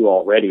talked to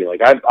already. Like,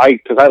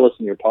 because I listen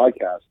to your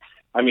podcast.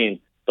 I mean,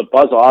 the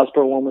Buzz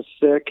Osborne one was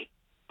sick.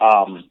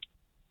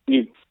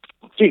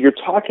 You're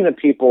talking to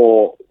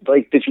people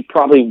like that you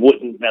probably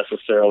wouldn't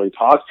necessarily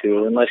talk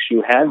to unless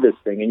you had this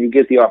thing, and you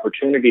get the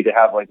opportunity to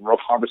have, like, real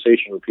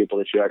conversation with people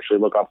that you actually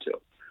look up to.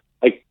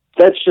 Like,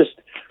 that's just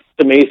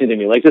amazing to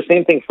me. Like, the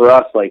same thing for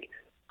us. Like,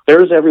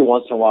 there's every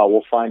once in a while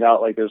we'll find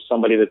out, like, there's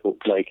somebody that,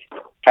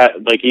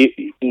 like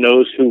he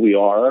knows who we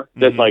are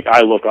that, like,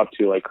 I look up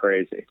to like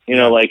crazy. You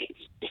know, like,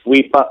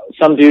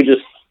 some dude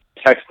just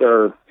texted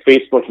or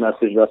Facebook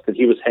messaged us that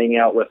he was hanging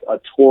out with a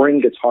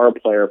touring guitar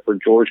player for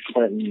George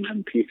Clinton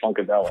and P.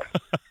 Funkadelic.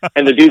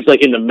 And the dude's,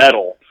 like, into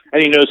metal,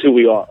 and he knows who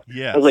we are.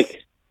 Yeah. I was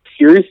like,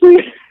 seriously?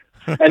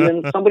 And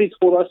then somebody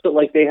told us that,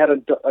 like, they had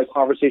a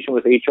conversation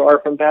with HR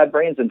from Bad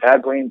Brains, and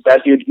Bad Brains,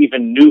 that dude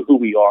even knew who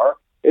we are.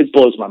 It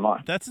blows my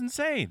mind. That's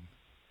insane.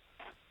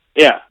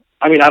 Yeah.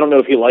 I mean, I don't know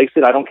if he likes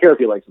it. I don't care if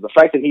he likes it. The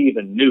fact that he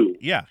even knew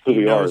who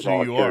we are is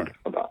all I cared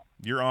about.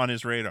 You're on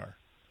his radar.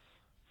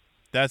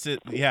 That's it.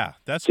 Yeah.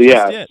 That's so,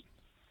 just it.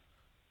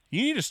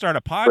 You need to start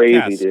a podcast,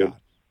 crazy, dude.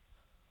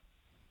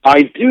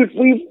 Scott.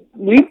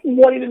 We've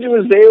wanted to do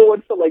a Zao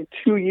one for, like,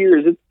 2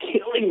 years. It's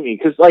killing me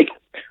because, like,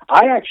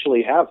 I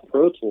actually have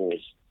Pro Tools,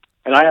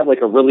 and I have, like,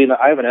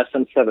 I have an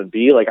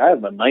SM7B. Like, I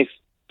have a nice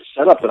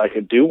setup that I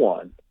could do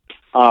one.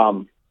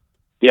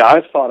 Yeah,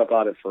 I've thought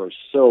about it for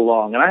so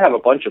long, and I have a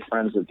bunch of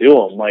friends that do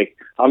them. Like,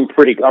 I'm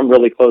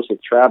really close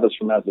with Travis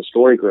from As the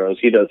Story Grows.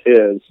 He does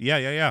his. Yeah.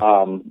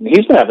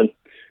 He's been having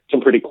some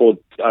pretty cool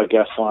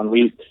guests on.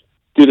 We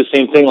do the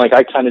same thing. Like,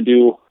 I kind of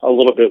do a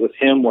little bit with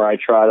him where I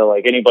try to,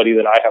 like, anybody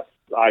that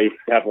I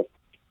have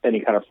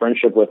any kind of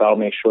friendship with, I'll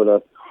make sure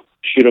to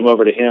shoot them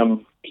over to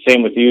him.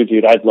 Same with you,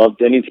 dude. I'd love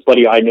to,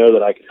 anybody I know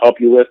that I could help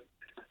you with.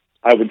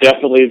 I would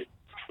definitely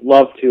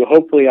love to.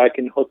 Hopefully I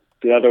can hook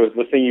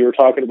the thing you were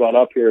talking about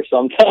up here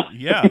sometime.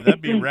 Yeah,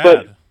 that'd be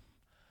rad.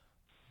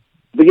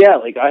 But yeah,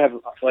 like, I have,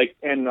 like,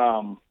 and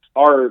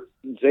our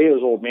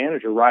Zayo's old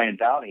manager, Ryan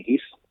Downey,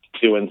 he's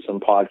doing some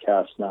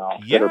podcasts now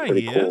that are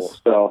pretty cool.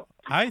 Is. So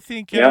I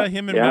think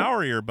him and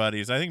Maury are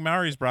buddies. I think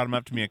Maury's brought him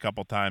up to me a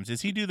couple times.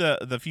 Does he do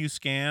the few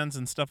scans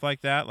and stuff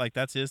like that? Like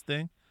that's his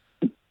thing?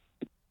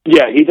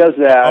 Yeah, he does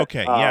that.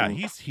 Okay,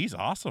 he's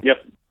awesome.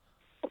 Yep.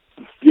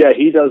 Yeah,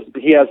 he does.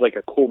 He has like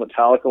a cool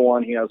Metallica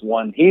one. He has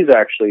one. He's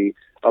actually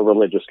a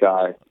religious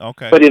guy.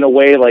 Okay. But in a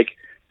way, like,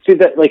 see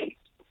that, like,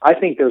 I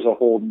think there's a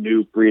whole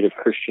new breed of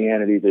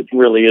Christianity that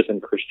really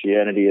isn't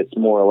Christianity. It's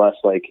more or less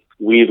like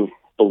we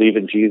believe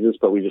in Jesus,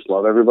 but we just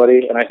love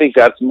everybody. And I think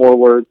that's more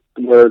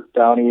where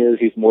Downey is.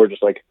 He's more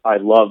just like,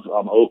 I'm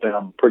open.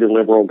 I'm a pretty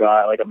liberal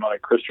guy. Like, I'm not a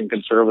Christian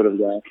conservative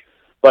guy.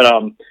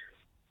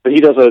 But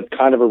he does a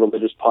kind of a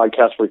religious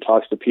podcast where he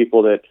talks to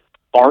people that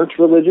aren't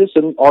religious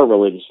and are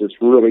religious. It's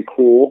really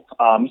cool.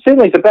 Same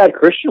like the Bad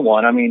Christian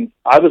one. I mean,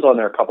 I was on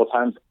there a couple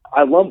times.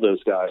 I love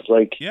those guys.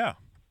 Like, yeah,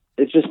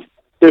 it's just,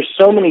 there's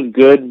so many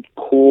good,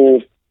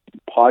 cool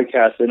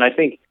podcasts. And I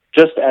think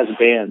just as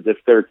bands, if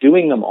they're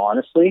doing them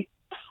honestly,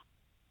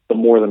 the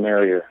more the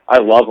merrier. I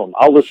love them.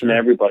 I'll listen to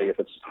everybody if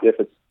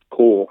it's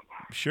cool.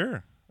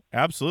 Sure.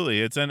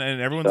 Absolutely. And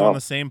everyone's on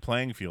the same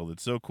playing field.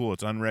 It's so cool.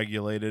 It's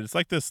unregulated. It's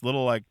like this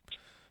little like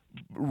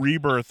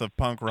rebirth of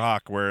punk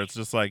rock where it's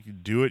just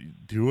like do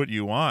what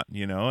you want,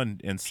 you know,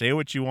 and say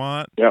what you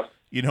want. Yep.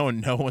 You know,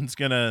 and no one's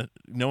gonna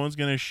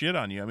shit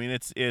on you. I mean,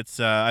 it's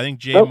I think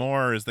Jay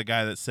Moore is the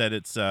guy that said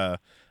it's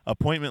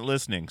appointment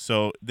listening.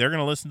 So they're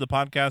gonna listen to the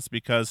podcast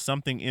because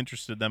something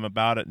interested them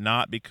about it,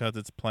 not because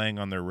it's playing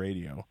on their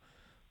radio.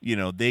 You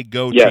know, they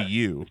go to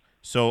you.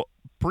 So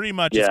pretty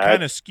much it's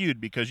kind of skewed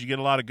because you get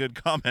a lot of good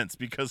comments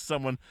because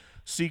someone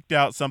seeked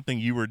out something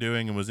you were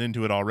doing and was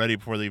into it already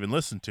before they even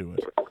listened to it.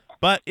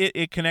 But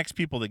it connects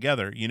people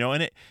together, you know,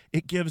 and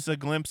it gives a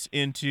glimpse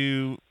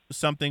into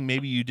something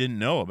maybe you didn't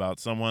know about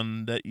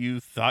someone that you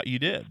thought you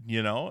did,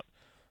 you know?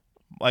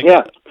 Like,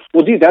 yeah.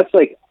 Well, dude, that's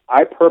like,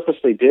 I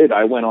purposely did.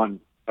 I went on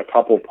a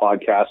couple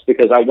podcasts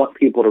because I want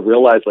people to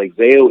realize, like,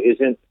 Zayo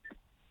isn't,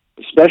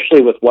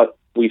 especially with what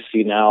we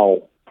see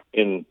now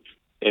in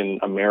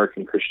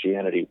American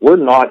Christianity, we're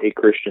not a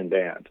Christian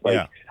band.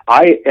 Like,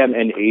 I am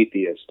an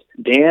atheist.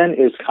 Dan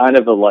is kind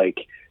of a,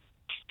 like,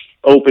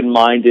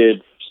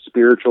 open-minded,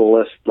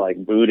 spiritualist,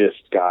 like,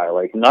 Buddhist guy.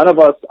 Like, none of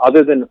us,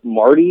 other than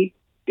Marty,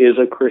 is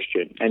a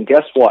Christian. And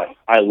guess what?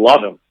 I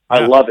love him.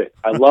 I love it.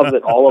 I love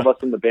that all of us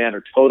in the band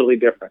are totally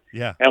different.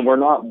 Yeah. And we're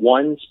not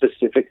one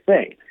specific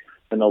thing.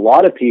 And a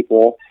lot of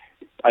people,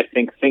 I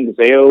think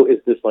Zayo is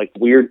this, like,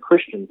 weird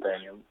Christian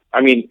thing. And,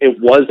 I mean, it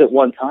was at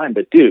one time,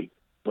 but, dude,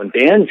 when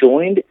Dan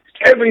joined,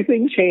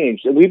 everything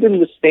changed. And we've been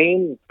the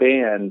same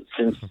band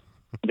since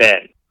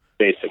then,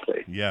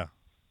 basically. Yeah.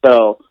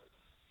 So,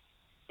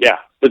 yeah.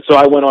 But so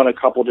I went on a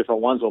couple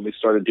different ones when we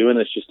started doing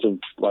this just to,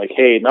 like,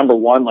 hey, number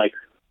one, like,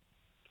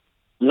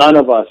 none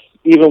of us,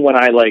 even when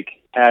I, like,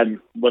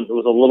 when it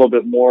was a little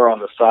bit more on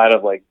the side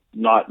of, like,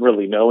 not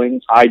really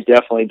knowing, I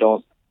definitely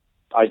don't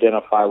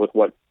identify with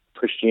what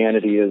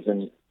Christianity is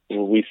and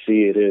what we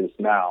see it is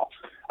now.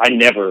 I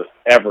never,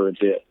 ever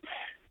did.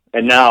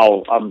 And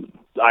now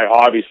I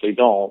obviously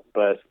don't,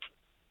 but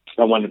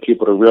I wanted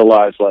people to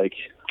realize, like,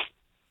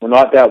 we're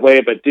not that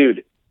way. But,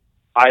 dude,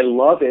 I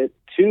love it,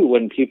 too,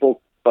 when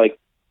people, like,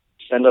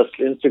 send us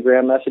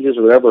Instagram messages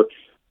or whatever,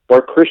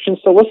 or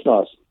Christians to listen to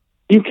us.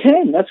 You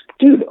can. That's,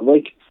 dude,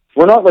 like,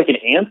 we're not, like, an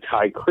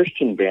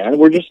anti-Christian band.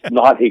 We're just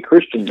not a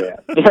Christian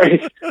band,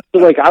 right?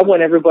 So, like, I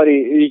want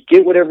everybody,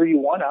 get whatever you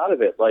want out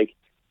of it. Like,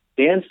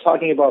 Dan's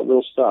talking about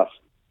real stuff.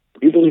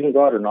 If you believe in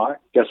God or not,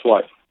 guess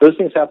what? Those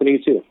things happen to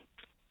you, too.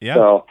 Yeah.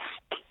 So,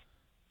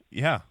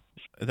 yeah.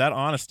 That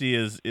honesty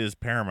is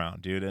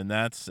paramount, dude. And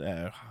that's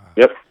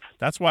yep.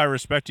 That's why I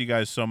respect you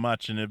guys so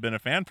much and have been a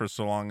fan for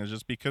so long, is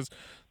just because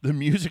the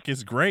music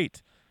is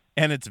great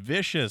and it's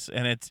vicious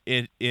and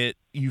it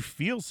you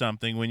feel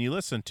something when you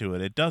listen to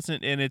it. It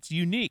doesn't, and it's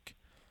unique.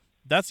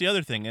 That's the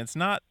other thing. It's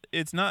not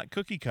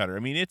cookie cutter. I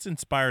mean, it's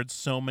inspired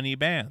so many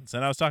bands.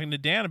 And I was talking to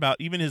Dan about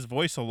even his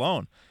voice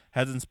alone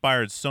has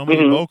inspired so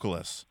many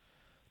vocalists.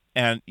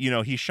 And, you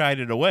know, he shied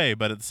it away,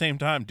 but at the same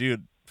time,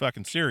 dude,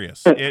 fucking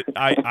serious.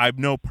 I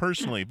know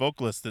personally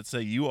vocalists that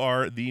say you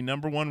are the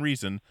number one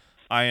reason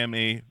I am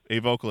a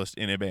vocalist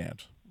in a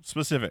band.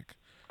 Specific.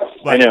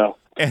 Like, I know.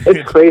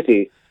 It's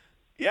crazy.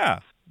 Yeah.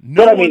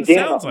 No, but I mean, Dan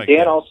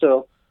that.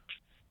 also,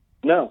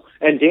 no.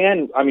 And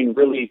Dan, I mean,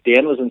 really,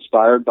 Dan was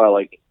inspired by,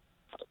 like,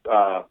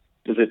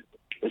 is it,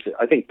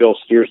 I think Bill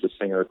Steer's the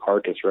singer of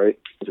Carcass, right?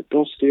 Is it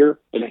Bill Steer?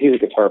 He's a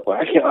guitar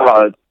player. I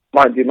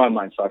can't, my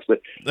mind sucks,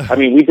 but I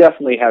mean, we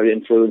definitely have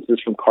influences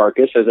from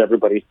Carcass, as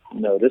everybody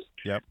noticed.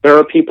 Yep. There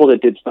are people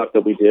that did stuff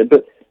that we did,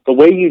 but the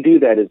way you do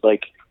that is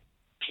like,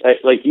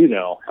 you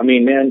know, I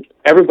mean, man,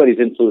 everybody's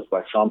influenced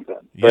by something.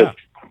 Yeah. But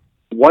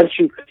once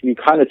you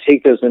kind of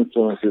take those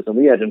influences, and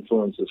we had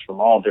influences from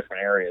all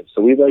different areas,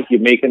 so we you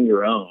make them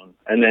your own,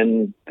 and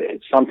then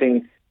it's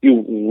something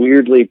you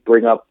weirdly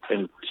bring up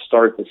and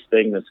start this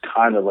thing that's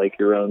kind of like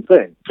your own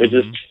thing. It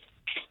just,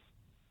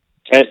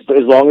 and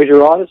as long as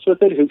you're honest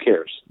with it, who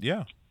cares?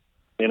 Yeah.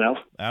 You know?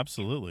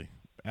 Absolutely.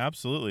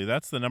 Absolutely.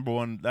 That's the number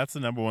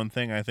one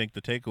thing I think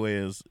the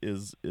takeaway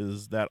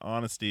is that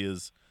honesty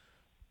is,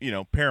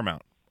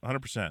 paramount.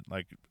 100%.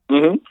 Like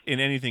in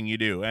anything you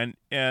do. And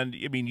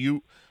I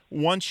mean,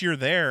 once you're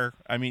there,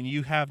 I mean,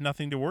 you have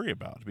nothing to worry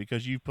about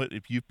because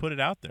if you put it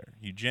out there,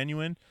 you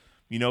genuine,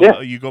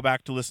 you go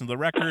back to listen to the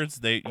records,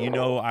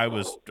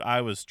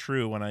 I was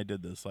true when I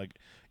did this. Like,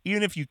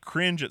 even if you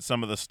cringe at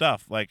some of the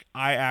stuff, like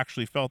I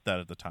actually felt that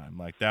at the time,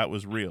 like that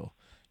was real,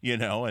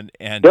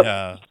 and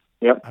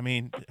I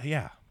mean,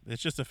 yeah,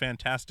 it's just a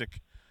fantastic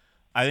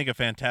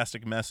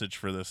message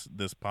for this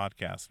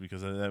podcast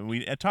because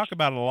we talk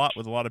about it a lot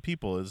with a lot of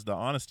people is the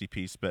honesty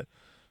piece, but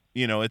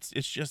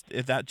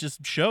that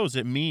just shows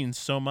it means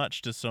so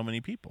much to so many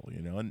people,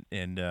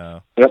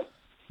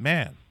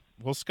 man.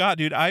 Well, Scott,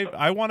 dude,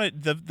 I want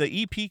to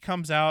the EP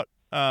comes out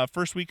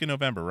first week in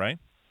November, right?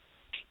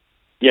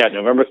 Yeah,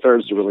 November 3rd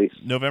is the release.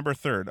 November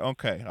 3rd.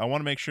 Okay. I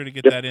want to make sure to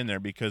get that in there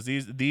because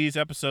these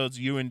episodes,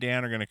 you and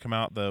Dan are going to come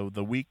out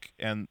the week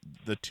and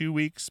the 2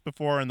 weeks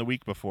before and the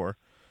week before,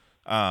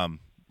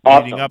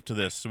 leading up to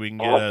this, so we can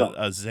get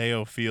a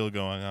Zayo feel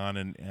going on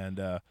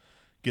and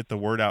get the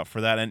word out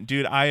for that. And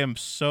dude, I am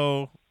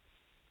so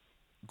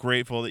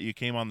grateful that you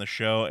came on the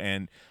show,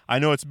 and I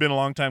know it's been a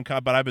long time,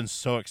 but I've been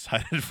so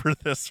excited for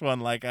this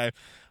one. Like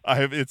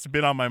it's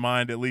been on my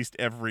mind at least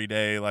every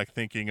day, like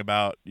thinking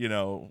about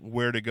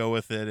where to go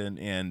with it, and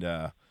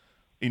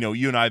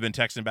you and I have been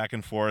texting back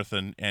and forth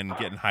and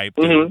getting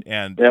hyped,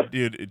 and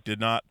dude, it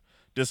did not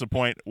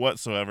disappoint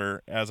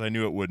whatsoever, as I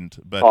knew it wouldn't.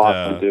 But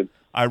awesome, dude.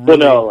 I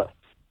really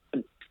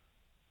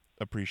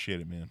appreciate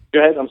it, man.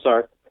 Go ahead. I'm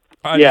sorry.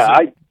 I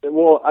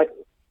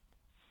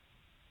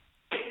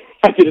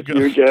did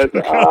you again.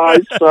 I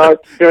suck.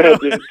 Go ahead,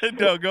 dude.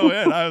 No, go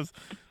ahead.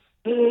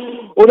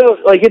 Well, no,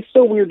 like it's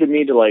so weird to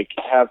me to like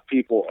have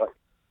people,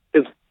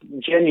 because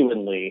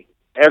genuinely,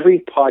 every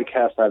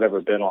podcast I've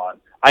ever been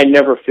on, I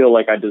never feel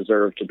like I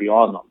deserve to be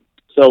on them.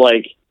 So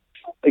like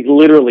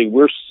literally,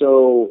 we're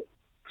so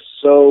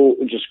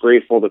just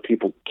grateful that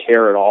people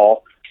care at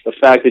all. The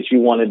fact that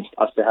you wanted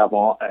us to have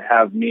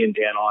me and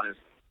Dan on is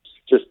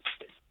just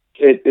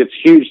it's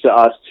huge to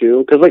us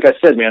too. Because like I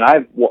said, man,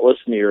 I've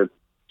listened to your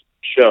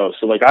show,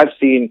 so like I've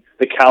seen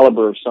the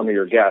caliber of some of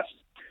your guests.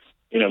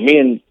 Me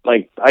and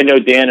like I know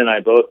Dan and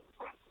I both,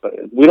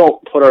 we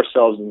don't put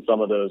ourselves in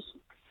some of those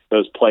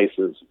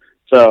places.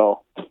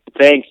 So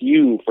thank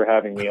you for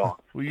having me on.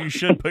 Well, you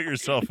should put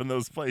yourself in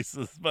those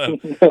places, but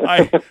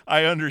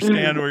I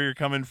understand where you're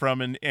coming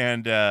from,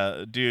 and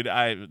dude,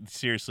 I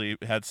seriously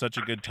had such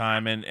a good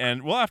time,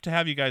 and we'll have to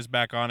have you guys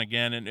back on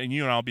again, and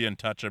you and I'll be in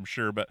touch, I'm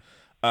sure, but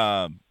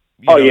down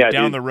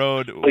dude. the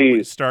road,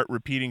 we start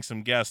repeating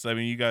some guests. I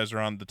mean, you guys are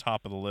on the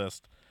top of the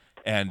list,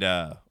 and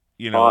awesome.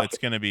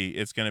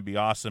 It's gonna be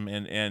awesome,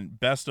 and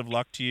best of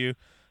luck to you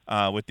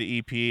with the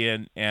EP,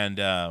 and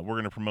we're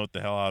gonna promote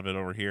the hell out of it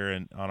over here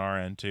and on our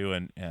end too,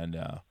 and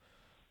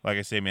like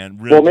I say, man,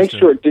 really. Well, make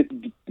sure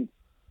did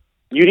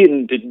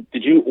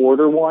you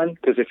order one?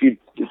 Because if you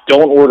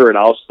don't order it,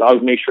 I'll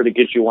make sure to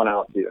get you one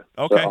out to you.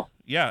 Okay. So.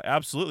 Yeah,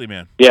 absolutely,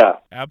 man. Yeah,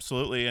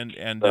 absolutely, and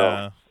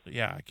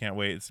yeah, I can't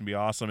wait. It's gonna be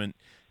awesome,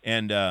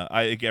 and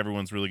I think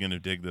everyone's really gonna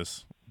dig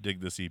this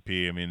EP.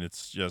 I mean,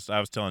 it's just, I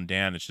was telling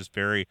Dan, it's just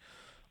very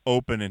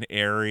open and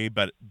airy,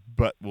 but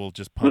will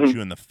just punch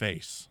you in the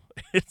face.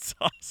 It's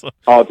awesome.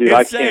 Oh, dude,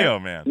 it's I can't.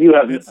 Zayo, man.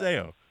 It's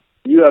Zayo.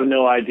 You have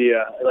no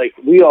idea. Like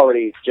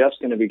Jeff's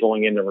going to be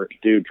going in to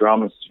do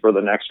drums for the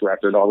next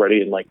record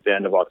already in like the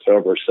end of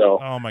October. So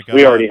oh my God,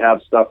 we already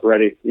have stuff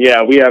ready.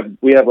 Yeah, we have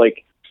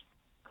like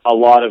a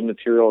lot of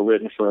material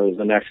written for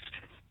the next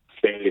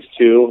phase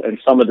 2, and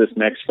some of this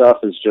next stuff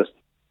is just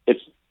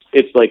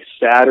it's like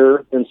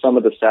sadder than some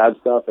of the sad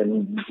stuff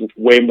and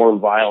way more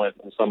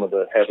violent than some of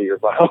the heavier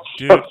violent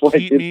stuff. Dude,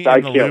 keep me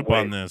in the loop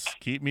on this.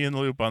 Keep me in the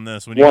loop on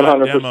this. When you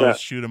got demos,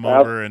 shoot them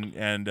over,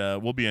 and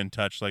we'll be in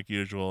touch like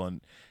usual.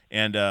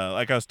 And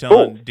like I was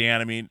telling Dan,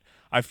 I mean,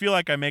 I feel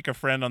like I make a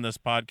friend on this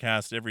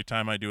podcast every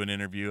time I do an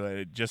interview.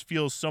 It just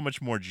feels so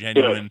much more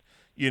genuine,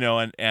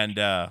 and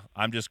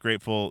I'm just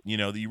grateful,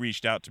 that you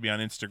reached out to me on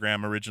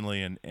Instagram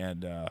originally,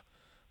 and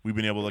we've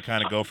been able to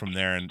kind of go from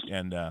there,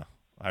 and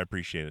I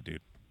appreciate it,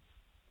 dude.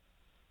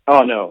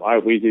 Oh, no,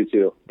 we do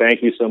too.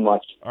 Thank you so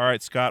much. All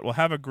right, Scott. Well,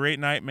 have a great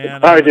night,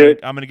 man. All right,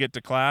 dude. I'm going to get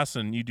to class,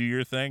 and you do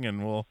your thing,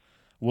 and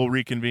we'll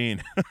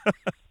reconvene.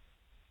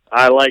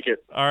 I like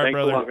it. All right, Thanks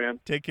brother. a lot, man.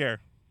 Take care.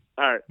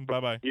 All right.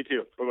 Bye-bye. You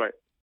too. Bye-bye.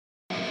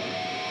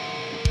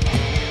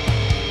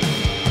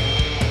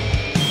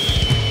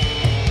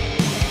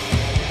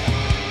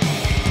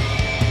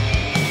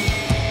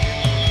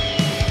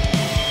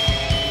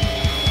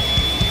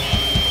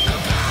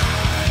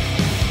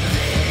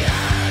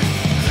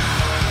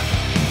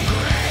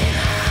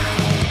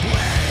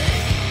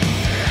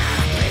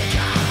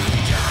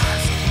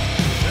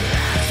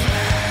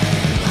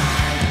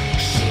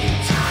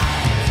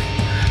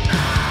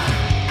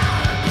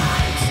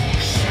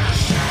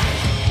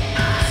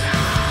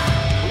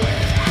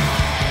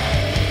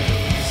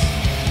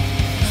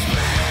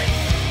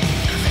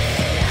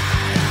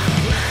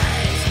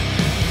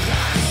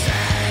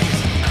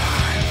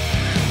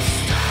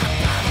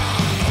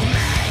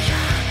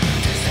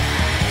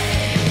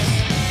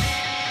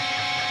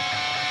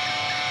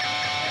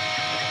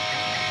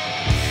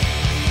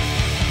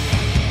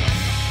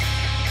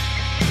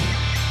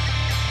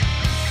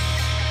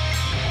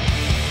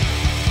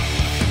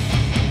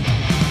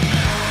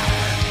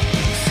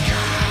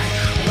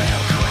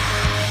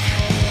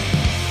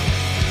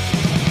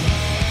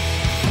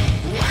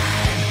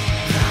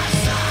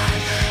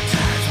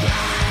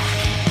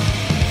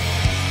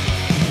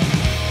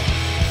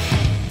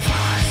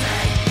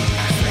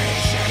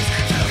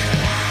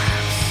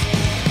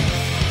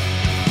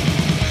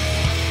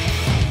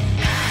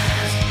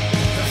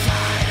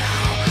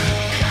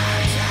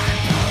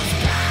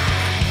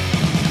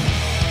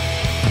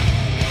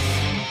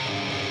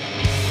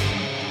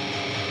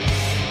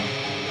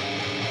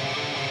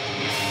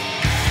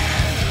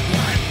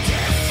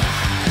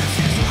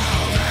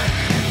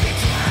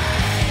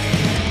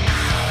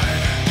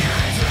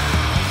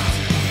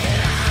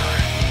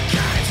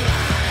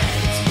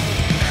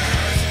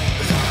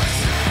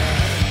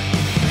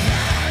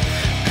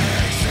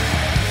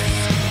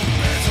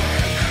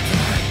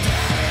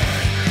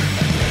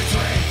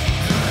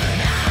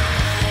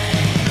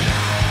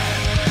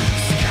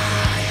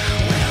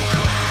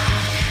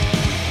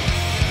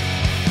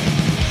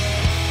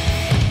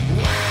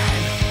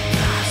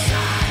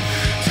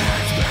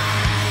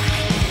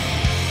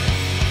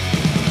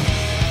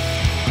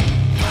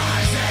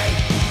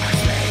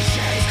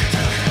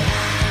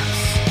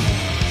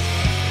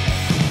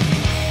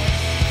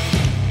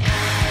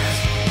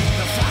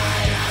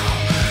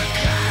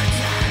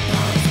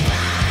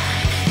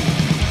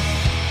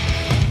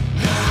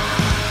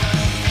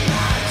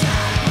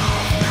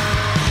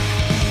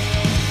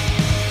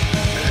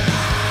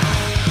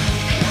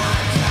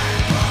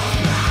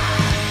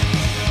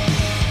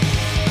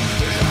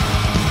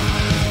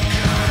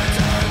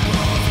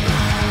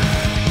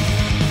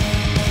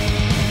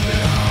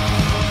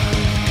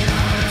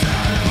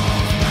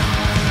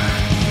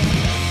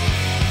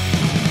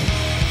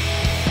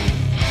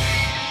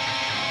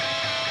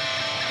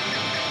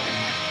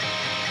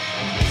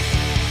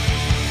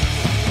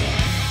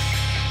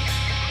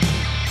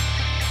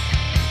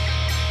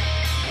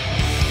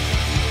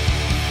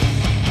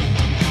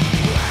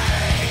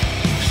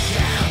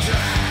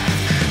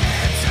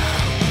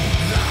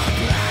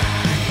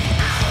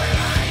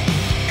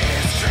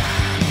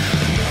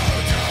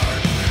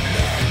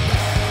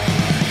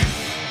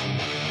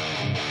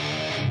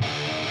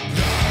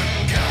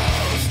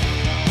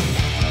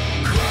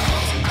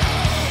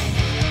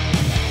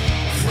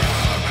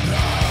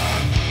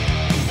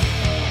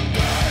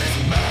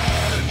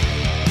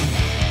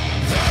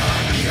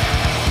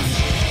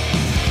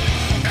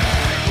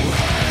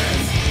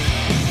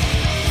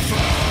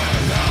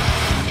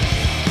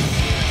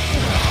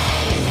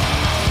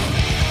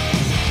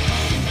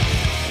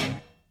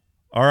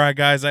 All right,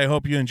 guys, I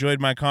hope you enjoyed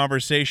my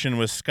conversation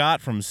with Scott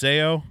from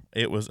Zayo.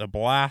 It was a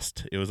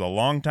blast. It was a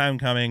long time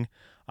coming.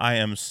 I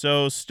am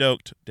so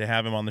stoked to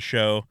have him on the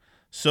show.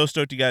 So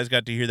stoked you guys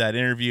got to hear that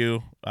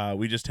interview.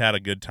 We just had a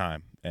good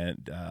time.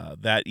 And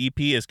that EP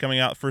is coming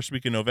out first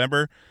week in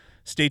November.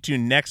 Stay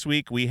tuned next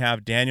week. We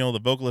have Daniel, the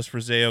vocalist for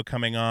Zayo,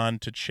 coming on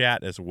to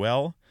chat as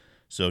well.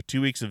 So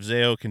 2 weeks of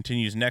Zayo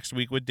continues next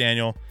week with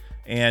Daniel.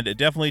 And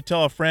definitely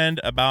tell a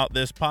friend about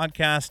this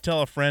podcast.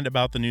 Tell a friend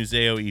about the new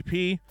Zayo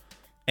EP.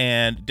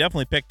 And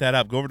definitely pick that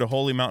up. Go over to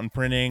Holy Mountain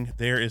Printing.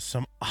 There is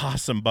some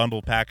awesome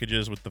bundle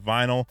packages with the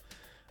vinyl,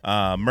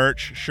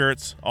 merch,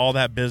 shirts, all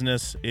that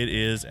business. It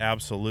is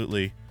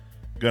absolutely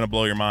going to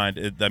blow your mind.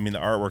 The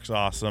artwork's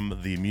awesome.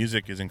 The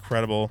music is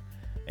incredible.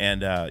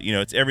 And,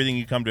 it's everything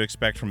you come to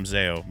expect from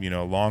Zayo.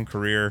 Long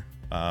career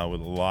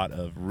with a lot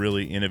of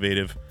really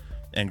innovative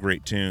and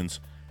great tunes.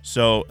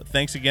 So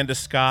thanks again to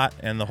Scott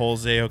and the whole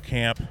Zayo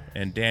camp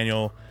and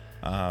Daniel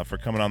for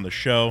coming on the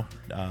show.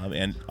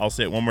 And I'll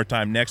say it one more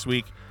time. Next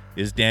week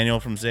is Daniel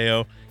from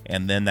Zayo,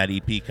 and then that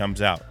EP comes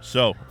out.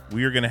 So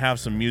we are going to have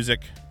some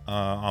music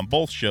on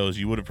both shows.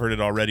 You would have heard it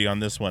already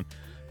on this one,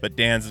 but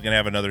Dan's is going to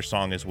have another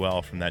song as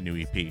well from that new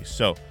EP.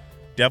 So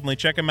definitely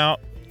check them out.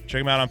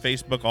 Check them out on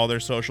Facebook, all their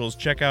socials.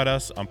 Check out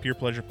us on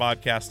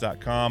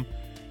purepleasurepodcast.com,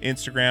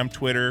 Instagram,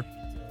 Twitter.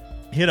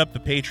 Hit up the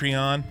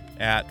Patreon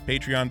at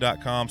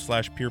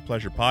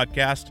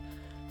patreon.com/purepleasurepodcast.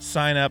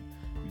 Sign up.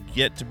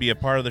 Get to be a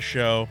part of the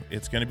show.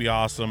 It's going to be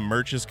awesome.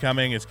 Merch is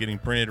coming. It's getting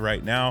printed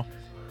right now,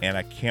 and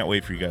I can't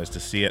wait for you guys to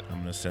see it.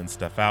 I'm going to send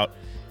stuff out.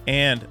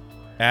 And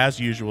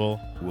as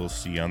usual, we'll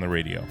see you on the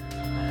radio.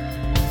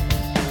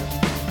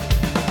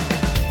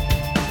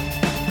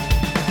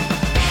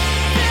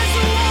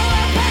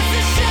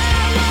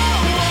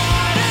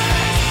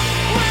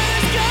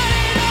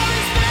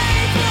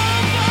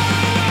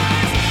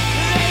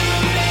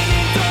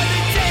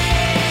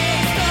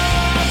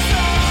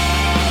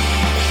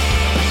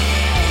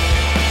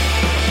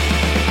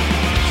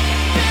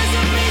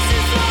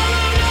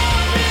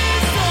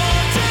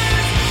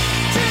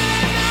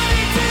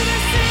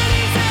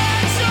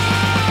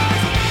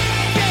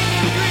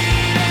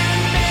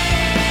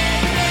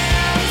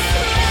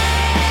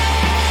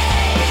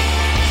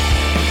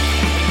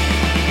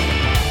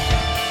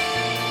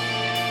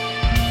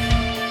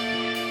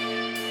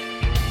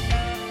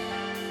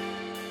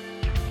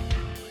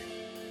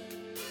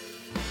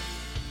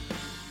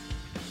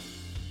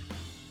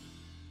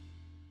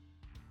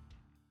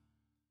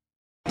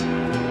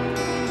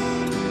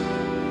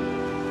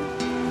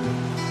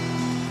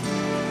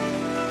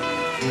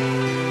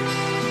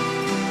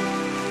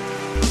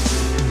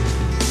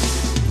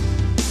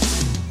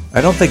 I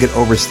don't think it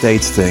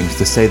overstates things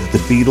to say that the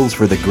Beatles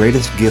were the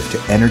greatest gift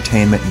to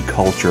entertainment and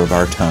culture of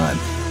our time,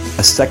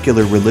 a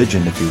secular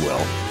religion, if you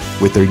will,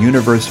 with their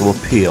universal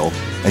appeal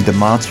and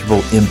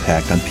demonstrable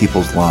impact on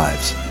people's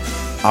lives.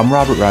 I'm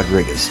Robert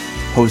Rodriguez,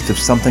 host of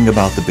Something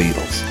About the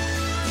Beatles.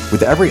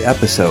 With every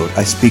episode,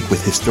 I speak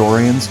with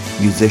historians,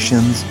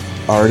 musicians,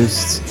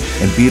 artists,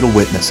 and Beatle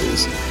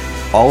witnesses,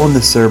 all in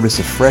the service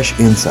of fresh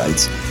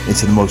insights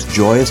into the most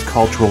joyous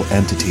cultural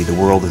entity the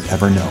world has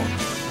ever known.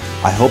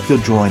 I hope you'll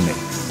join me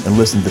and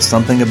listen to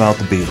Something About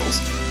the Beatles,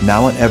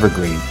 now on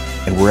Evergreen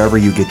and wherever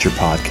you get your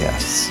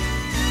podcasts.